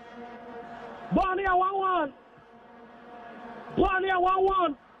 Barney 1-1. Barney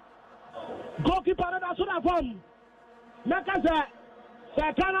 1-1. Goalkeeper that should have won. Nakaza.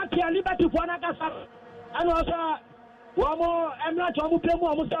 Sakana Tia Liberty for Nakasa. And also one more Emla Jomu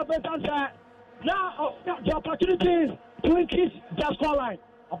Pemo Mustafa. Now the opportunity to increase the scoreline.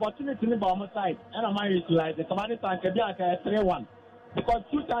 Opportunity in the bomb side. And I might utilize the commanding tank 3-1. Because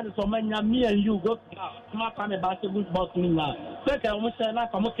 2 times so many me and you go smart time basketball team now. Take a almost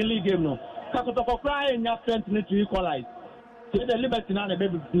like a league game no. Kakotoko cry in your strength to equalize. So the Liberty now the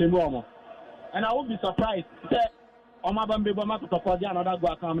baby play more. And I won't be surprised that Omabambe Bamako to another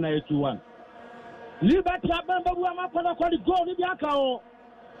go come na 2-1. Liberty Abamba Bamako for the goal in the account.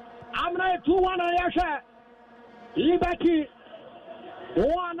 I'm not 2-1 on your share. Liberty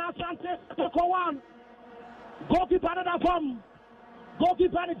 1 Asante 1. Goalkeeper that from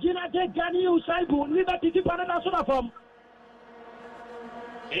Goalkeeper Gina Ganiu Saibu, Liberty keeper that sort of from.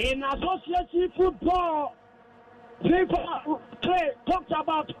 In association football, people talked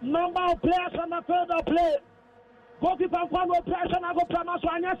about number of players on the field of play. Goalkeeper one players and I go promise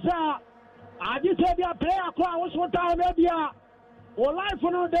one yes sir. I just said a player was what down there. Or life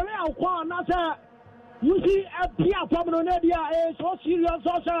for the way I want you see a player from the area is so serious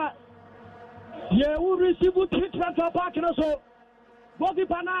also. You will receive treatment for parking also.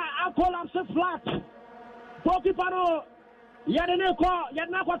 Goalkeeper na I collapse flat. Goalkeeper no yadene kwa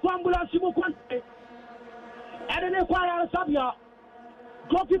ambulance mu kwante. Edene kwa ya sabia.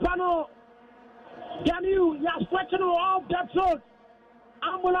 Goalkeeper no Daniel ya stretching off that zone.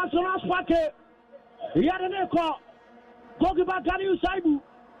 Ambulance na spake. Yadene kwa Goalkeeper Daniel Saibu.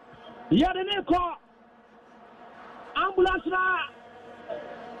 Yadene kwa ambulance na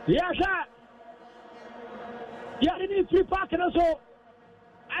yasha. Yadene free park na so.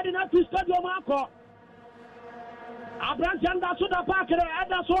 I did not stadium Marco. Abrantian da Suda Park, and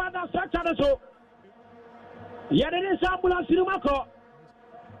that's what I said. So, yet it is ambulance in Marco.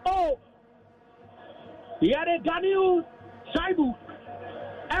 Oh, yet a Daniel Saibu,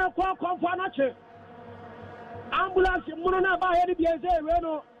 Elko Confanache. Ambulance, Munana Bahedi Biaze,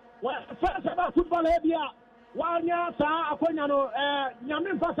 Reno, first about football area, while Yasa, Aquano,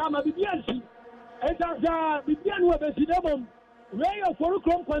 Yamin Pasama, Bibiansi, and that's Bibian with the Sidabum. Way of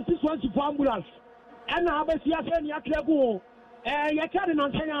Forucom constituency for ambulance. And now, I see a friend, Yaklabu, Yakan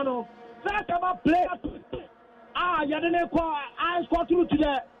on Sayano. First about player. Yadaneko, I got through to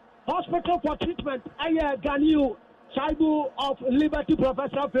the hospital for treatment. Ganiu, Saibu of Liberty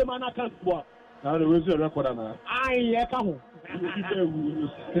Professor Femana Kansbo. Now, there was a record on that. Yakamu.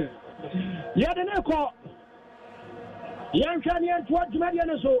 Yadaneko, Yankan, what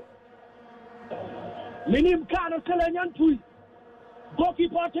Medianaso. Minim Kano Selanyan Tui.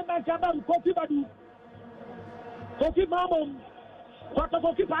 Goalkeeper Kabam, Kofi Badu, Kofi Mamum,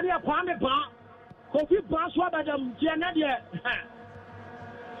 Kofi Pania Pamepa, Kofi Baswa Badam, Gianadia,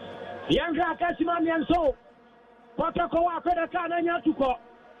 Yanga Kasiman and so, Potakoa Pedakana Yatuko,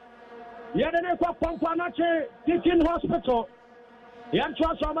 Yadaneko Pampanache, Teaching Hospital,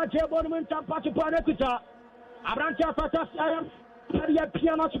 Yantua Samache Monument and Patipanekita, Abrantia Patas,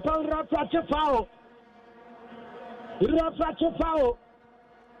 Piano Super Rafa Foul. Rafa foul.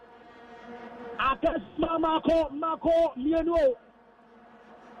 Akas Marco Miano.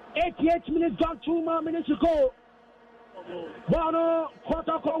 88 minutes gone, 2 more minutes to go. Bono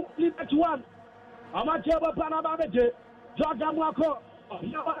Kotako Liberty 1. Amajaba Panabade. Jordan Marco.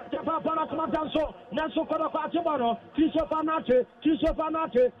 Papa Comadanso. Nanso Kodakatibano. Christopher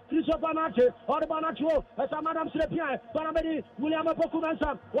Orbanacho. As a Madame Slepian. Panamedi. William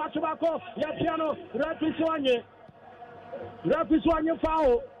Pokumansa. Watchabako. Yapiano. Rapiswanya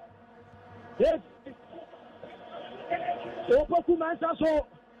foul. Yes. Opoku Mansa so.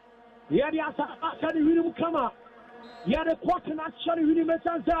 Yadi Asa Winim Kama. Yadi Quatin actually Winim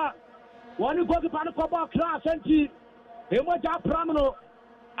Sansa. One you go to Panacoba class and tea. Emoja Pramano.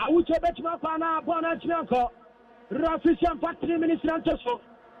 I would say Betmapana Bonachanko. Rafisian for 3 minutes and so.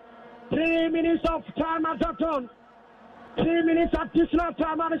 3 minutes of time at that turn. 3 minutes additional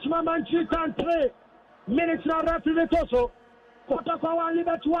time management and 3 minutes now referee also. Kotakawa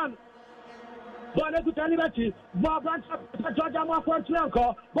Liberty 1. Bonaguta Liberty. Bobrant Georgia Marquardt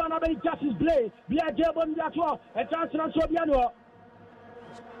Lanko. Bonabe Justice Blay. Bia Jabon Yatwa. And Chancellor Sobiano.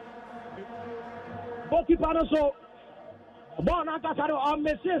 Boki Panoso. Bonacataro on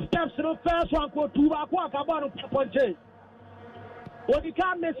Messi steps to the first one for Tuba Quaka Bono Ponche. What you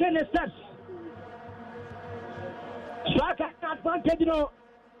can't miss in the steps. Strike advantage, you know.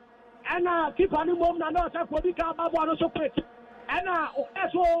 And keep on the moment and not for the car, so quick. And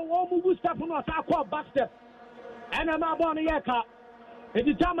that's all move step on us, I call back step. And I'm about a yaka. It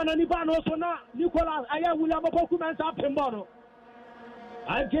is time and anyone also now, Nicolas, I am William Bokuman up in Bono.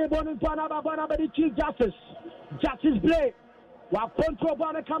 I came on in Panama by the Chief Justice. Justice Blake. While control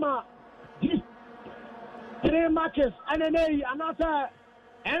Bonner come out. These 3 matches, and another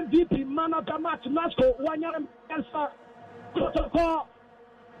MVP man of the match, Nasco, 1 year answer. Protocol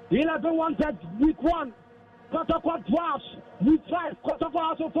 11 wanted week 1. Protocol 12 week 5. Protocol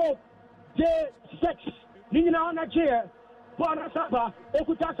also 4. Day 6. Nina on a chair. Bonner Saba,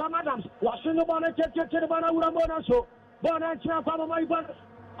 Okuta Sam Adams. Washing the Bonner, check the Bonner, Bonner, so Bonner, my Bonner.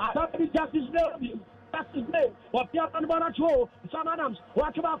 I thought the Justice Blake. That's his name. What Pierre and Bonacho, Sam Adams,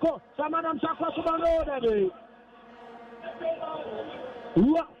 watch about Sam Adams across the road.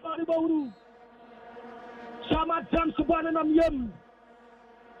 What Sam Adams to Bonham Yum.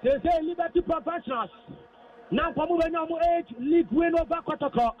 They say Liberty Professionals. Now, for moving on age, league win over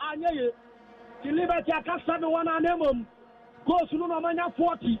Kotoko. I know you. The Liberty Acastan one and them goes to Nomania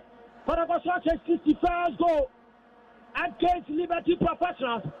 40. Kotoko such a 61st goal against Liberty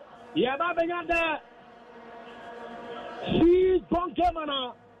Professionals. Yeah, Baba there. She's gone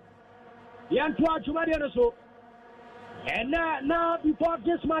Germana. Yantua Jumadian so. And now before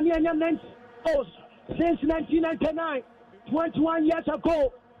this money and since 1999, 21 years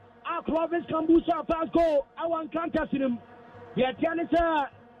ago, our province Kambusa first goal. I want contest in him. Yeah, Janita.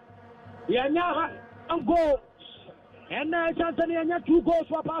 Yeah, now goal. And now Tanzania 2 goals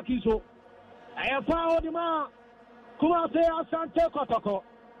for Pakiso. I have found him out. Come out there, Sante Kotoko.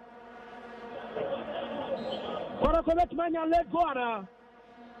 Korokovetmania let go now.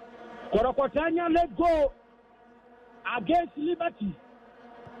 Korokotanya let go against Liberty.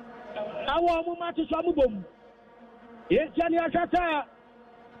 Our moment is Amubum. Etiania Shata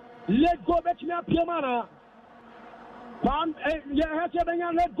let go Betchina Piamana. Pan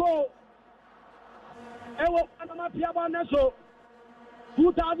Yahasabanya let go. Ewo Panama Piabanaso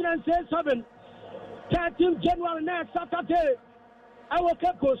 2007 13th January next Saturday. Our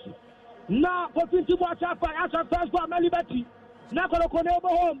Kekos. Now, for 50 watch up by Asa first by Liberty. Now, Kolokonebo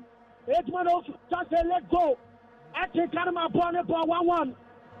home. 8 man of just let go. Actually, Kanama Bonnet for 1-1.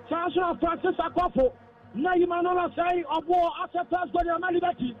 Chancellor Francis Akofo. Now, you man on say of war Asa first by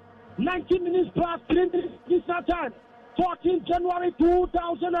Liberty. 19 minutes plus 3 minutes this time. 14 January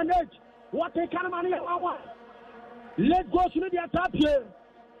 2008. What a Kanama let go to the attack here.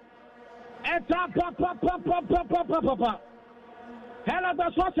 Attack, papa. Hela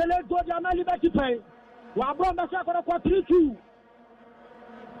baswa let go the Liberty pay. Wa bro mbasa kwa 3-2.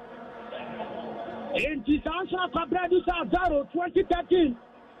 In this answer for Bradisa 0 2013.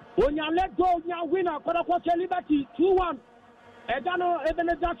 When you let go, you winner for the Liberty 2-1. Edano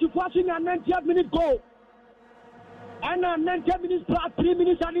Ebenezer to forcing a 90th minute goal. And 90 minutes plus 3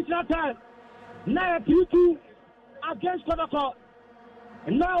 minutes additional time. Now 3-2 against Kodoko.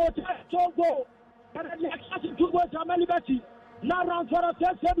 Now it's a goal. And the access 2 goals from Liberty. Now round for the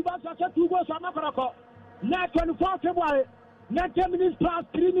third 2 goals from Kodoko. Now 24 February. 90 minutes plus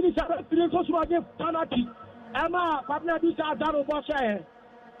 3 minutes additional time. Penalty. Emma Pabna Dusa Daro Boshe.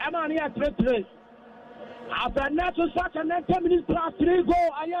 Emma near 3-3. After natural start and 90 minutes plus 3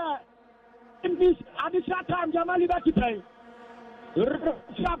 goal. In this additional time, Jamal Liberty play.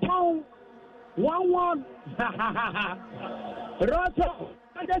 Japon 1-1. Rosso,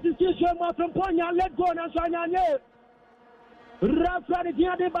 and this is just more from Ponya. Let go and Sanyane. Rafa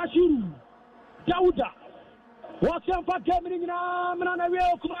de Bashiru. Dauda. What's your for Germany? Manana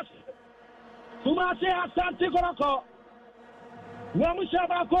Kumase Asante Goroko.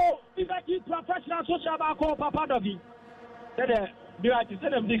 Wamushabako, Liberty Professional Sociabako, Papa Dogi.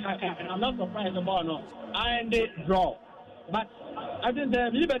 I'm not surprised about no. And they draw. But I think the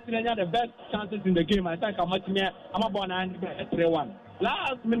Liberty had the best chances in the game. I think I'm about 3-1.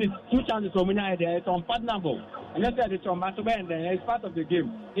 Last minute, 2 chances for me there. It's on partner ball. And let's say it's on Matobe and then it's part of the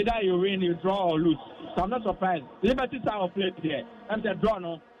game. Either you win, you draw or lose. So I'm not surprised. Liberty style of play today. I'm the draw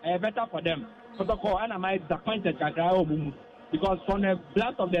no, better for them. Protocol and I might disappointed because from the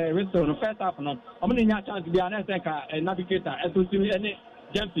blast of the wrist in the first half, no, I'm going to chance to be an navigator and to see any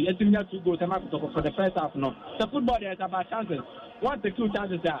jumpy, and to go to for the first half. No, the football there is about chances. Once the 2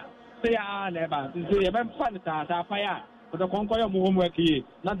 chances are, say, never. Say, I'm fun to fire. But the conqueror homework here,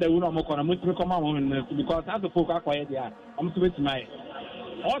 not the one of Mokona, which will come on because as the folk are quiet there, I'm switching my.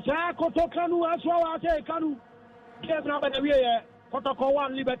 Osako Kanu as well as Kanu. Give now the way, Kotoko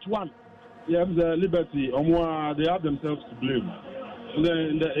 1, Liberty 1. Yeah, the Liberty, they have themselves to blame.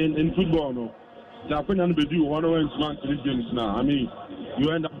 In football, no. They are going to do 1 man to these games now. I mean, you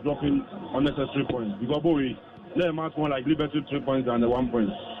end up dropping unnecessary points. Because boy, let a match more like Liberty 3 points than the 1 point.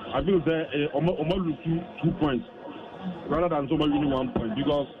 I feel that almost 2 points rather than somebody winning 1 point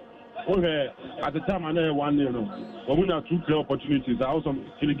because at the time I know 1-0, but we have 2 clear opportunities. I also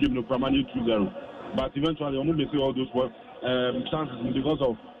killing game no Pramani 2-0, but eventually I'm going to see all those chances because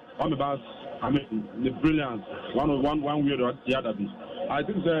of the brilliance one way or the other. I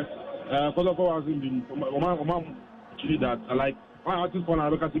think that because of what has been that like I just want to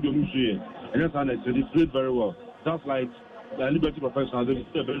look at the Mushi and they played very well. Just like the Liberty Professionals, they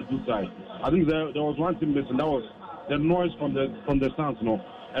played a very good side. I think there was one thing missing, that was the noise from the stands,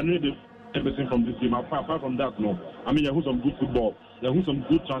 and really everything from this game. Apart from that, I mean, there was some good football. There was some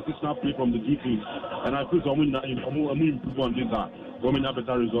good transitional play from the two teams, and I feel some improve on this. Women have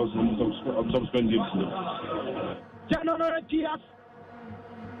better results in some subsequent games.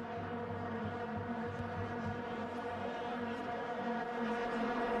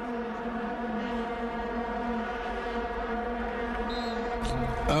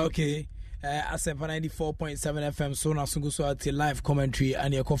 Okay. Asempa 94.7 FM so na sungu so at live commentary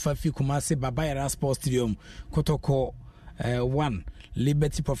and your kofa fi Kumasi Babayara Sports Stadium Kotoko 1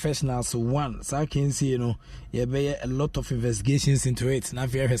 Liberty Professionals 1 so I can see you be a lot of investigations into it na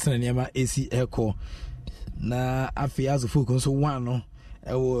fear person na AC Echo na afiazo fuku so 1 no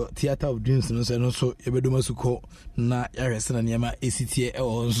theater of dreams no so ebedoma suko na yarese na niama ACTA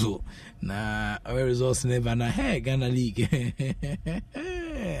also na our results never na Ghana League.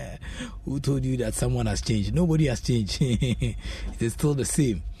 Who told you that someone has changed? Nobody has changed. It is still the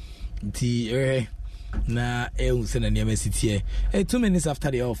same. Na send an MSCTA 2 minutes after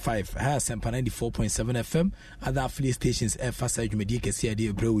the hour 5 Asempa 94.7 FM other affiliate stations fast media kesi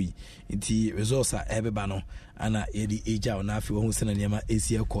ade brewi nti resource ebebano ana edi eja na afi wo send an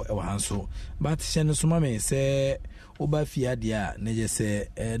MSC ko e hanso but shen so mame say oba fia dia na je say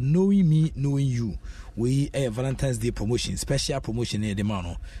knowing me knowing you we Valentine's Day promotion special promotion e de ma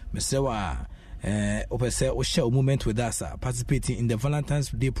no mesewa opese o share a moment with us participating in the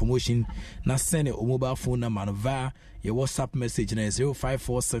Valentine's Day promotion na send a mobile phone number via your WhatsApp message na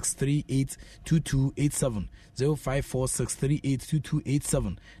 0546382287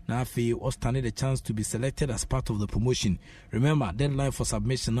 0546382287 na afi o stand the chance to be selected as part of the promotion. Remember deadline for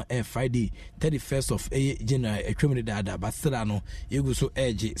submission na Friday 31st of January ekwemede dada but still no yegu so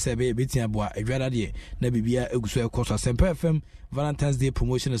edge se be betia boa edwada de na bibia eguso ekoso Asempa FM Valentine's Day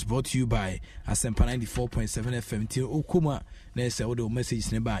promotion is brought to you by Asempa 94.7 FM till okuma na say o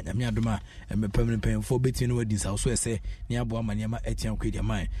message ne ba nyame adoma me permanent pen for betin no wadin so say ne aboa maniama etian kwedi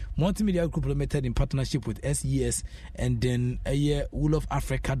man multimedia group limited in partnership with SES and then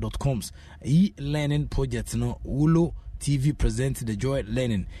woolofafrica.coms e-learning project no Woolo TV presents the Joy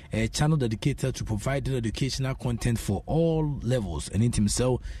Learning, a channel dedicated to providing educational content for all levels. And in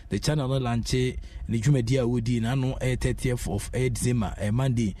himself, the channel launched the Jumedia Woody in 30th of December,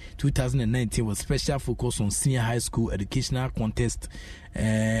 Monday 2019, with special focus on senior high school educational content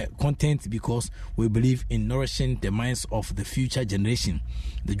because we believe in nourishing the minds of the future generation.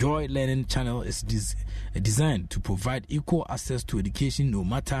 The Joy Learning channel is designed to provide equal access to education no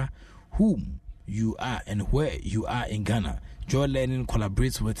matter whom you are and where you are in Ghana. Joy Learning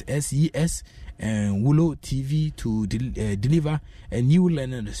collaborates with SES and Woolo TV to deliver a new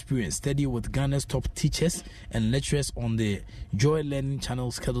learning experience. Study with Ghana's top teachers and lecturers on the Joy Learning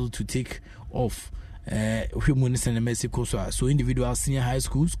channel scheduled to take off. So individual senior high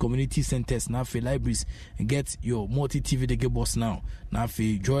schools, community centers, now for libraries, get your multi-TV the boss now. Now for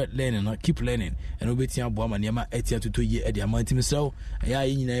Joy Learning, keep learning. And we betia boa maniama etia to 2 year at the amount himself. Ya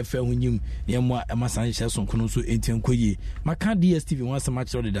yina fe hunyum niamwa amasan shason kono so entian koyi. Maka DSTV once a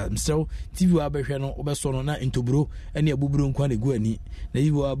match order that so TV wa behwe no obeso no na intobro ene abuburo nkwa ne go ani. Na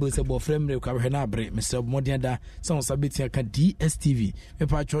yi wa bo se bo frame re kwa behwe na abre Mr. Modern da some sabetia ka DSTV. Me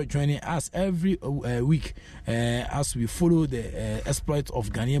pa joining us every week as we follow the exploit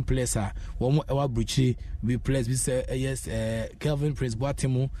of Ghanaian players. One our Bruchi we players we say yes Kelvin Prince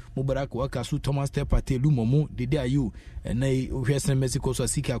Boatemo Mubarak Wakasu Thomas Tepate Lumomo Dede Ayu na uhwese Mexico so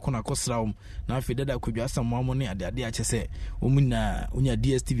sika kona kosraum na afede da kwadwa samamo ne ade achese omuna unya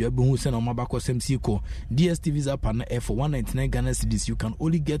DSTV abehu se na omabako semsiko DSTV is up and for 199 Ghana cedis. You can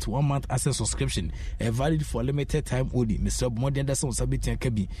only get 1 month access subscription valid for limited time only. Mr. Modern da some sabitia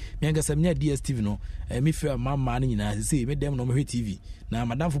kabi mianga samnya DSTV no me feel mama ni na say me dem no me TV na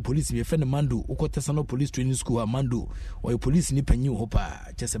madam for police me friend Mando ukotesa no police training school Mando or police ni panyi ho pa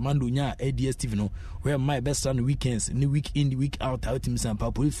just a Mando nya DSTV no where my best on weekends ni week in the week out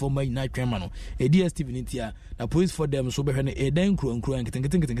Asempa police for my night crema no DSTV ni tia na police for them so be hwe no den kro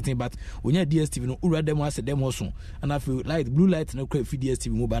nketen but onya DSTV no ura dem ase dem hoso and I feel light blue light no kwa fi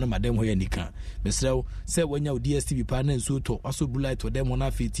DSTV mo ba na madam ho ya nika mesrew say wonya DSTV pa na nso to aso blue light to dem ho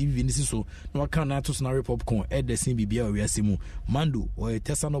na fi TV ni so na waka na to na popcorn the scene bibia we asemu Mando or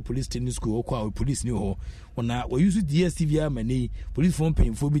Tesano police training school or police ni ho ona we use DSTV amani police phone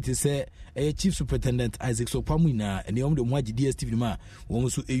paying for me to say chief superintendent Isaac Sopamu na ene omde mo agi DSTV ma wo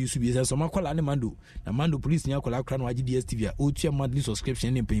so use bi so makwala ne Mando na Mando police ni akwala kra no agi DSTV a o tua monthly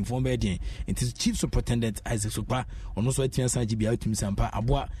subscription ne paying for me den it chief superintendent Isaac Sopa ono so atia san gibi atim sampa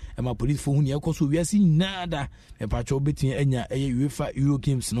aboa e ma police phone ni akoso wiase nada e pa cho betin anya UEFA Euro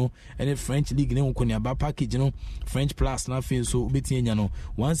games no ene French league ne won aba package no French plus na fin so betin anya no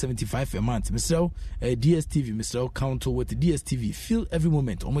 175 a month Mr. DSTV Mr. count with the DSTV feel every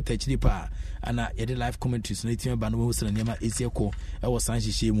moment omo touch pa ana yede live commentaries na etia ba no wo sele nyama esieko e wo san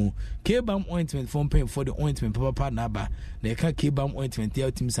hihye mu K-Bam ointment from pain for the ointment papa na ba na e ka K-Bam ointment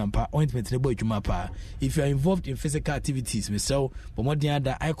ya team sampa ointment ne boy dwuma pa if you are involved in physical activities Mr. Bomodian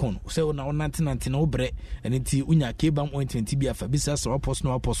ada icon so na nante na obre enti unya K-Bam ointment bi afa bisa so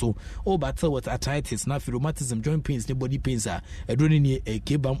apostle o battle with arthritis na rheumatism joint pains ne body pains a edroni ni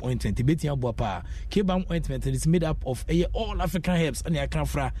K-Bam ointment betia boa pa K-Bam ointment is made up of all African herbs and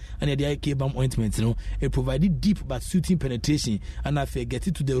akanfra and the K-Bam ointment it provided deep but soothing penetration and I get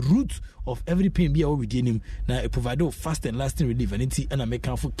it to the root of every pain be within him now it provided fast and lasting relief and it and I make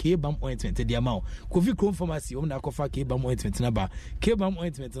for K-Bam ointment the amount Kofi Chrome pharmacy na kofa K-Bam ointment na ba K-Bam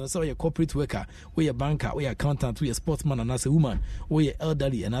ointment so your corporate worker or your banker or your accountant or your sportsman and as a woman or your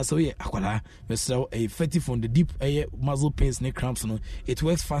elderly and also your akwala so effective on the deep muscle pains neck cramps no it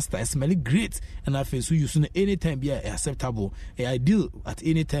works faster it smells great and I feel so use anytime be acceptable ideal at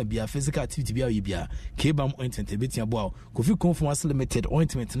any time be a physical activity be a K-Bam ointment betia boa Kofi Chrome pharmacy limited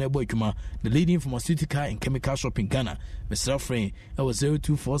ointment na boy kuma the leading pharmaceutical and chemical shop in Ghana Mr. Frame that was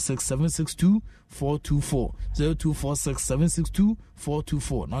 0246762424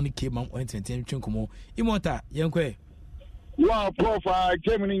 0246762424 now the K-Bam ointment chenkomo imota yankwe wow prof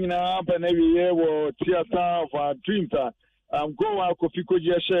Germany na happen every year wo theater for dreams go out Kofi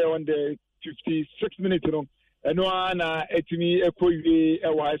Koji share on the 56 minutes no eno na etimi ekoyi e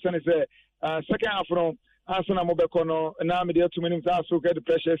wa sane say second half from Asana Mobeko no na me dey 2 minutes so get the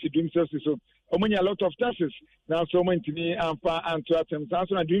pressure si dream cells so omunya a lot of tasks now so mentimi amfa anto atem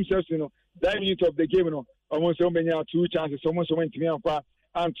so na dream cells no that minute of the game no almost so many 2 chances so mentimi amfa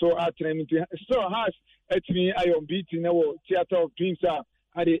anto atem still has etimi ayon beating na wo theater of dreams at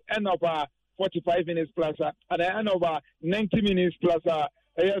the end of 45 minutes plus at the end of 90 minutes plus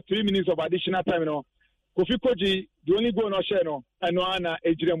 3 minutes of additional time no Kofi Koji the only goal no share no eno ana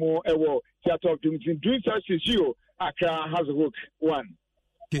ejiremo ewo theater of dreams dream services you Accra has a work one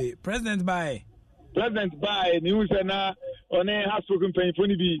okay president by news na one has spoken pain for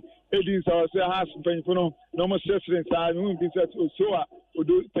ni bi edin so has pain for no mo stress sa no bi set so a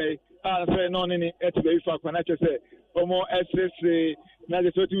odo pay say no ni et be fa kwana che say omo stress na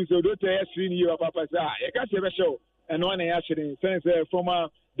the so team so do tey screen you papa say e ka se be show eno na ya shiri sense from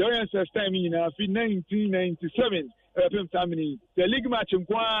the ancestors time in 1997 the league match in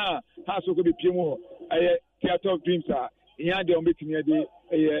Kwa has to be Pimo theater of dreams here they meet me the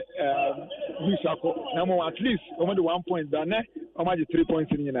number at least over the 1 point done over the 3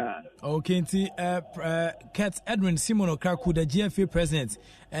 points in okay Kat Edwin Simon Okaku the GFA president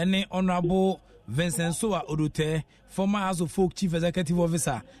and honorable Vincent Soa Odute former House of Folk chief executive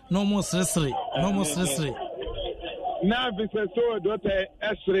officer no more stressful now Vincent Soa Odute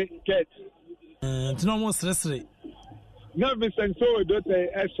Esre Ket no more stressful no Vincent Soa Odute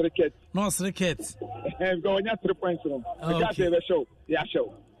Esre Ket no Esre Ket go on 3 points no the show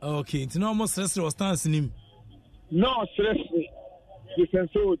show okay no more stressful was dancing him no stressful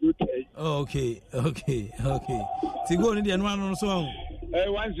Vincent Soa Odute okay ti go ni the one so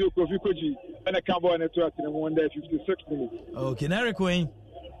 1-0 Kofi Koji and a cowboy and a 56 minutes okay now Eric Wayne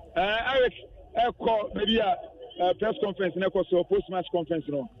Eric maybe a press conference and so post-match conference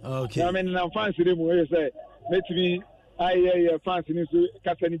no okay I mean I'm fancy them where you say maybe I fancy news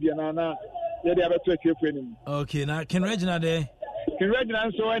Katani Diana yeah they have to take him okay now can Reginald there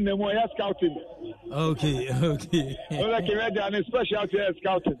so and the more scouting okay like Reginald special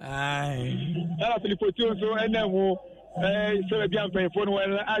scouting I Filippo so and then so be am paying phone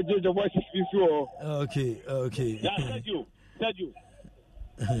when I judge the voices so okay yeah thank you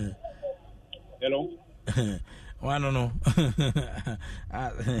hello no.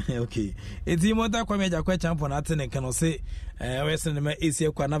 Okay. It's Imota Kwameja Champion at and can say, Western AC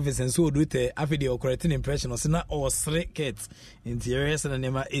Quanavis and so do it after the correcting impression of Sina or Sricket in Tierras and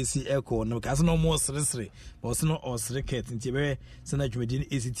Nema AC Echo, no Casino more Srisri, was no or Sricket in Tiber, Senate Medin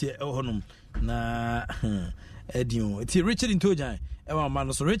ACT Honum. Na Edio, it's Richard in Toja, Ewa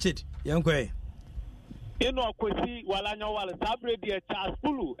Manos Richard, young way. Eno kwesi walanya wala sabre dia Charles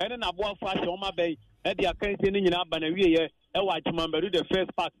Pulu ene na boa fashion ma bay e dia kan se ni nyina ba na wiye e wa Jimamberu the first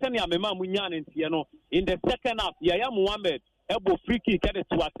part tani amema munya ne ntie no in the second half Yaya Muhammad e bo free kick e de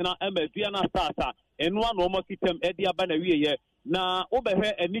to atena e ma Viana Stars eno na o ma kitem e dia ba na wiye na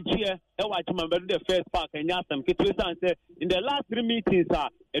obehwe enigie e wa Jimamberu the first part enya asem ketwe san say in the last 3 meetings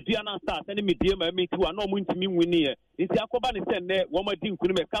Viana Stars ene medie ma meet wa no muntimi nwini e nti akoba ne senne wo ma di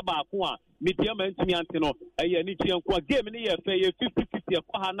nkunu me ka ba ko a media man to me antino eye ni tie nko game ni ye fe ye 50-50 e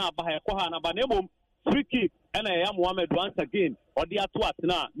kwa ha na ba na emom free kick and Yaya Muhammad once again or the ato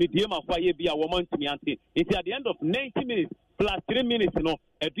atena media ma fa ye bia wo man to me ante it at the end of 90 minutes plus 3 minutes no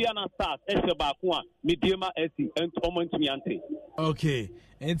Viana Stars e se ba ko a media ma esi ent o man to me ante. Okay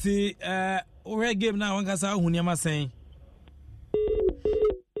enti o game na wan kasa huni ma sen.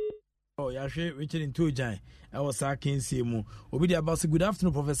 Oh, Yashe Richard in Tujan. I was asking Simu. Obidi about good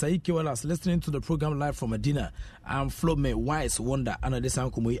afternoon, Professor Ike Wallace. Listening to the program live from Medina. I'm Flome Wise Wonder. Anna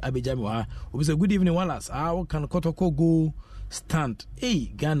Desan Kumui Abijamiwa. We say good evening, Wallace. How can Kotoko go stand?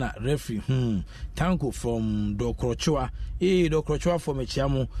 Hey, Ghana referee. Tanko from Dokrochoa. Hey, Dokrochoa from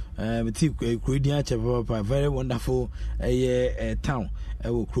Echiamo. Very wonderful town.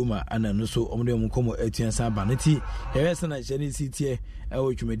 Ewo Kruma ana no so omde omukomo etiansa baneti yesa na cheni sitie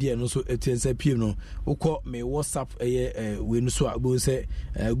ewo twumedi no so etiansa piem no ukọ me WhatsApp we no so abo se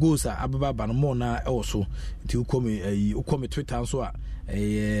goals ababa ban mo na ewo so nti ukọ me Twitter so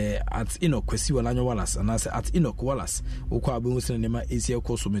at Enoch Kwesi Walanyo Wallace and say at Enoch Wallace ukọ abo se nema esi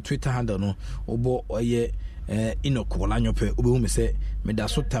ekọ so me Twitter handle no obo Enoch Walanyo pe obo me se me da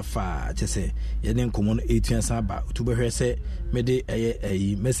so tafa chese ye ne nkomo no etiansa ba to be hwe se me de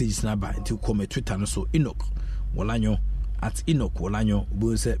messages na ba nti ko me Twitter no so Enoch Walanyo at Enoch Walanyo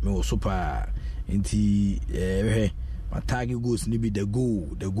obo se me wo super nti matagi goals ni bi the goal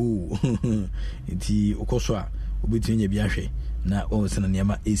nti okoso a obetinye bi ahwe na o se na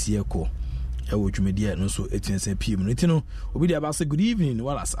niam esi ekọ ewo twumedia no so etiense pm no tino obidi abase good evening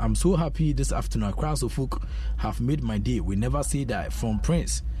Wallace. I'm so happy this afternoon. Across of folk have made my day. We never say that from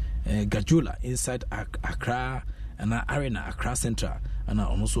Prince Gajula inside Accra and Arena Accra Central and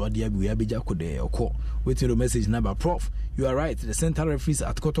also Adiabi we abija kode oko waiting the message number. Prof, you are right, the central referees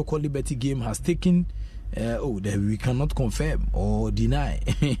at Kotoko Liberty game has taken that we cannot confirm or deny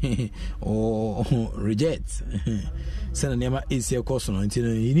or reject. Senanema is your course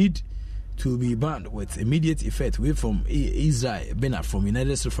until you need to be banned with immediate effect away from Israel, Bena from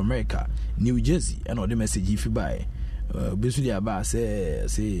United States of America, New Jersey, and all the message if you buy. Basically, about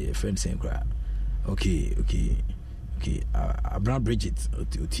say friend saying cry. Okay. Abraham Bridget,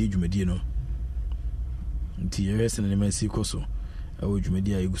 T. Medino. T. rest and the message also. I would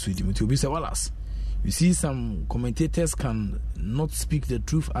media you to be Wallace. You see, some commentators can not speak the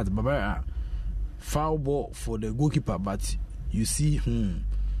truth at Barbara. Foul ball for the goalkeeper, but you see,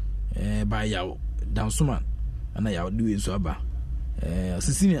 by your Dansuman, and I will do it so about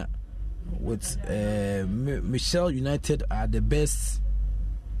Cecilia with Michelle United are the best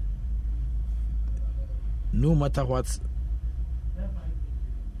no matter what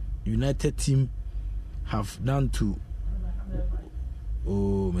United team have done to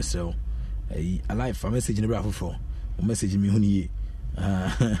Michelle alive a message in the bravo for message me huni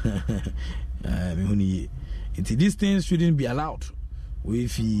into these things shouldn't be allowed.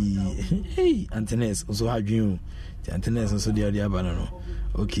 With antennas also have you the antennas also the other banana.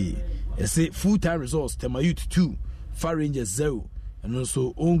 Okay, I say full time results. Temayut 2, Far Rangers 0, and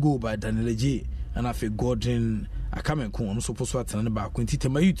also own goal by Daniel J. And I feel Gordon Akamenko on so post what and back when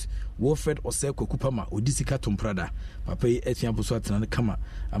Temayut Warfred or Seko Kupama or Disika Tomprada. Papa Etian Poswat and Kama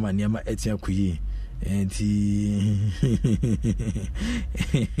Amaniama Etian Kuyi. And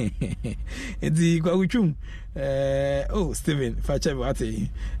the Guaguchum. Stephen Fachabuate.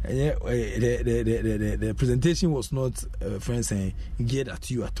 The presentation was not friends saying geared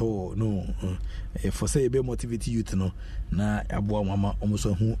at you at all. No, for say a bit motivate you to know. Na Abua Mama almost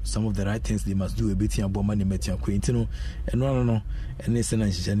who some of the right things they must do a bit and Bomani Metian Quintino and no, and listen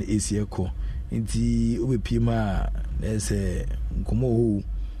and AC Echo. Inti Ubipima, there's a Gomo.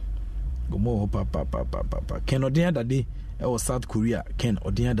 Papa. Ken Odin that day was South Korea. Ken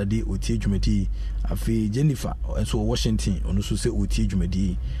Odin that day Oti Jumedi. Afi Jennifer and so Washington on also say Oti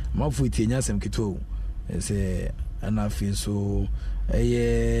Jumedi. Mafu Tianya Sem Kito. say anafi so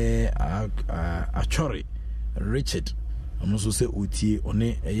achori Richard I'm also say otie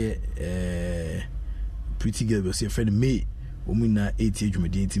one pretty girl we say friend May omina 80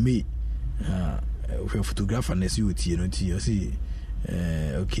 adwumadi nti May we photographer na see otie no nti you see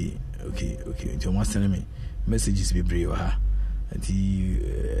okay nti o must send me messages be brave ha nti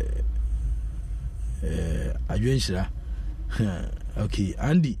adwenshira okay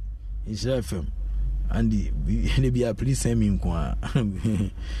Andy Insha FM Andy, please send me nkwa.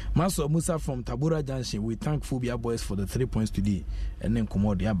 Maso Musa from Tabura Junction. We thank Phobia Boys for the 3 points today. And then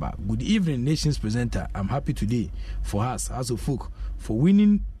Komod Yaba. Good evening, Nations presenter. I'm happy today for us, as a folk, for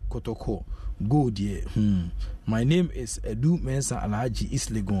winning Kotoko. Go, dear. My name is Edu Mensa Alhaji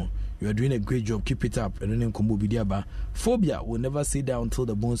Islegon. You are doing a great job. Keep it up. And then Kombo Bidiaba. Phobia will never sit down until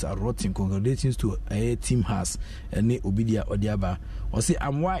the bones are rotting. Congratulations to a team has. And then Obidia Odiaba. Or say,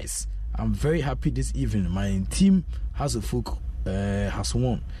 I'm wise. I'm very happy this evening. My team has a folk has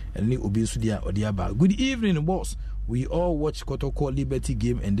won, and Obisudia Odiaba. Good evening, boss. We all watched Kotoko Liberty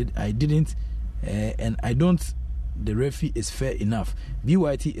game, and I didn't, and I don't. The referee is fair enough.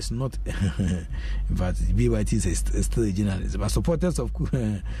 BYT is not. In fact, BYT is still a journalist. But supporters of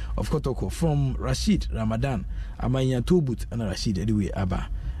Kotoko from Rashid Ramadan, Amanya Tobut, and Rashid anyway. Abba.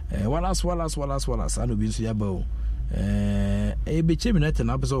 Wallace. I know Bisuya. A be chimney and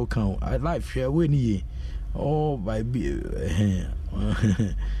episode count. I like share when ye oh by me who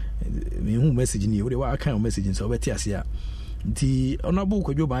messaging you. What kind of messaging so better here? The honorable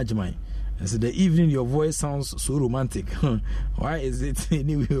could you badge mine? I said the evening your voice sounds so romantic. Why is it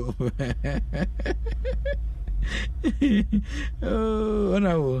anyway? Oh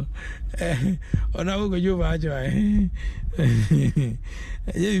no, could you badge mine?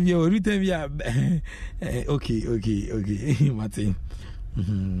 If you return, okay, Martin.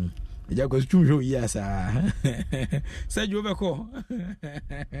 Jack was true, yes, said you ever call.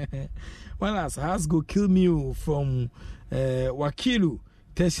 Well, as has go kill me from Wakilu,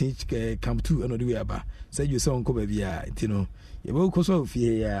 Tessich come to another way about. Said you saw Uncle Bavia, you know, you will cause of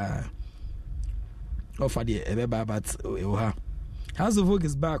here. Offer the Ebeba, but House of Work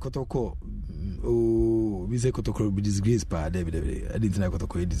is back, Kotoko. Oh, we say Kotoko will be disgraced, pa David. I didn't like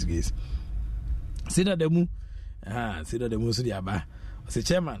Kotoko disgrace. Say that the moon, say that the moon, so the Abba. Say,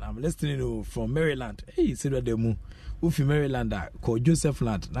 Chairman, I'm listening from Maryland. Hey, say that the moon. Ufi Maryland, called Joseph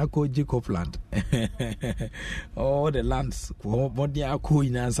Land, now called Jacob Land. All the lands, what they are cool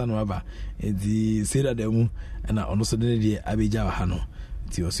in Ansanwaba. The say that the moon, and I also did the Abija Hano.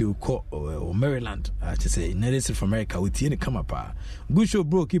 You see, call Maryland. I just say, Nelson from America with you come up. Good show,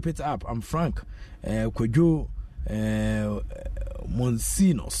 bro. Keep it up. I'm Frank Kojo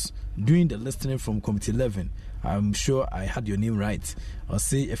Monsinos doing the listening from Committee 11. I'm sure I had your name right. I'll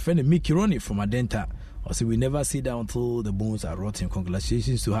say a friend Mickey Ronnie from Adenta. I'll say we never sit down until the bones are rotten.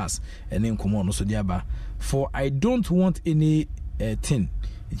 Congratulations to us. And then come on, also diaba. For I don't want any thing.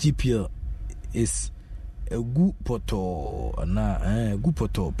 GPL is a good poto good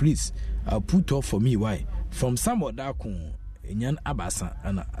poto, please. Put off for me. Why? From somewhat dakun Nyan Abasa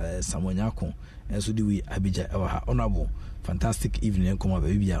and Samonyako. And so do we Abija our honorable fantastic evening and come up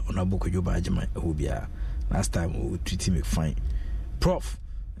baby honorable Kojoba Ajama who be last time we treat him fine. Prof.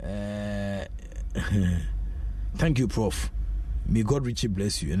 Thank you, Prof. May God richly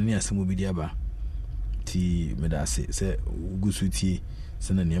bless you and any asamu bidiaba. Ti medase say gusuti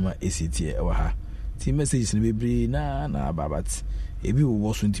sena niema ACT ewa ti messages ni bebre na babat ebi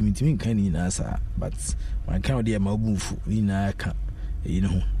wo so ntimi kan ni na sa but man kan de ma obunfu ni na ka you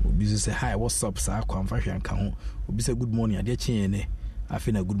know obi say hi what's up sa kwa mfahwe kan ho obi say good morning ade chen ne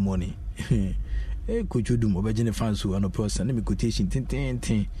afina good morning coach Odum obegene fans who an person me quotation tin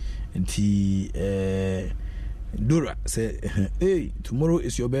nti Dora say hey, tomorrow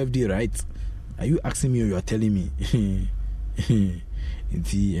is your birthday, right? Are you asking me or you are telling me?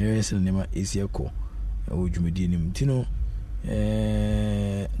 Nti nema esiako ojumedi nim tino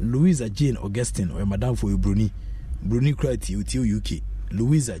Louisa Jane Augustine or madam for Bruni krati uti UK.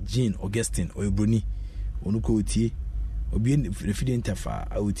 Louisa Jane Augustine or Bruni onuko uti obi refide interfa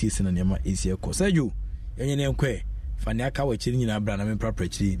uti sena nema esiako sajo yenye nkwe fani aka wa chiri nyina bra na me prapra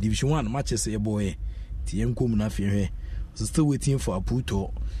chiri division 1 matches e boy ti yenkom na afehwe so still waiting for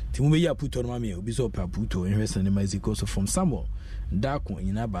Aputo ti mu be ya Aputo no ma me obi so pa Aputo enhwe sena nema eziko so from Samuel Dako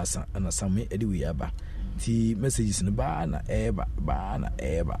nyina basa ana Samuel ediwe aba ti messages no ba na eba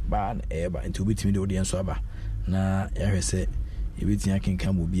nti obi timi de odi enso aba na yahwe se ebitia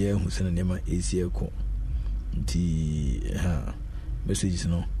kenkan mo bia hu sena nema esiako nti messages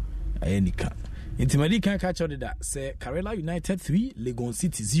no ayenika nti madi kan catch out that say Karela United 3 Legon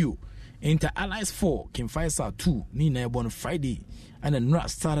City 0 Inter Allies 4 Kim Faisal 2 ni na born Friday and then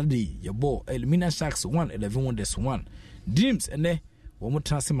Saturday your ball Elimina Sharks 1 11 Wonders 1 Dreams and then one more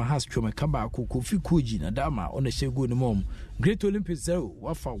transfer has Choma Kaba Kofi Koji Nadama on the Shego the mom Great Olympics 0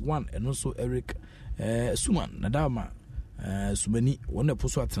 Wafa 1 and also Eric Suman Nadama Sumani one the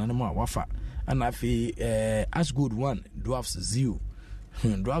Poso Atanama Wafa and Afi Ashgood 1 Dwarfs 0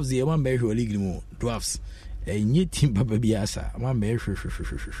 Dwarfs the one bear who league more Dwarfs a new team Papa Biasa one bear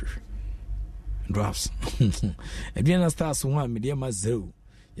Drafts. Ediana Stars 1 Mediama 0.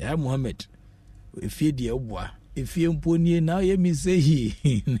 Ya Muhammad. If ye dear boy. If you pony now ye me say he.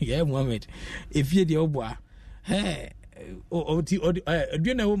 Ya Muhammad. If ye dear boy. Hey. Do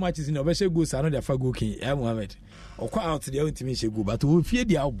you know how much is in a special goose? I know the Fago King. Ya Muhammad. Or quite out to the ultimate go, but if ye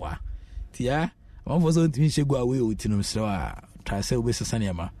dear boy. Tia. One was on to me go away with him. So try say with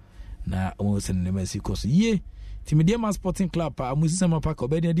Sanyama. Na almost in the Messi course. Ye. Timidema Sporting Club pa musisema pa ko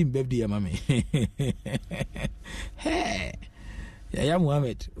be din birthday ya mami hey ya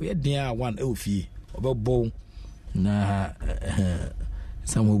Muhammad we dia one ofie obebo na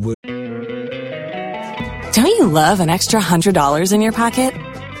samu. Don't you love an extra $100 in your pocket?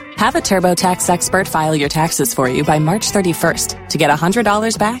 Have a TurboTax expert file your taxes for you by March 31st to get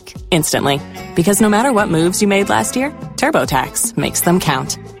 $100 back instantly. Because no matter what moves you made last year, TurboTax makes them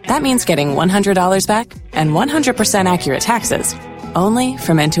count. That means getting $100 back and 100% accurate taxes only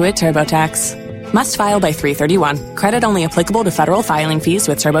from Intuit TurboTax. Must file by 3/31. Credit only applicable to federal filing fees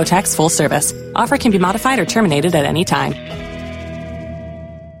with TurboTax full service. Offer can be modified or terminated at any time.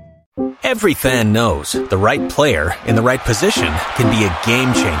 Every fan knows the right player in the right position can be a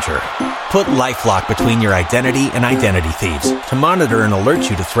game changer. Put LifeLock between your identity and identity thieves to monitor and alert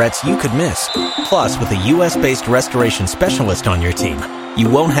you to threats you could miss. Plus, with a U.S.-based restoration specialist on your team, you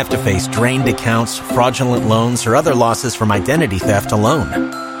won't have to face drained accounts, fraudulent loans, or other losses from identity theft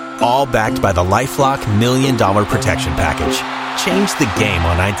alone. All backed by the LifeLock $1 Million Protection Package. Change the game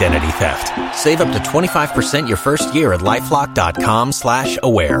on identity theft. Save up to 25% your first year at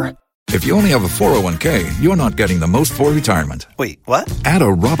LifeLock.com/aware. If you only have a 401k, you're not getting the most for retirement. Wait, what? Add a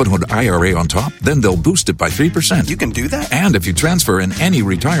Robinhood IRA on top, then they'll boost it by 3%. You can do that? And if you transfer in any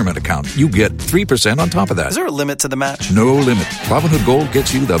retirement account, you get 3% on top of that. Is there a limit to the match? No limit. Robinhood Gold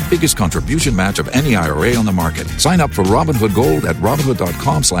gets you the biggest contribution match of any IRA on the market. Sign up for Robinhood Gold at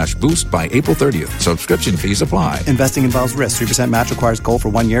Robinhood.com/boost by April 30th. Subscription fees apply. Investing involves risk. 3% match requires gold for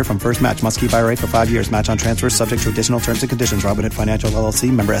 1 year from first match. Must keep IRA for 5 years. Match on transfers subject to additional terms and conditions. Robinhood Financial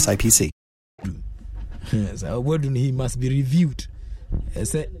LLC. Member SIPC. Yes, our word he must be reviewed. I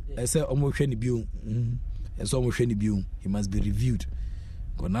say almost any view. It's almost any view. He must be reviewed.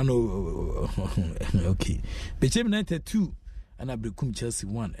 Okay. Became 92 and I become Chelsea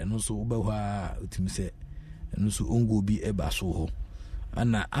 1 and also Obawa Timse and also Ongo be a basso.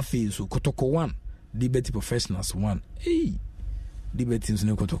 And I feel so Kotoko 1, Liberty Professionals 1. Hey, Liberty is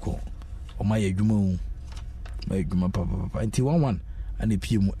no Kotoko. Or my Jumo, my Papa, and T11. And the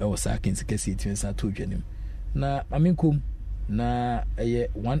PM was sacking to get it to him. Na Aminkum na a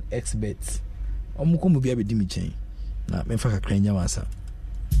 1xbet. Omukum be a dimi chain. Na Memphaka Crania Massa.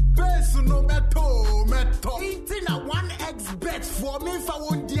 Personal meto. Eating a 1xbet for me for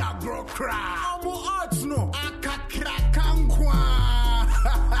one diagro crack. Omo arts no. Akakrakangwa.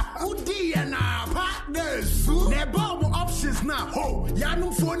 Udiana partners. Nebo options now. Ho.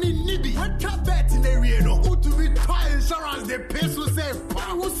 Yanu phony nibi. What bet in the Rieno. To be toy insurance, the pace will say,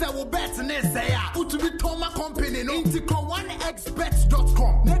 who say will bet in this say, to be Toma company, no, into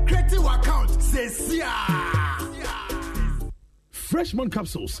 1xbet.com. The creative account says, yeah. Freshman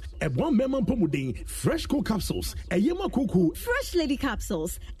capsules, a one memon pomudin, fresh cool capsules, a yama cuckoo, fresh lady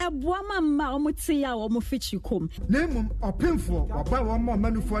capsules, a woman maumutsia or mufichukum. Name or pinful or buy one more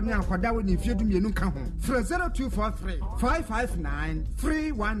menu for now for that when you feed me no come home. 0243 559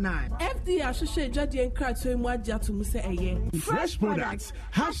 319. FD associate Jadi and Crat to Mwaja to Muse a year. Fresh products,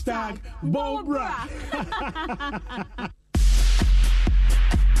 hashtag Bobra.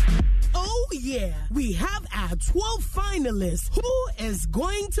 Oh yeah, we have our 12 finalists. Who is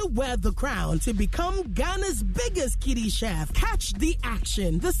going to wear the crown to become Ghana's biggest kiddie chef? Catch the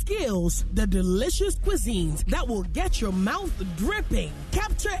action, the skills, the delicious cuisines that will get your mouth dripping.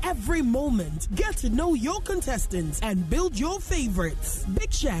 Capture every moment, get to know your contestants, and build your favorites.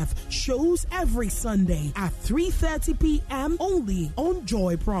 Big Chef shows every Sunday at 3:30 p.m. only on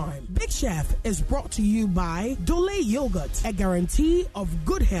Joy Prime. Big Chef is brought to you by Dole Yogurt, a guarantee of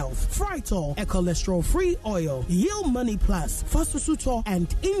good health. Fright Fritol, a cholesterol-free oil, Yield Money Plus, Fasusuto, and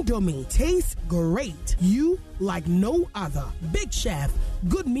Indomie taste great. You like no other. Big Chef,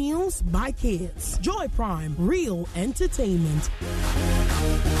 good meals by kids. Joy Prime, real entertainment.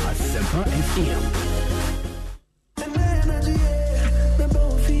 Asempa FM.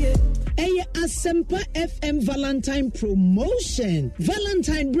 Asempa FM Valentine promotion.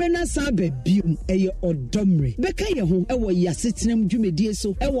 Valentine Brenner Sabe Bium Eye Odomre. Beka ye ho ewo yasetinem dwumedie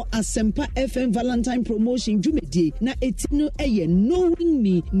so ewo Asempa FM Valentine promotion dwumedie na etino eye knowing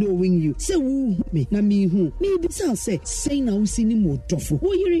me knowing you. Se wu me na me hu. Me bisa say na usi ni modofo.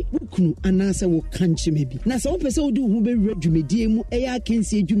 Wo yire wo kunu anase wo kanche me bi. Na se wo pese wo du hu be dwumedie mu eye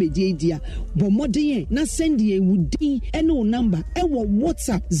akensie dwumedie dia. Bo modern na send ye wudi ene wo number ewo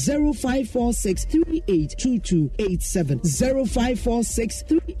WhatsApp 0546382287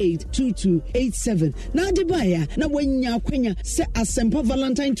 0546382287 na adibaya na wanya kwenya se Asempa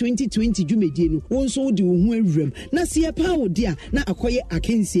Valentine 2020 dwumedie no wonso de wo hu awuram na se pa wo dia na akoye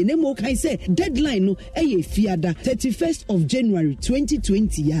akensie na mo kai se deadline no eye fiada 31st of January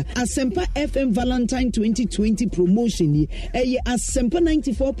 2020 ya Asempa FM Valentine 2020 promotion ni eye Asempa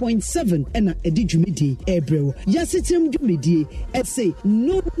 94.7 ena edi dwumedie ebrewo yasetem dwumedie say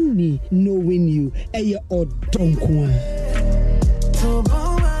no me knowing you eye odonkwa.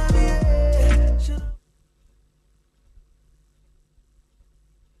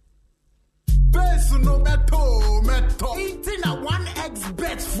 No meto. Eating a 1x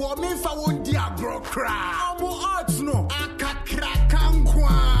bet for me for one dia bro cry. Omo arts no akakra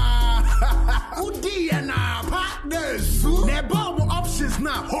Udi na partners. Nebo options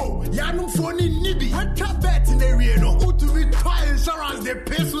now. Ho, yanu phone nibi. What bet in area no. Utu be toy insurance the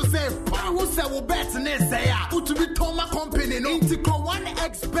pace will say. Who say we bet in say ya. Utu be toma company no. Intico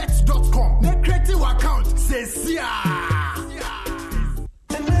 1xbet.com. Ne creative account says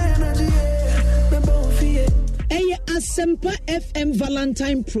Eye Asempa FM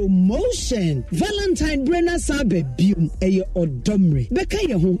Valentine promotion. Valentine Brenner Sabe Bium eye Odomre. Beka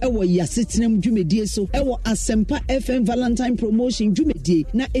ye ho ewo yasetinem dwumedie so ewo Asempa FM Valentine promotion dwumedie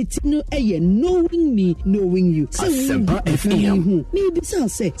na etino eye knowing me knowing you. Asempa FM. Me bisa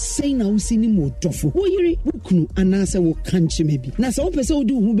say na usi ni modofo. Wo yire wo kunu anase wo kanche me bi. Na se wo pese wo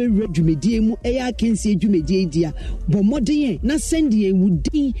du hu be dwumedie mu eye akensie dwumedie dia. Bo modern na send ye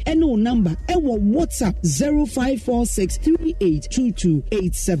wudi ene wo number ewo WhatsApp 0546382287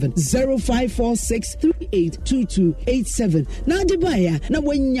 0546382287 na adibaya na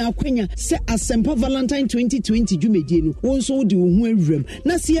wanya kwenya se Asempa Valentine 2020 dwumedie no wonso de wo hu awuram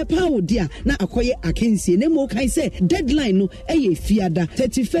na se pa wo dia na akoye akensie na mo kai se deadline no eye fiada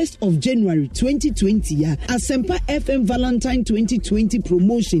 31st of January 2020 ya Asempa FM Valentine 2020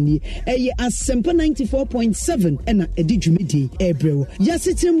 promotion ni eye Asempa 94.7 ena edi dwumedie ebrewo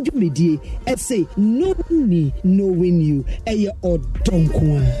yasetem dwumedie say no me knowing you eye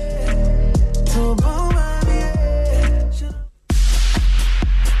odonkwa.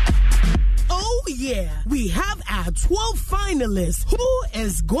 Yeah, we have our 12 finalists. Who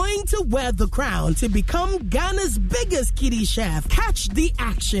is going to wear the crown to become Ghana's biggest kiddie chef? Catch the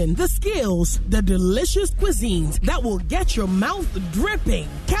action, the skills, the delicious cuisines that will get your mouth dripping.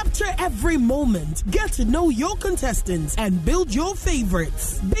 Capture every moment. Get to know your contestants and build your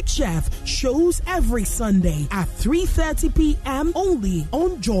favorites. Big Chef shows every Sunday at 3:30 p.m. only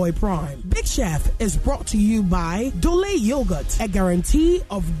on Joy Prime. Big Chef is brought to you by Dole Yogurt, a guarantee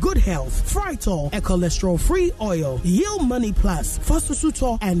of good health. Fritol, a cholesterol-free oil, Yield Money Plus,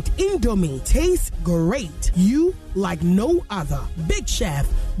 Fasusuto, and Indomie taste great. You like no other. Big Chef,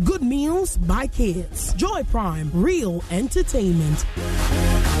 good meals by kids. Joy Prime, real entertainment.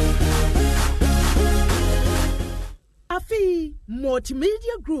 Afi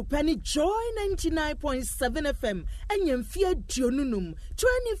Multimedia Group and Joy 99.7 FM and Yemfia Dionunum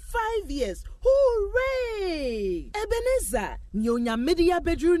 25 years. Hooray! Ebenezer, Nyonya Media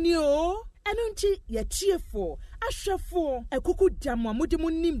Bedrunio. Anunchi ye cheerful, ashafo, a cuckoo jam,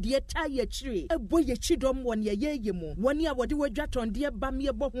 mudimunim dear tie tree, a boy ye chidom one ye yemo, 1 year what you were jat on dear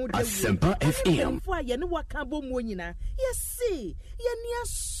Bamia Bohun. Asempa FM. For ye know cabo moina. Yes, see, ye near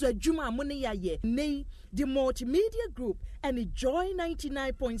Sir Juma Monia ye, nay, the Multimedia Group and Joy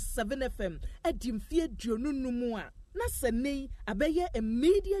 99.7 FM at Dimfia Dionunumua. Nasane, abeye a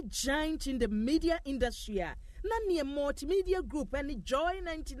media giant in the media industry. Nani a Multimedia Group and Joy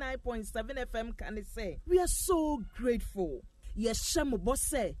 99.7 FM can say. We are so grateful. Yes, Shamu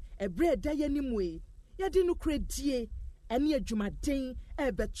Bosse, a bread dayanimwe. Yadinu credie, and ye Jumatin,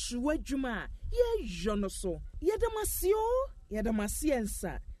 a betrue Juma. Ye Jonoso.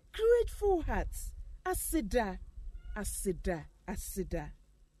 Yadamasiensa. Grateful hearts. Asida.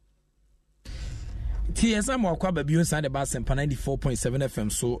 TSM wakwa baby on Sunday ba Asempa 94.7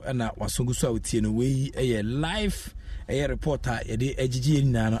 FM so na wasongu so awtie no we live reporter yede agigi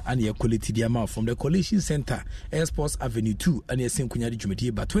nyina no ana ye quality dia ma from the Coalition Center Air Sports Avenue 2 ana ye senkunya de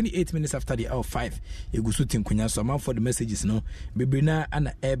dwumadi ba 28 minutes after the hour 5 egusu tinkunya so man for the messages no bebrina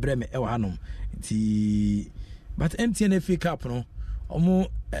ana ebre me ewa hanom ti but MTN FA Cup no omo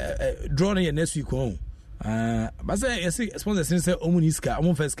draw na next week on but say sponsors say omuniska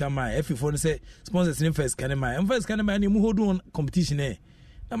omo first come my F4 say sponsors in first can my first can my mu hold on competition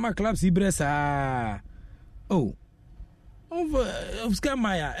na my clubs ibresa of scam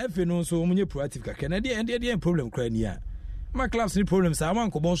my F no so omunye proactive ka na dey problem cry ni my clubs need problems I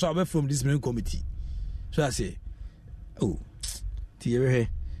want ko bon so above from this committee so I say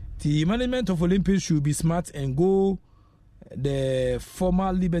the management of Olympics should be smart and go the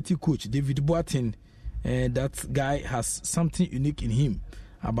former Liberty coach David Boateng. That guy has something unique in him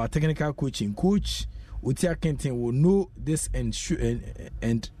about technical coaching. Coach Utia Kenton will know this and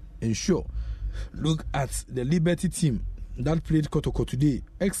ensure. Look at the Liberty team that played Kotoko today.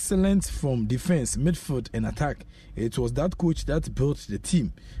 Excellent from defense, midfield, and attack. It was that coach that built the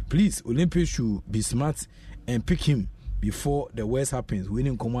team. Please, Olympics should be smart and pick him before the worst happens.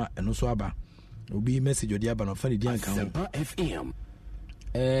 Winning Koma and also Abba. Will be message or the Abba no funny Dian Asempa FM.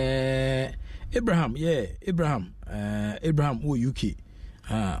 Abraham UK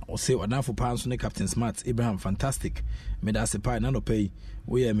or say what now for pounds on the Captain Smart Abraham fantastic me da se pa na no pay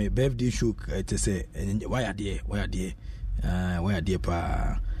we me birthday show to say why are there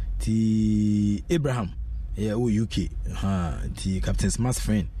pa ti Abraham UK ti Captain Smart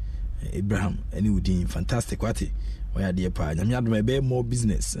friend Abraham any would fantastic what why are there pa nyame adom be more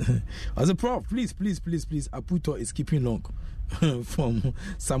business as a prof please Aputo is keeping long from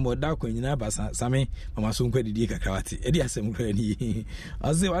Samuel Dako in Nabasa, Same, Mama Sunque de Kakawati, Eddie Asem Granny.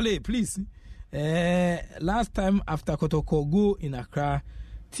 I say, Wale, please. Last time after Kotoko go in Accra,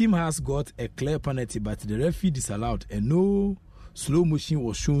 team has got a clear penalty, but the referee disallowed, and no slow motion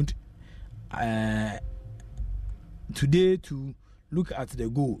was shown today to look at the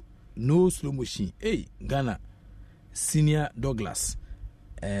goal. No slow motion. Hey, Ghana, Senior Douglas,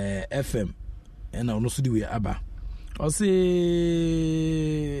 FM, and I also do with Abba. I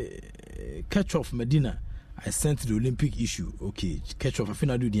say catch off Medina. I sent the Olympic issue. Okay, catch off. I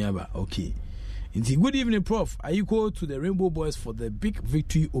think I do the other. Okay. Good evening, Prof. Are you called to the Rainbow Boys for the big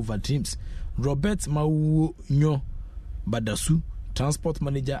victory over Dreams? Robert Maunyo Badasu, transport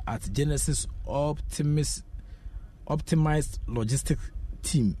manager at Genesis Optimized Logistics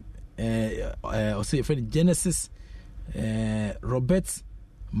Team. I'll say friend Genesis Robert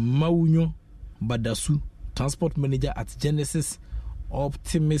Maunyo Badasu, transport manager at Genesis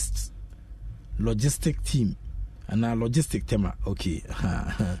Optimist Logistic Team. And our logistic tema. Okay.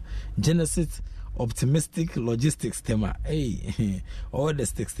 Genesis Optimistic Logistics tema. Hey. All the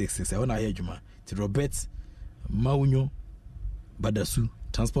sticks. I want to hear you, man. To Robert Maunyo Badasu,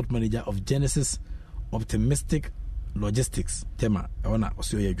 transport manager of Genesis Optimistic Logistics tema. I want to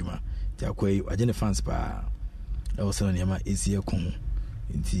also hear you, man. Tiakwe, Ajene fans pa. I was on Yama ACA Kong.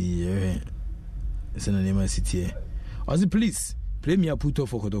 Please play me a Puto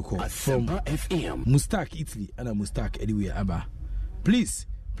for Kodoko from FM Mustak Italy and a Mustak anywhere Abba. Please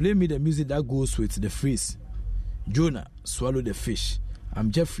play me the music that goes with the phrase Jonah swallow the fish.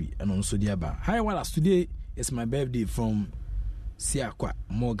 I'm Jeffrey and also the Abba. Hi Wallace, today is my birthday from Siakwa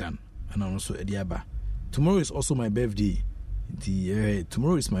Morgan and also the Abba. Tomorrow is also my birthday.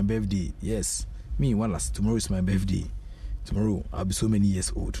 Tomorrow is my birthday. Yes, me Wallace, tomorrow is my birthday. Tomorrow I'll be so many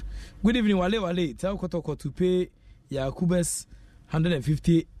years old. Good evening, Wale. Tell Kotoko to pay Yakubes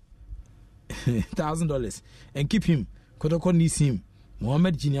 $150,000 and keep him. Kotoko needs him.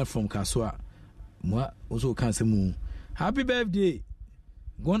 Mohammed Junior from Kaswa. Moi also can't say more. Happy birthday.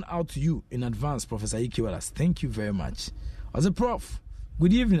 Gone out to you in advance, Professor Iki Wallace. Thank you very much. As a prof,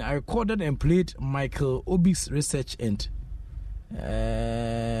 good evening. I recorded and played Michael Obik's research and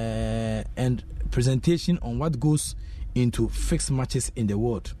presentation on what goes into fixed matches in the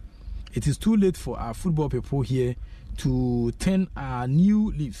world. It is too late for our football people here to turn over a new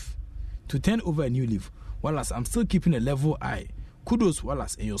leaf. Wallace, I'm still keeping a level eye. Kudos,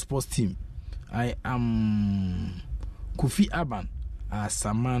 Wallace, and your sports team. I am Kofi Aban.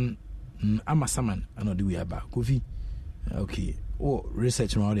 Saman. I'm a Saman. I know the way about Kofi. Okay. Oh,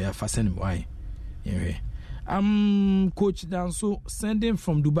 research around there. Fascinating. Why? Anyway. I'm Coach Danso sending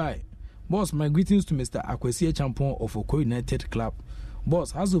from Dubai. Boss, my greetings to Mr. Akwesi Champon of Oko United Club.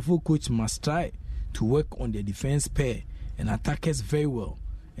 Boss, as a full coach must try to work on the defense pair and attackers very well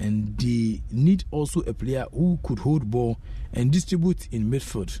and they need also a player who could hold ball and distribute in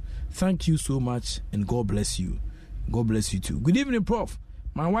midfield. Thank you so much, and God bless you. God bless you too. Good evening, Prof.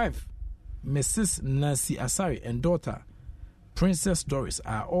 My wife, Mrs. Nancy Asari, and daughter, Princess Doris,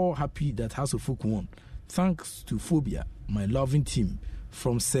 are all happy that House of Folk won. Thanks to Phobia, my loving team,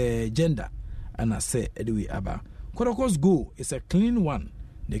 from Sir Gender, and I say Edwin Abba. Kodoko's goal is a clean one.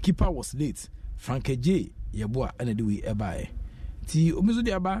 The keeper was late. Frank J. Yeboah and Edwin Abba. Ti Omizu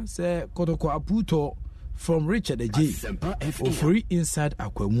Diaba say Kodoko Aputo from Richard J. Ofuri inside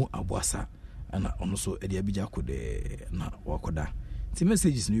Akwemu Abuasa. And also Eddie Abija Kode na Wakoda. The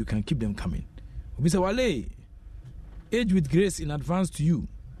messages you can keep them coming. Obisa Wale, age with grace in advance to you.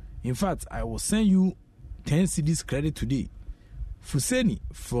 In fact, I will send you 10 CDs credit today. Fuseni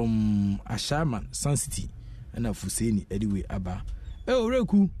from Ashaman, Sun City, and Fuseni anyway Abba. Oh,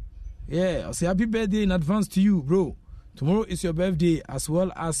 Reku, yeah, I'll say happy birthday in advance to you, bro. Tomorrow is your birthday as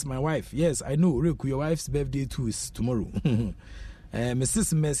well as my wife. Yes, I know, Reku, your wife's birthday too is tomorrow.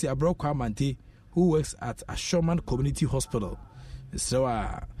 Mrs. Mercy Abrokwamante, who works at Ashaman Community Hospital. So,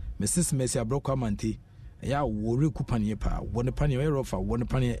 Mrs. Mercy Abrokwamante, ya worry kupanye pa, one panye, rofa, one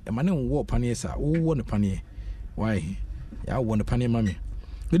panye, a man in war panye, sa, oh, one panye. Why? Yeah, one panye, mommy.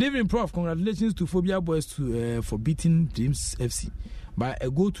 Good evening, Prof. Congratulations to Phobia Boys for beating Dreams FC by a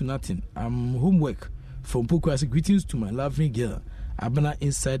goal to nothing. Homework from Pokwasi. Greetings to my lovely girl, Abana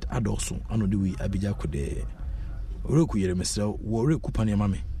inside Adoso. I know the way Abija could. Roku yere mesel worry kupanye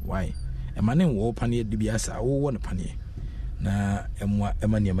mame. Why? A man in war panye DBS, oh, one panye. Na emwa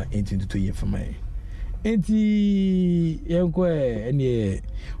emaniama 18 years for my. Enti yankwe ene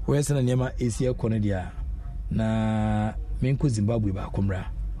wesa na nyama Asia Konedia na menko Zimbabwe ba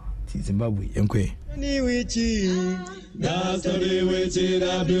komra ti Zimbabwe yankwe ni wichi na story wichi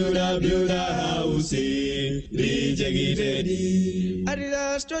da buda house di jegitedi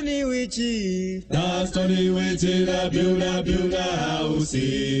adida story wichi na story wichi da buda house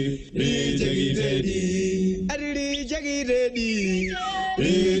di jegitedi adidi jegitedi oh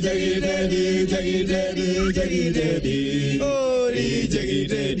di jegitedi adidi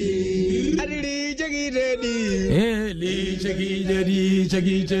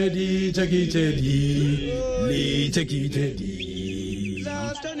jegitedi li jegitedi li jegitedi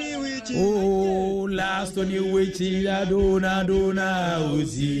oh last on you waiting adona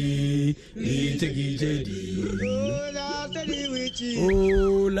uzi li jegitedi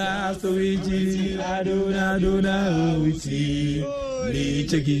oh last on waiting adona uzi li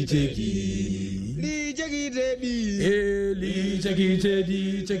jegitedi li jegitedi li jegitedi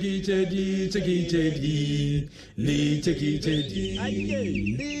li jegitedi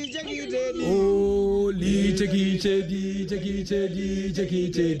oh li jegitedi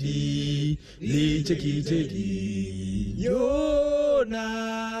li jegitedi Yona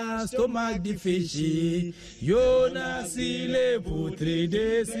stomach the fishy Yona sile putre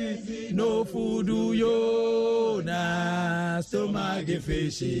desi no food Yona stomach the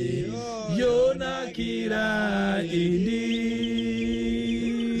fishy Yona kira indi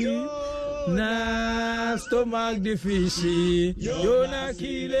na stomach the fishy Yona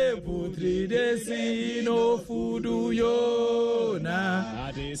kile putri desi no food Yona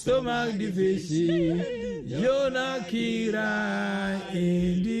stomach the fishy Yona kira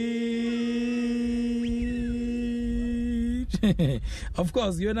indeed. Of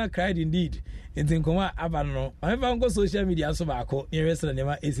course, Yona cried indeed. In Tinkoma Abano, I have go social media so back nearest and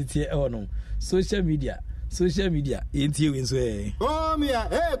never ACT or no social media. Social media, ain't you in way? Come here,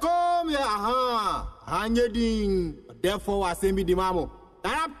 hey, come here, Hanging, therefore, I send me the mammo.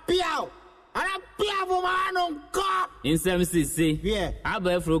 And I piao for my own car. In some city, yeah, I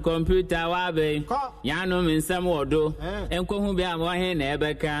buy through computer, Wabe, Yanum in some ordo, and Kohubia Mohen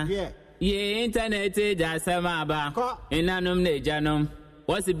Ebeka, ye internet, Asempa, and Nanum ne Janum.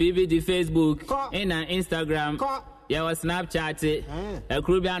 What's the BBD Facebook, and Instagram? Yeah, was Snapchat, a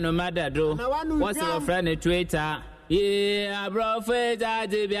Crubiano Madado. What's your friend at Twitter? Yeah, bro, Fred, I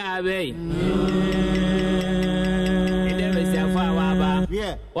did be away.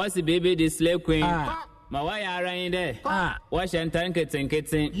 Yeah, what's the baby, the slave queen? My why are in there? Wash and tank it and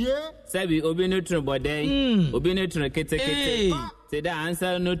kitten. Yeah, Sabi Obinutron Bode, Obinutron Kitty. Say the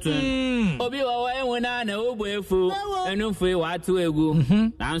answer no tune. Obi away when I know where fool and no free what to a go.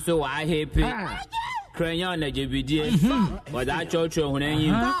 I'm so I happy. Crayon na JBD, but that church when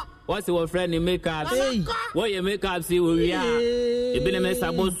you what's your friend in makeup? What your makeup see where we are? It been a mess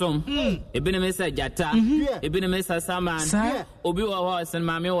of bosom, it been a mess of jata, it been a mess of saman, Obi horse and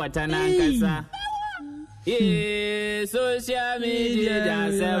mammy watana. Yeah, social media,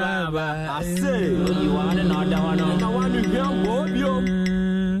 I say, you want another one on the one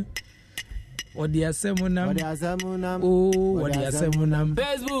you Odiasemunam.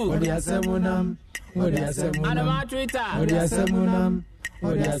 Facebook. Odiasemunam. Adama Twitter. Odiasemunam.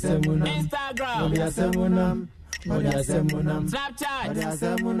 Instagram. Snapchat.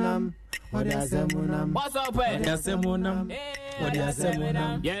 What's up,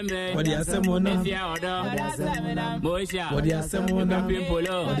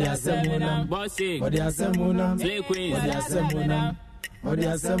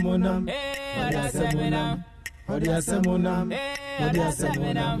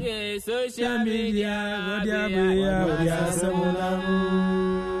 social media.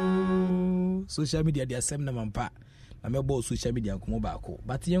 Social media, they are same number. I'm about social media and come back.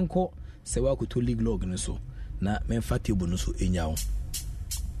 But Yanko, Sewa to league log and so. Na men fati bonusu enyao.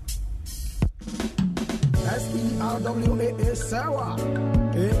 SERWAA Sewa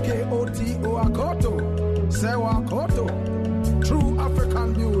AKOTO Akoto Sewa Koto True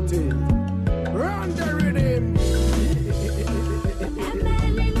African Beauty. Run the rhythm.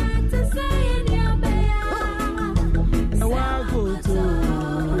 Sewa Koto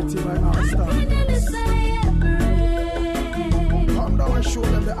Pretty by our star. Come down and show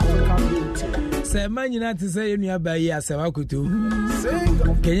them the African beauty. Say man United say you nearby ya Sewa Koto.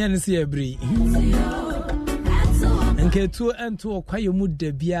 Kenyan see a bree. Nketu ento kwayo mu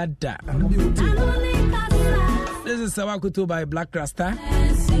da biada. This is Sawakuto by Black Rasta.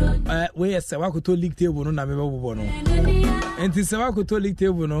 We are Sawakuto League table no na me bobo no. Enti Sawakuto League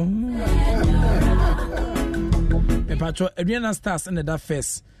table no. E patro Adriana Stars in the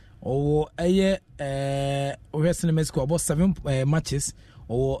first. Oh eye Western Mexico about 7 matches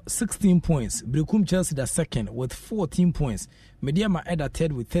or 16 points. Brekum Chelsea the second with 14 points. Mediama Edda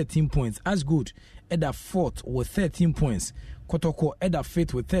third with 13 points. As good Edda fourth with 13 points. Kotoko Edda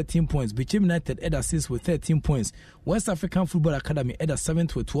fifth with 13 points. Bichim United Edda sixth with 13 points. West African Football Academy Edda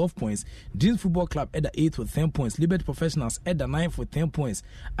 7th with 12 points. Dreams Football Club Edda 8th with 10 points. Liberty Professionals Edda 9th with 10 points.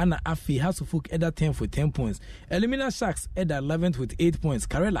 Anna Afi Hasufuk Edda 10th with 10 points. Elimina Sharks Edda 11th with 8 points.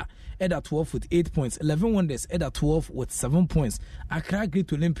 Karela Edda 12th with 8 points. 11 Wonders Edda 12th with 7 points. Accra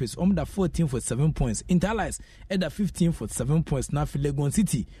Great Olympics Omda 14th with 7 points. Interlice Edda 15th with 7 points. Nafi Legon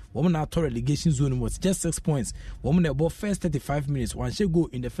City woman out relegation zone was just 6 points. Woman about first 35 minutes. One should go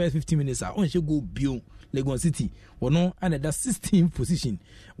in the first 15 minutes. One should go beyond Legon City. One on and that's 16th position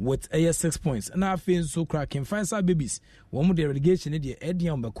with 6 points. And I feel so cracking 5-star babies. One more the relegation in the Eddie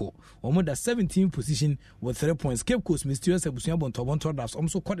Ambako. One more the 17th position with 3 points. Cape Coast Mysterious Ebusian Toronto that's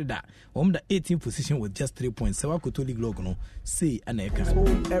also caught that. One more the 18th position with just 3 points. So I could totally logo say an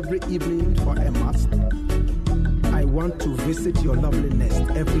home every evening for a must. I want to visit your lovely nest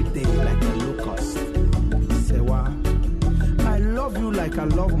every day like a locust. Sewa, I love you like I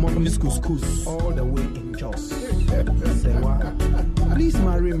love mommy's couscous all the way in Jos. Sewa, please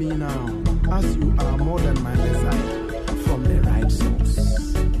marry me now, as you are more than my desire from the right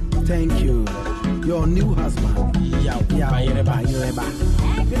source. Thank you, your new husband.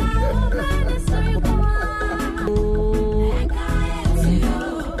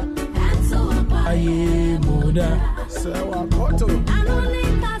 Aye moda Sewa Koto.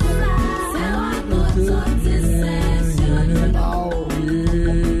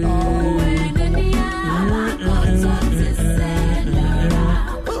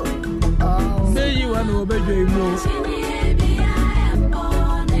 Say you want to obey more.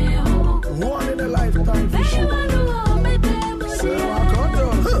 One in a lifetime for sure. Sewa Koto.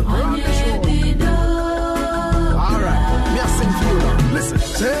 Alright, me a sing for you. Listen.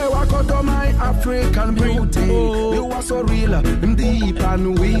 Sewa Koto, my African beauty. You are so real, deep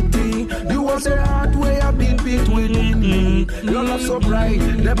and witty. You are the heart where I beat within me. Your love so bright,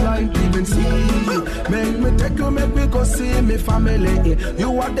 the blind even see. Make me take you, make me go see me family.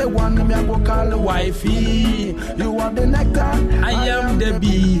 You are the one me I go call wifey. You are the nectar, I am the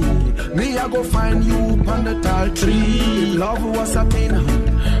bee. Me I go find you on the tall tree. If love was a thing,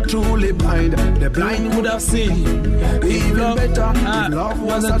 truly blind, the blind would have seen. Even better, if love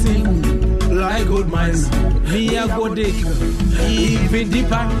was a thing. Like good minds, me a go dig even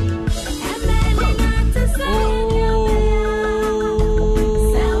deeper.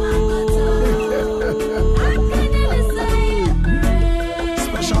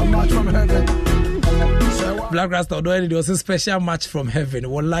 Special match from heaven. Black Rasta, although there was a special match from heaven.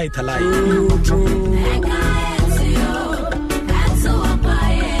 One light alive.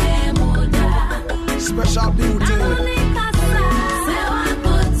 Special beauty.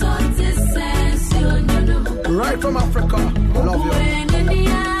 Right from Africa, love you.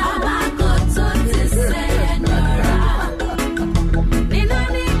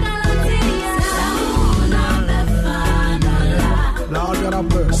 Lord, God have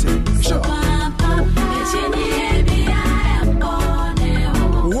mercy. Sure.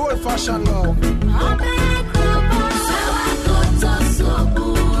 World fashion love.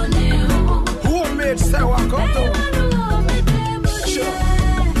 Who made Sewakoto?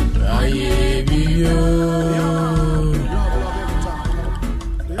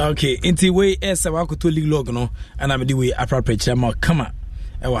 Okay, inti we Sewakoto league log no, and I'm the way appropriate ma kama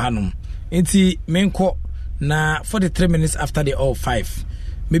ewa hanum. Inti menko na 43 minutes after the all 5.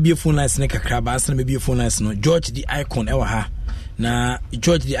 Maybe a phone line snake crabas and maybe a phone line no. George the icon ewa ha. Na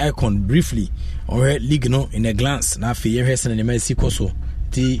George the icon briefly or league no in a glance na fe yehwesen na Messi koso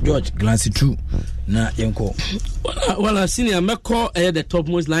ti George glance too na yenko well senior meko the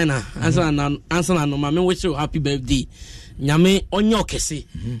topmost liner answer na no mama wish you happy birthday nyame onyo kese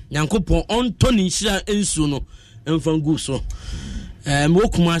nyankopon ontoni hira ensu no emfangu so me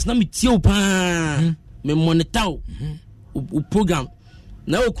okumas na metie pa me monitor o program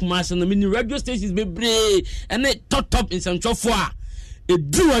na okumas na mini radio stations bebre ene top in some chofo a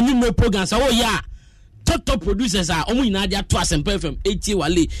edu anyu me program sa wo ya top producers are omo ina dia to Asempa FM 80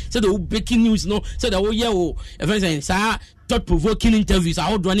 wale said the breaking news no said that yeah o everything sa thought provoking interviews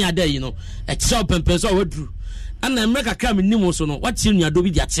how do any other you know a chop and person we drew and America come nim so no what you ado bi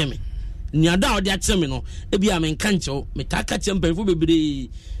dia cheme niada o dia cheme no e bia me nkancho me taka chempenfo bebre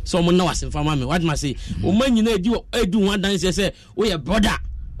so mo na wasemfa ma me what must say o man nyina edu one dance say we your brother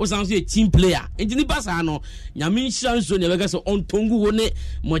o sound say a team player engineer basa no nyame nhira so ne bega so ontongu wo ne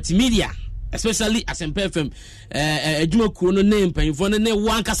multimedia especially Asempa FM adwuma kuo no name panfo no ne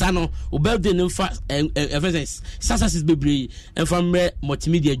wankasa no o birthday no fa success bebre enfam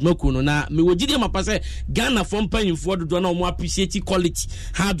multimedia adwuma kuo no na me wogide mapase Ghana from panfo dodo na o appreciate quality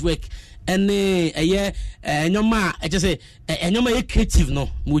hard work ene enyoma say enyoma creative no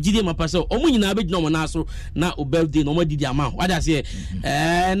me wogide mapase o mu nyina be gino mo na so na o birthday no mo didi ama what I say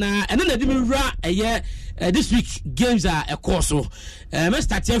na ene na di me wura this week games are a course so let's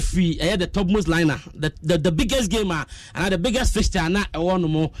start free the topmost liner the biggest game and the biggest fixture na one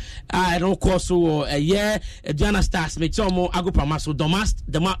more I don't course so Diana Stars me chomo Agopama so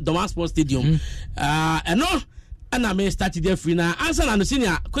Domas Sports Stadium and no and I may start there free now answer and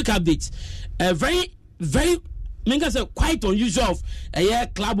senior quick update very Minga say quite unusual of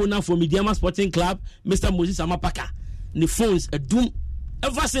club owner for Mediama Sporting Club Mr. Moses Amapaka the phones a doom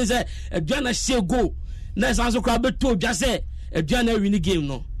ever since Diana say go next answer crowd to just say a Diana winning game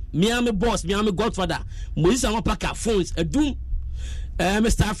no Miami boss Miami godfather Moses Amapaka phones a doom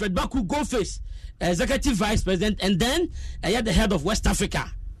Mr. Alfred Baku Goldface executive vice president and then the head of West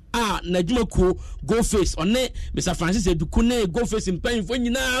Africa Najuma ko Goldface on Mr. Francis Edukune Goldface in pain for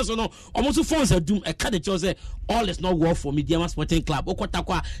nyina so no almost phones a doom a card say all is not well for Mediama Sporting Club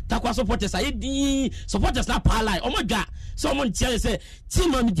takwa supporters supporters na pala oh my god someone tell say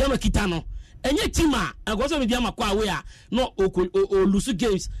team Mediama Kitano enye tima agoso Mediama kwa we no o lose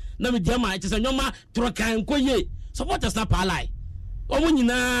games na Mediama it is nyoma trokan koye supporters na pala omo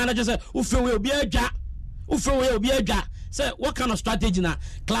nyina na just say ufewe obi adwa say what kind of strategy na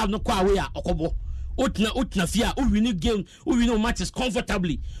club no kwa we okobo utna fia o win game o win matches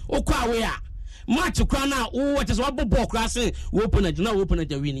comfortably o kwa we match kwa na o what is what ball kwa say we open na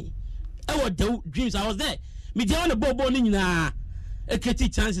winning e what the dreams I was there Mediama the ball ni nyina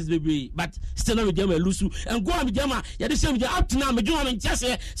eketi chances baby but still no Mediama lose and go Mediama ya the same up to now Mediama me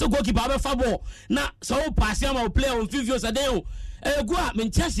chase so goalkeeper be ball na so pass am o play on fifth a day go a me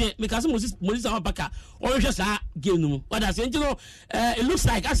chase me cause Moses Amapaka or just a game no what I say you know it looks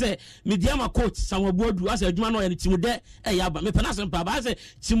like I say Mediama coach Samuel Bodu I say adwuma no ya team de yaba me pena Asempa I say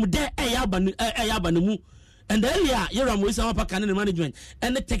team de yaba no mu and earlier you are Moses Amapaka and the management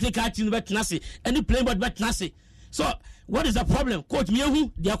and the technical team bet nase and the playing board bet nase so what is the problem coach me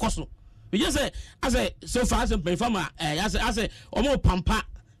who dia koso we just say I say so far as performer I say omo pampa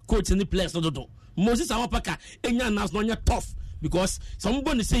coach in the players no do Moses Amapaka enya nas no nya tough because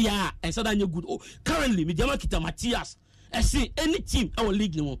somebody say yeah and said that you good currently Mediama kita Matthias I see any team our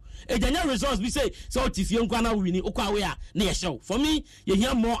league no e janya results we say so if you nkwana win okwa we na ye show for me you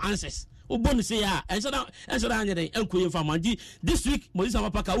hear more answers obonu say yeah and said that you dey enkoye famandi this week Moses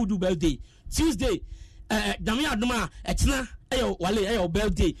Amapaka will do birthday Tuesday Dami Adoma etna ayo wale ayo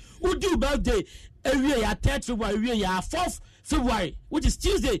birthday who do birthday every year 3rd February every year 4th February which is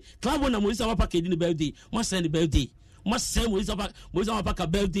Tuesday club on Moses Amapaka the birthday must send the birthday must say Moses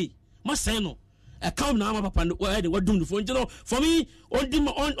Amapaka birthday must say no come now papa what do for you know for me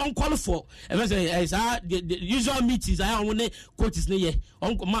on call for the usual meetings I want coaches ne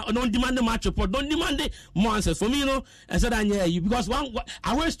on demand the match report don't demand more answers for me you know I said you because one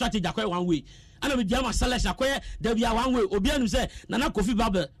our strategy one way ana me diama selection akoye da bia one way obi anu say Nana Kofi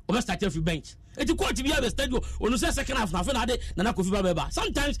Babel obe start every bench eti coach bia be stadium onu say second half na fe na de Nana Kofi Babel ba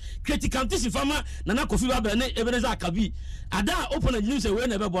sometimes critical this fama Nana Kofi Babel ne Ebenezer Akabi ada open and news we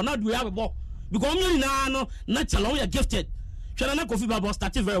na be bo na do ya be bo because me na no natural we are gifted Nana Kofi Babel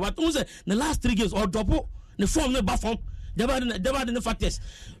started very well say the last 3 games or double the form ne ba form deba the factors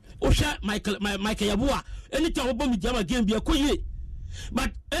Osha Michael Yabua anytime obo mi diama game bia koye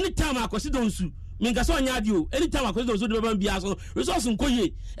but anytime akwesi donsu minga so anya dio anytime akwesi donsu de beba bia so resource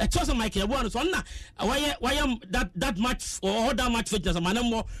nkoye e chose Michael Yabua no so na why that match or that match fitness amana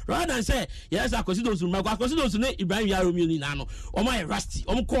more rather than say yes akwesi donsu akwesi donsu ne Ibrahim Yaromi ni na no o my rusty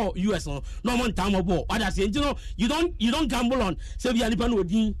o call US no mo ntam ball what I say you don't gamble on say bia nipa no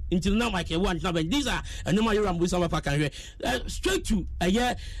odin until now Michael Yabua na these are anoma Yorambo sama pa kan straight to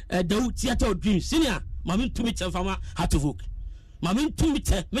the theater of dreams senior mami to me fama how to vote mami to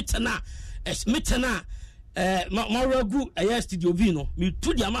metana ma studio V no me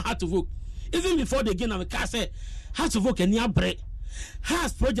to the ama how to vote even before the game I can say how to vote any break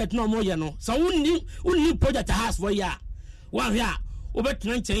has project no more no so unni project has for ya one here over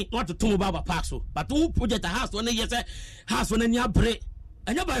 20 not to turn baba park so but who project has one yes has one any break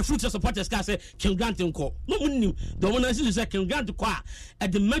and you by future supporters can say King Grant nko no unni the one is say King Grant kwa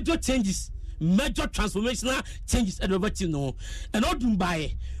at the major transformational changes at the team no and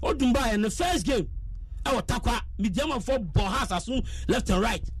Odumbaye in the first game our takwa medium of 4 ball has as soon left and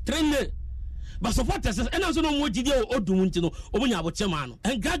right 3-0 but supporters and also no more GD Odum no obunya abochema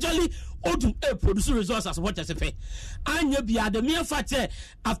and gradually Odum produce results as supporters say and you be the mere fact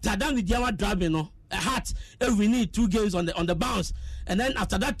after that the Diama driving no Heart we need 2 games on the bounce and then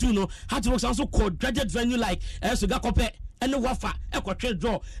after that too no Heart works also called dreaded venue like Sugakope and the wafa trade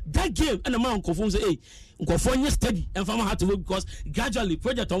draw that game and the man confirm say hey nkofo steady and farmer had to work because gradually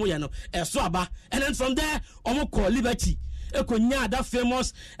project omo no so aba and then from there omo call Liberty ekonya that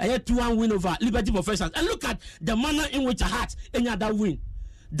famous 2-1 win over Liberty Professionals and look at the manner in which Heart enya that win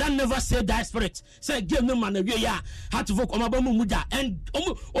that never say that spirit say game no man we ya had to work omabamu muda and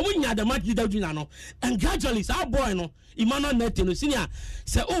omo nya the match leader win no and gradually our boy no Emmanuel Nete no senior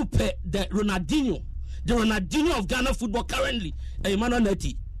say ope the Ronaldinho of Ghana football currently Emmanuel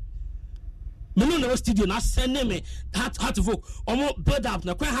Neti me no studio na send me how to vote omo build up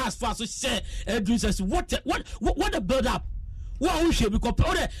na quite has fast so say Edwin says what the build up what we should be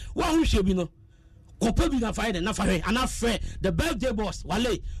compared what we should be no compare bi na Friday na Friday and after the birthday boss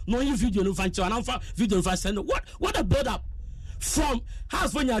wale no you video no fan and video no fan send what the build up from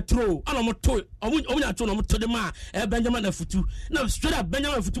house when you throw and I'm to the man Benjamin Futu now straight up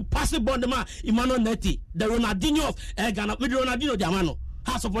Benjamin Futu pass the ball the man Emmanuel Neti the Ronaldinho of Ghana with Ronaldinho the amano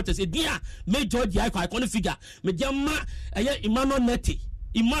house supporters say dear major the iconic figure me jama Emmanuel Neti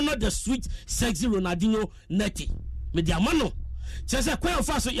Emmanuel the sweet sexy Ronaldinho Neti me the amano says a quite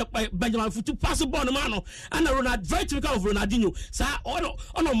fast Benjamin Futu pass the ball the man and Ronald very typical of Ronaldinho so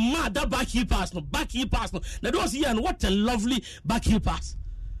on a mad that back heel pass no that was here and what a lovely back heel pass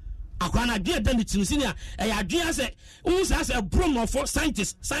akwana dia dan the senior adua say who says a bro for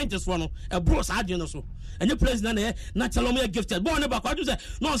scientists one a bro sa adua no so and the president na tell me gifted ball never kwadu say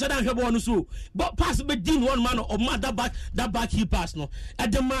no say dan hwebo no so but pass be din one man of mad that back heel pass no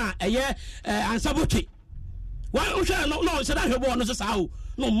edema Ansaboche why no say that hwebo no so sao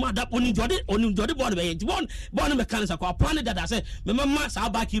no mad that oni jodi ball be one mechanics akwa plan that I say me mama sa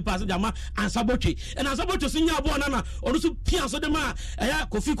back heel pass jama Ansaboche and Ansaboche so nya ball na onu so pia so de ma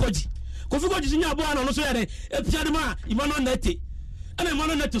Kofi Koji so nya ball na onu so yere pia de ma Emmanuel Nete and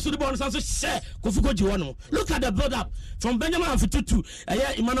Emmanuel Nete so the ball so share Kofi Koji one look at the build up from Benjamin Futu to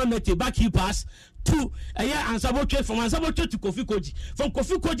Emmanuel Nete back heel pass to Ansaboche from Ansaboche to Kofi Koji from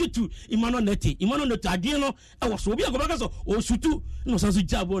Kofi Koji to Emmanuel Nete adie no e was obi agobaka so o shutu no so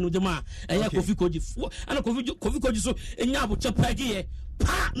jabo no de ma Kofi Koji and Kofi Koji so enya abo chepagi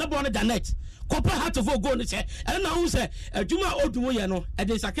pa na ball na net Kopa had to vote go no say and now say adwuma odumo ye no e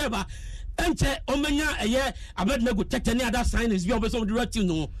de sakeba enche omenya Abednego tetani other signings bi obeso directive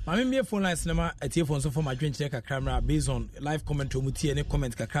no mame me phone lines na atie phone so for my drink check camera based on live comment o mutie ne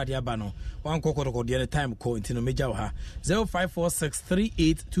comment kakra de aba no wan kokoro de time call intino meja wo ha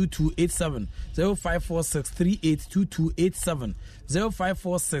 0546382287 0546382287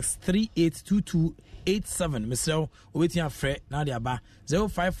 0546382287 Mr. Owetia Fre na de aba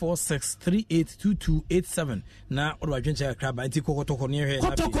 0546382287 na odo adwen check kakra ba nti kokotoko ne hwe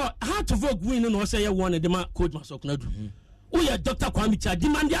kokotoko how to vote win no say you want the coach Masoknadu we are Dr. Kwame Cha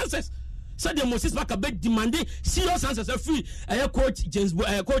demand the answers said the Moses Parker be demanding serious answers free coach James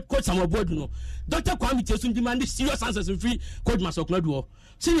coach Samuel Bodu no Dr. Kwame Tesun demanding serious answers free coach Masoknadu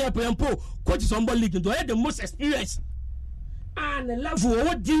senior Pempo coach Sombo League do the most experience and the level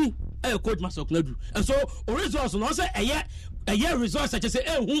what did coach Masoknadu and so results no say a year results such as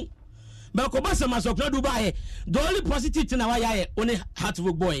say but Kobasa Masoknadu by the only positive thing na only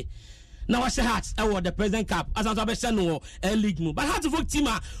Hartford boy. Now I say Hearts the President Cup as I say no league move. But Hartford team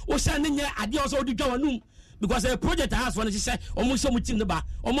was sending ya idea also the Jawanum because a project has one say almost so much in the bar.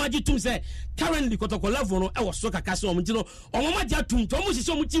 Omaji Tum say currently Kotoko level no soccer castle Mutino Omaja Tum almost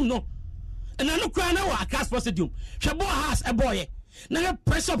so much no. And I look cry now a cast procedure. Shabo has a boy. Now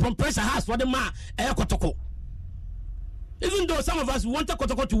pressure from pressure has for the man Kotoko. Even though some of us wanted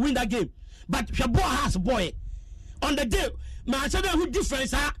Kotoko to win that game, but Shabo has boy on the day. Man, I said who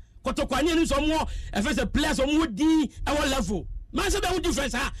difference Kotoko any some more if it's a player some would di our level. Man said who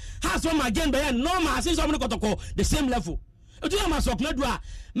difference has some again by normal since some Kotoko the same level. Do you must not do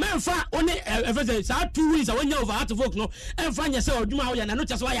man fa only if it's 2 weeks when you over to vote no and find yourself do my and not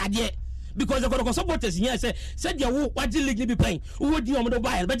just why I did because the Kotoko supporters here said you what the league be playing who would you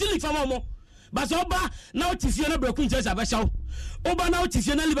buy but the league for more. But Oba now Tifiana broken just a show. Oba now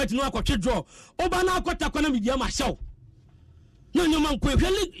Tifiana liberty no a draw. Oba now got a media my show. No, man,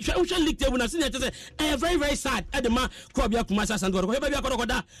 league table. I see very, very sad at the man. Krobia Kumasa and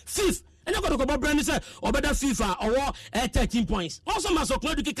Gorgo, fifth, and I got to go brand said, or better FIFA or 13 points. Also, must have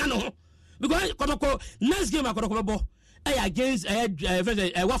to Kano because Kotoko next game I got to go against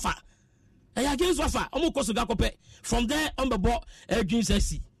Wafa. Against Wafa, almost Gakope. From there on the ball, Dreams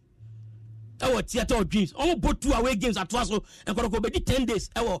SC. Our theater of dreams. Almost bought 2 away games at Twaso and Kotoko 10 days.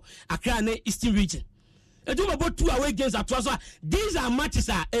 Our Accra Eastern region. I do about 2 away games at Twaso. These are matches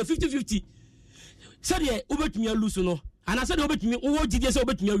 50-50. Said yeah, over to me lose no. And I said over to me, oh, did you say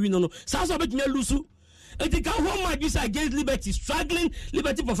over to me win no? South over to me lose. And they come home matches against Liberty, struggling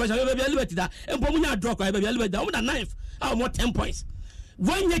Liberty professional, Liberty that and Bomuna drop, Liberty down with a knife. Our more 10 points.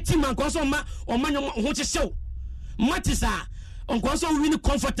 When your team and Kosoma or man wants to show matches and also win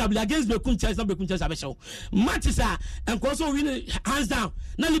comfortably against Bekunchas, not Bekunchas Abesho. Matches and also win hands down.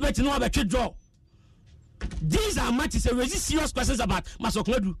 Now Liberty no about draw. These are matches and resist serious questions about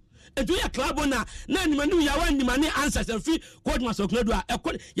Masokledu. And to your club on now, Manu Yawan money answers and free quote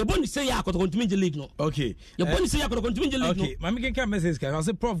Masokledu. You're going to say I could continue the league. No. Okay. You're going to say I could continue the league. Okay. My making message. I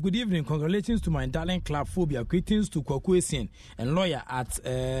say, Prof, good evening. Congratulations to my darling club Phobia. Greetings to Kwakwesian and lawyer at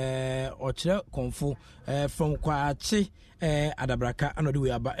Oche Konfu from Kwache. Adabraka another way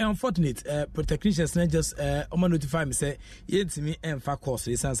about unfortunate technicians just notify me say yet me and fa course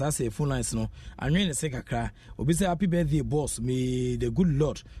since I say phone lines no and when say kakra obi say happy birthday boss may the good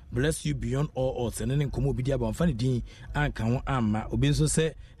Lord bless you beyond all odds and then komo bi dia ba mfa ne din anka ho amma obi so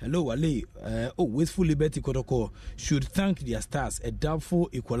say hello wale wasteful liberty Kotoko should thank their stars a doubtful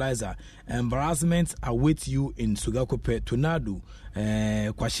equalizer embarrassment await you in Sugakope Tornado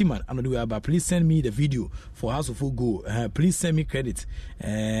Kwashiman another way about please send me the video for House of Go please send me credit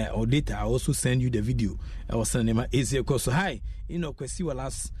or data. I also send you the video. I was sending my easier course. So hi, Kwesi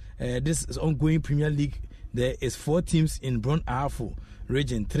Wallace. This is ongoing Premier League. There is 4 teams in Bron Ahafo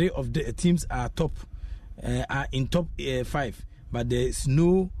region. 3 of the teams are in top 5, but there is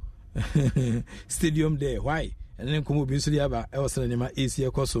no stadium there. Why? And then come up I was sending my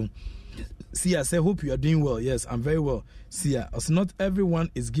easier course. See, I say, hope you are doing well. Yes, I'm very well. See, also not everyone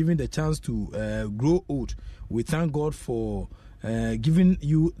is given the chance to grow old. We thank God for giving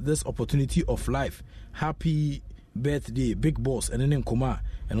you this opportunity of life. Happy birthday, big boss, and then Koma,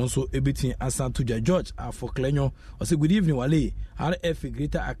 and also everything Asan to George for Klenyo. I say good evening, Wale. RF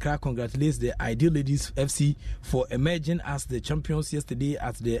Greater Accra congratulates the Ideal Ladies FC for emerging as the champions yesterday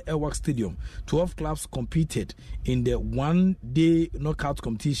at the Airwork Stadium. 12 clubs competed in the one-day knockout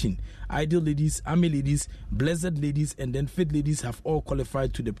competition. Ideal Ladies, Army Ladies, Blessed Ladies, and then Fit Ladies have all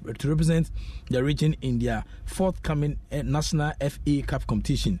qualified to represent the region in their forthcoming National FA Cup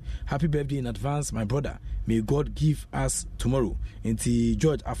competition. Happy birthday in advance, my brother. May God give us tomorrow. Inti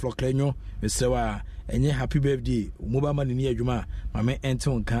George Aflo Klenyo, Mr. Enye happy birthday. Mobile man ni adwuma. Mama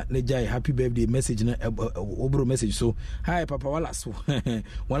Anton kan nejai happy birthday message na obro message so. Hi Papa Wallace.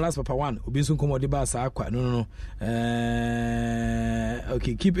 Wallace Papa 1. Obi nso komo de ba sa akwa. No.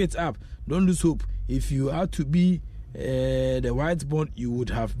 Okay, keep it up. Don't lose hope. If you are to be the white born, you would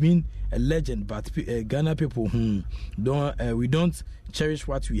have been a legend, but Ghana people we don't cherish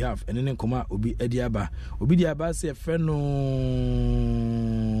what we have. And then come out obi diaba say friend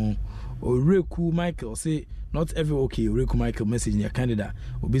no Oreku Michael say not every okay Oreku Michael message in your candidate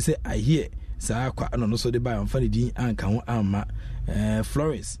obi say I hear sa kwa no so de buy on funny din anka ho amma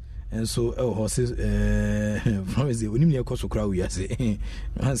Florence and so horses promise the only cost of crowd we say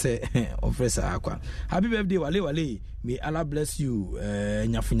man say officer aqua happy birthday wale may Allah bless you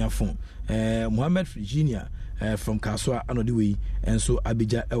nyafu Muhammad Virginia from Kaswa another way and so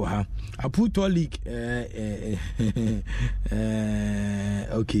Abija Ewa Aputo League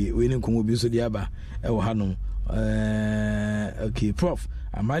okay we didn't come so diaba Ewa no okay Prof,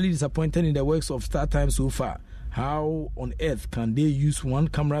 I'm highly disappointed in the works of Star Times so far. How on earth can they use one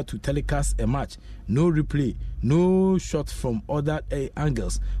camera to telecast a match? No replay, no shot from other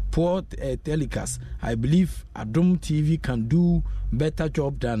angles, poor telecast. I believe Adom TV can do better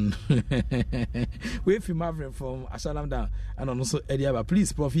job than wait for Maverick from Ashalam down and also Ediaba.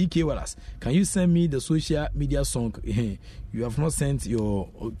 Please, Prof. E.K. Wallace, can you send me the social media song? You have not sent your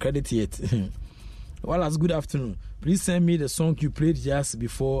credit yet. Wallace, good afternoon. Please send me the song you played just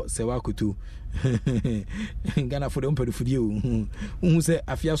before Sewakutu. Ghana for the umpire for you. Who say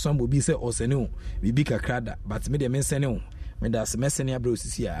Afia Swam will be say or Senu, Bibika Krada, but me the men Senu. That's Messenia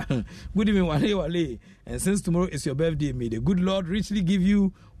Bros here. Good evening, Wale. And since tomorrow is your birthday, may the good Lord richly give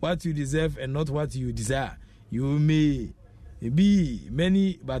you what you deserve and not what you desire. You may be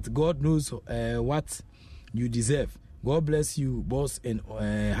many, but God knows what you deserve. God bless you, boss, and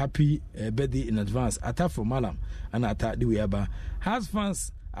happy birthday in advance. Ata from Malam and Ata the Weaba. Has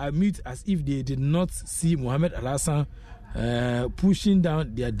fans are mute as if they did not see Mohamed Al-Hassan pushing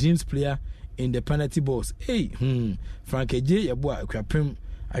down their dreams player in the penalty box. Hey, Frank J. Yabua Krapim,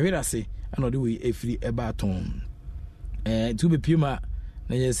 I read I say, another way a free ebaton. To be Puma,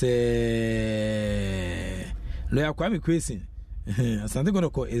 then say, Lawyer Kwame Kwesi, Santa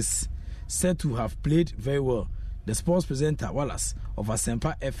Godoko is said to have played very well. The sports presenter Wallace of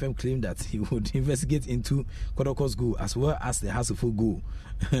Asempa FM claimed that he would investigate into Kodoko's goal as well as the Hasselhoff goal.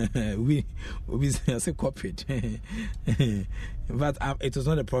 we say corporate, but it was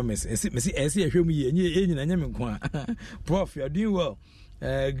not a promise. Prof, you are doing well.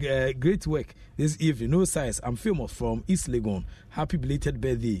 Great work this evening. No size. I'm famous from East Legon. Happy belated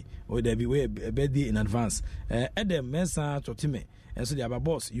birthday, or there be a birthday in advance. Adam Mensa Chotime, and so the other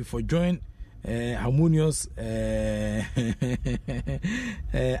boss, you for join. Harmonious as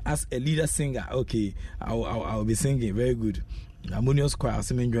a leader singer. Okay, I'll be singing. Very good. Harmonious choir. As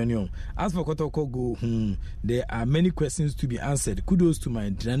for Kotoko Go, there are many questions to be answered. Kudos to my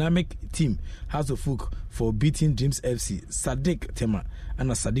dynamic team, House of Folk, for beating Dreams FC. Sadiq Tema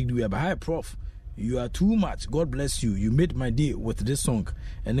and Sadiq Duyaba. Hi, Prof. You are too much. God bless you. You made my day with this song.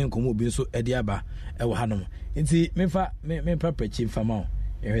 And then Komo Binso Ediaba Ewahanum. Inti Memfa Pechim Famao.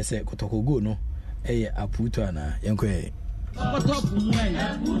 You say Kotoko Go no, Aputo ana Yanko.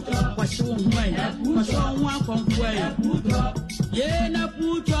 Yeah, na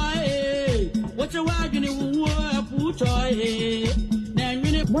puto what you want you puto then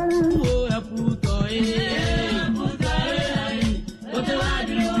you puto what you want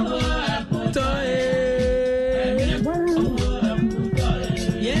you puto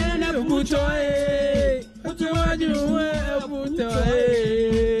yeah na puto what you want you puto.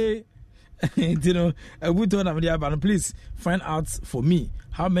 You know, please find out for me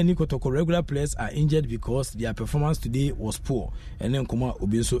how many Kotoko regular players are injured because their performance today was poor. And then Kuma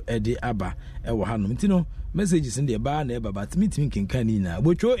Obinso Ede Abba Ewahano. You know, messages in the bar neighbor, but meeting Kinkanina.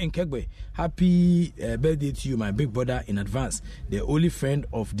 Bocho in Kegwe. Happy birthday to you, my big brother, in advance. The only friend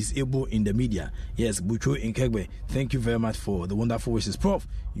of disabled in the media. Yes, Bocho in Kegwe. Thank you very much for the wonderful wishes. Prof,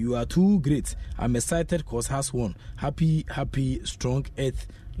 you are too great. I'm excited because has won. Happy, strong earth.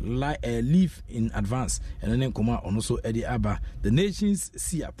 Live in advance. And then come out on also Eddie Abba. The nations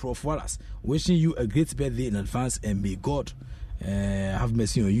see a Prof Wallace wishing you a great birthday in advance, and may God have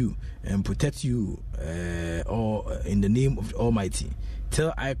mercy on you and protect you or in the name of the Almighty.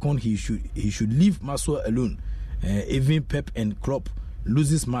 Tell Icon he should leave Maswa alone. Even Pep and Klopp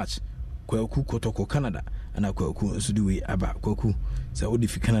loses match. Kweku Kotoko Canada and Kweku Suduwe Abba Kweku. So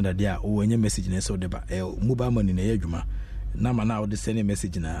if Canada there or any message in so deba mobile money na yejuma. Now the sending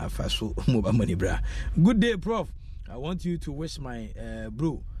message na faso mobile money bra. Good day, Prof. I want you to wish my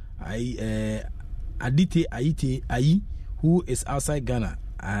bro Adite Ayi who is outside Ghana.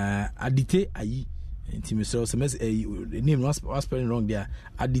 Adite Ayi. Intimisero the name was spelling wrong there.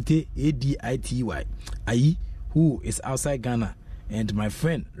 Adite Adity Ayi who is outside Ghana, and my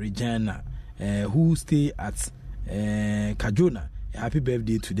friend Regina who stay at Kajona. Happy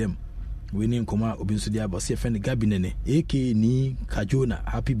birthday to them. We name Koma Obinsudia Bosia friend Gabinene, AK Ni Kajona.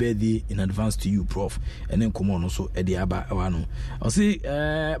 Happy birthday in advance to you, Prof. And then come on also Ediaba Awano. I'll say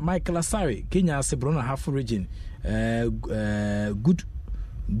Michael Asari, Kenya Sebrona half region. Good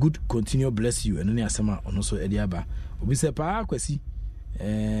continue bless you. And then Asama on also Ediaba. Obise Pa Kwesi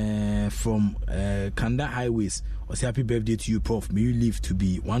from Kanda Highways. I say happy birthday to you, Prof. May you live to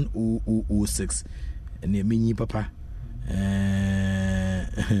be 10006. And me mini papa. Phobia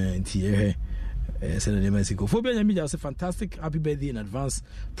Nyamija was a fantastic happy birthday in advance,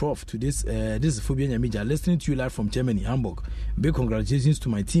 Prof. To this is Phobia Nyamija listening to you live from Germany, Hamburg. Big congratulations to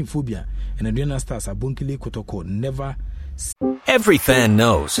my team Phobia and Adriana Stars Abunkile Kotoko. Never. Every fan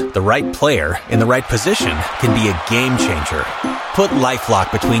knows the right player in the right position can be a game changer. Put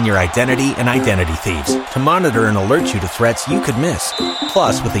LifeLock between your identity and identity thieves to monitor and alert you to threats you could miss.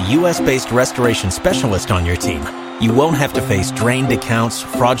 Plus, with a U.S.-based restoration specialist on your team, you won't have to face drained accounts,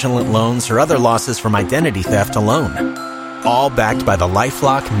 fraudulent loans, or other losses from identity theft alone. All backed by the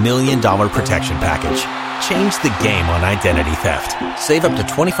LifeLock $1 Million Protection Package. Change the game on identity theft. Save up to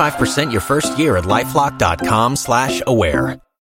 25% your first year at LifeLock.com/aware.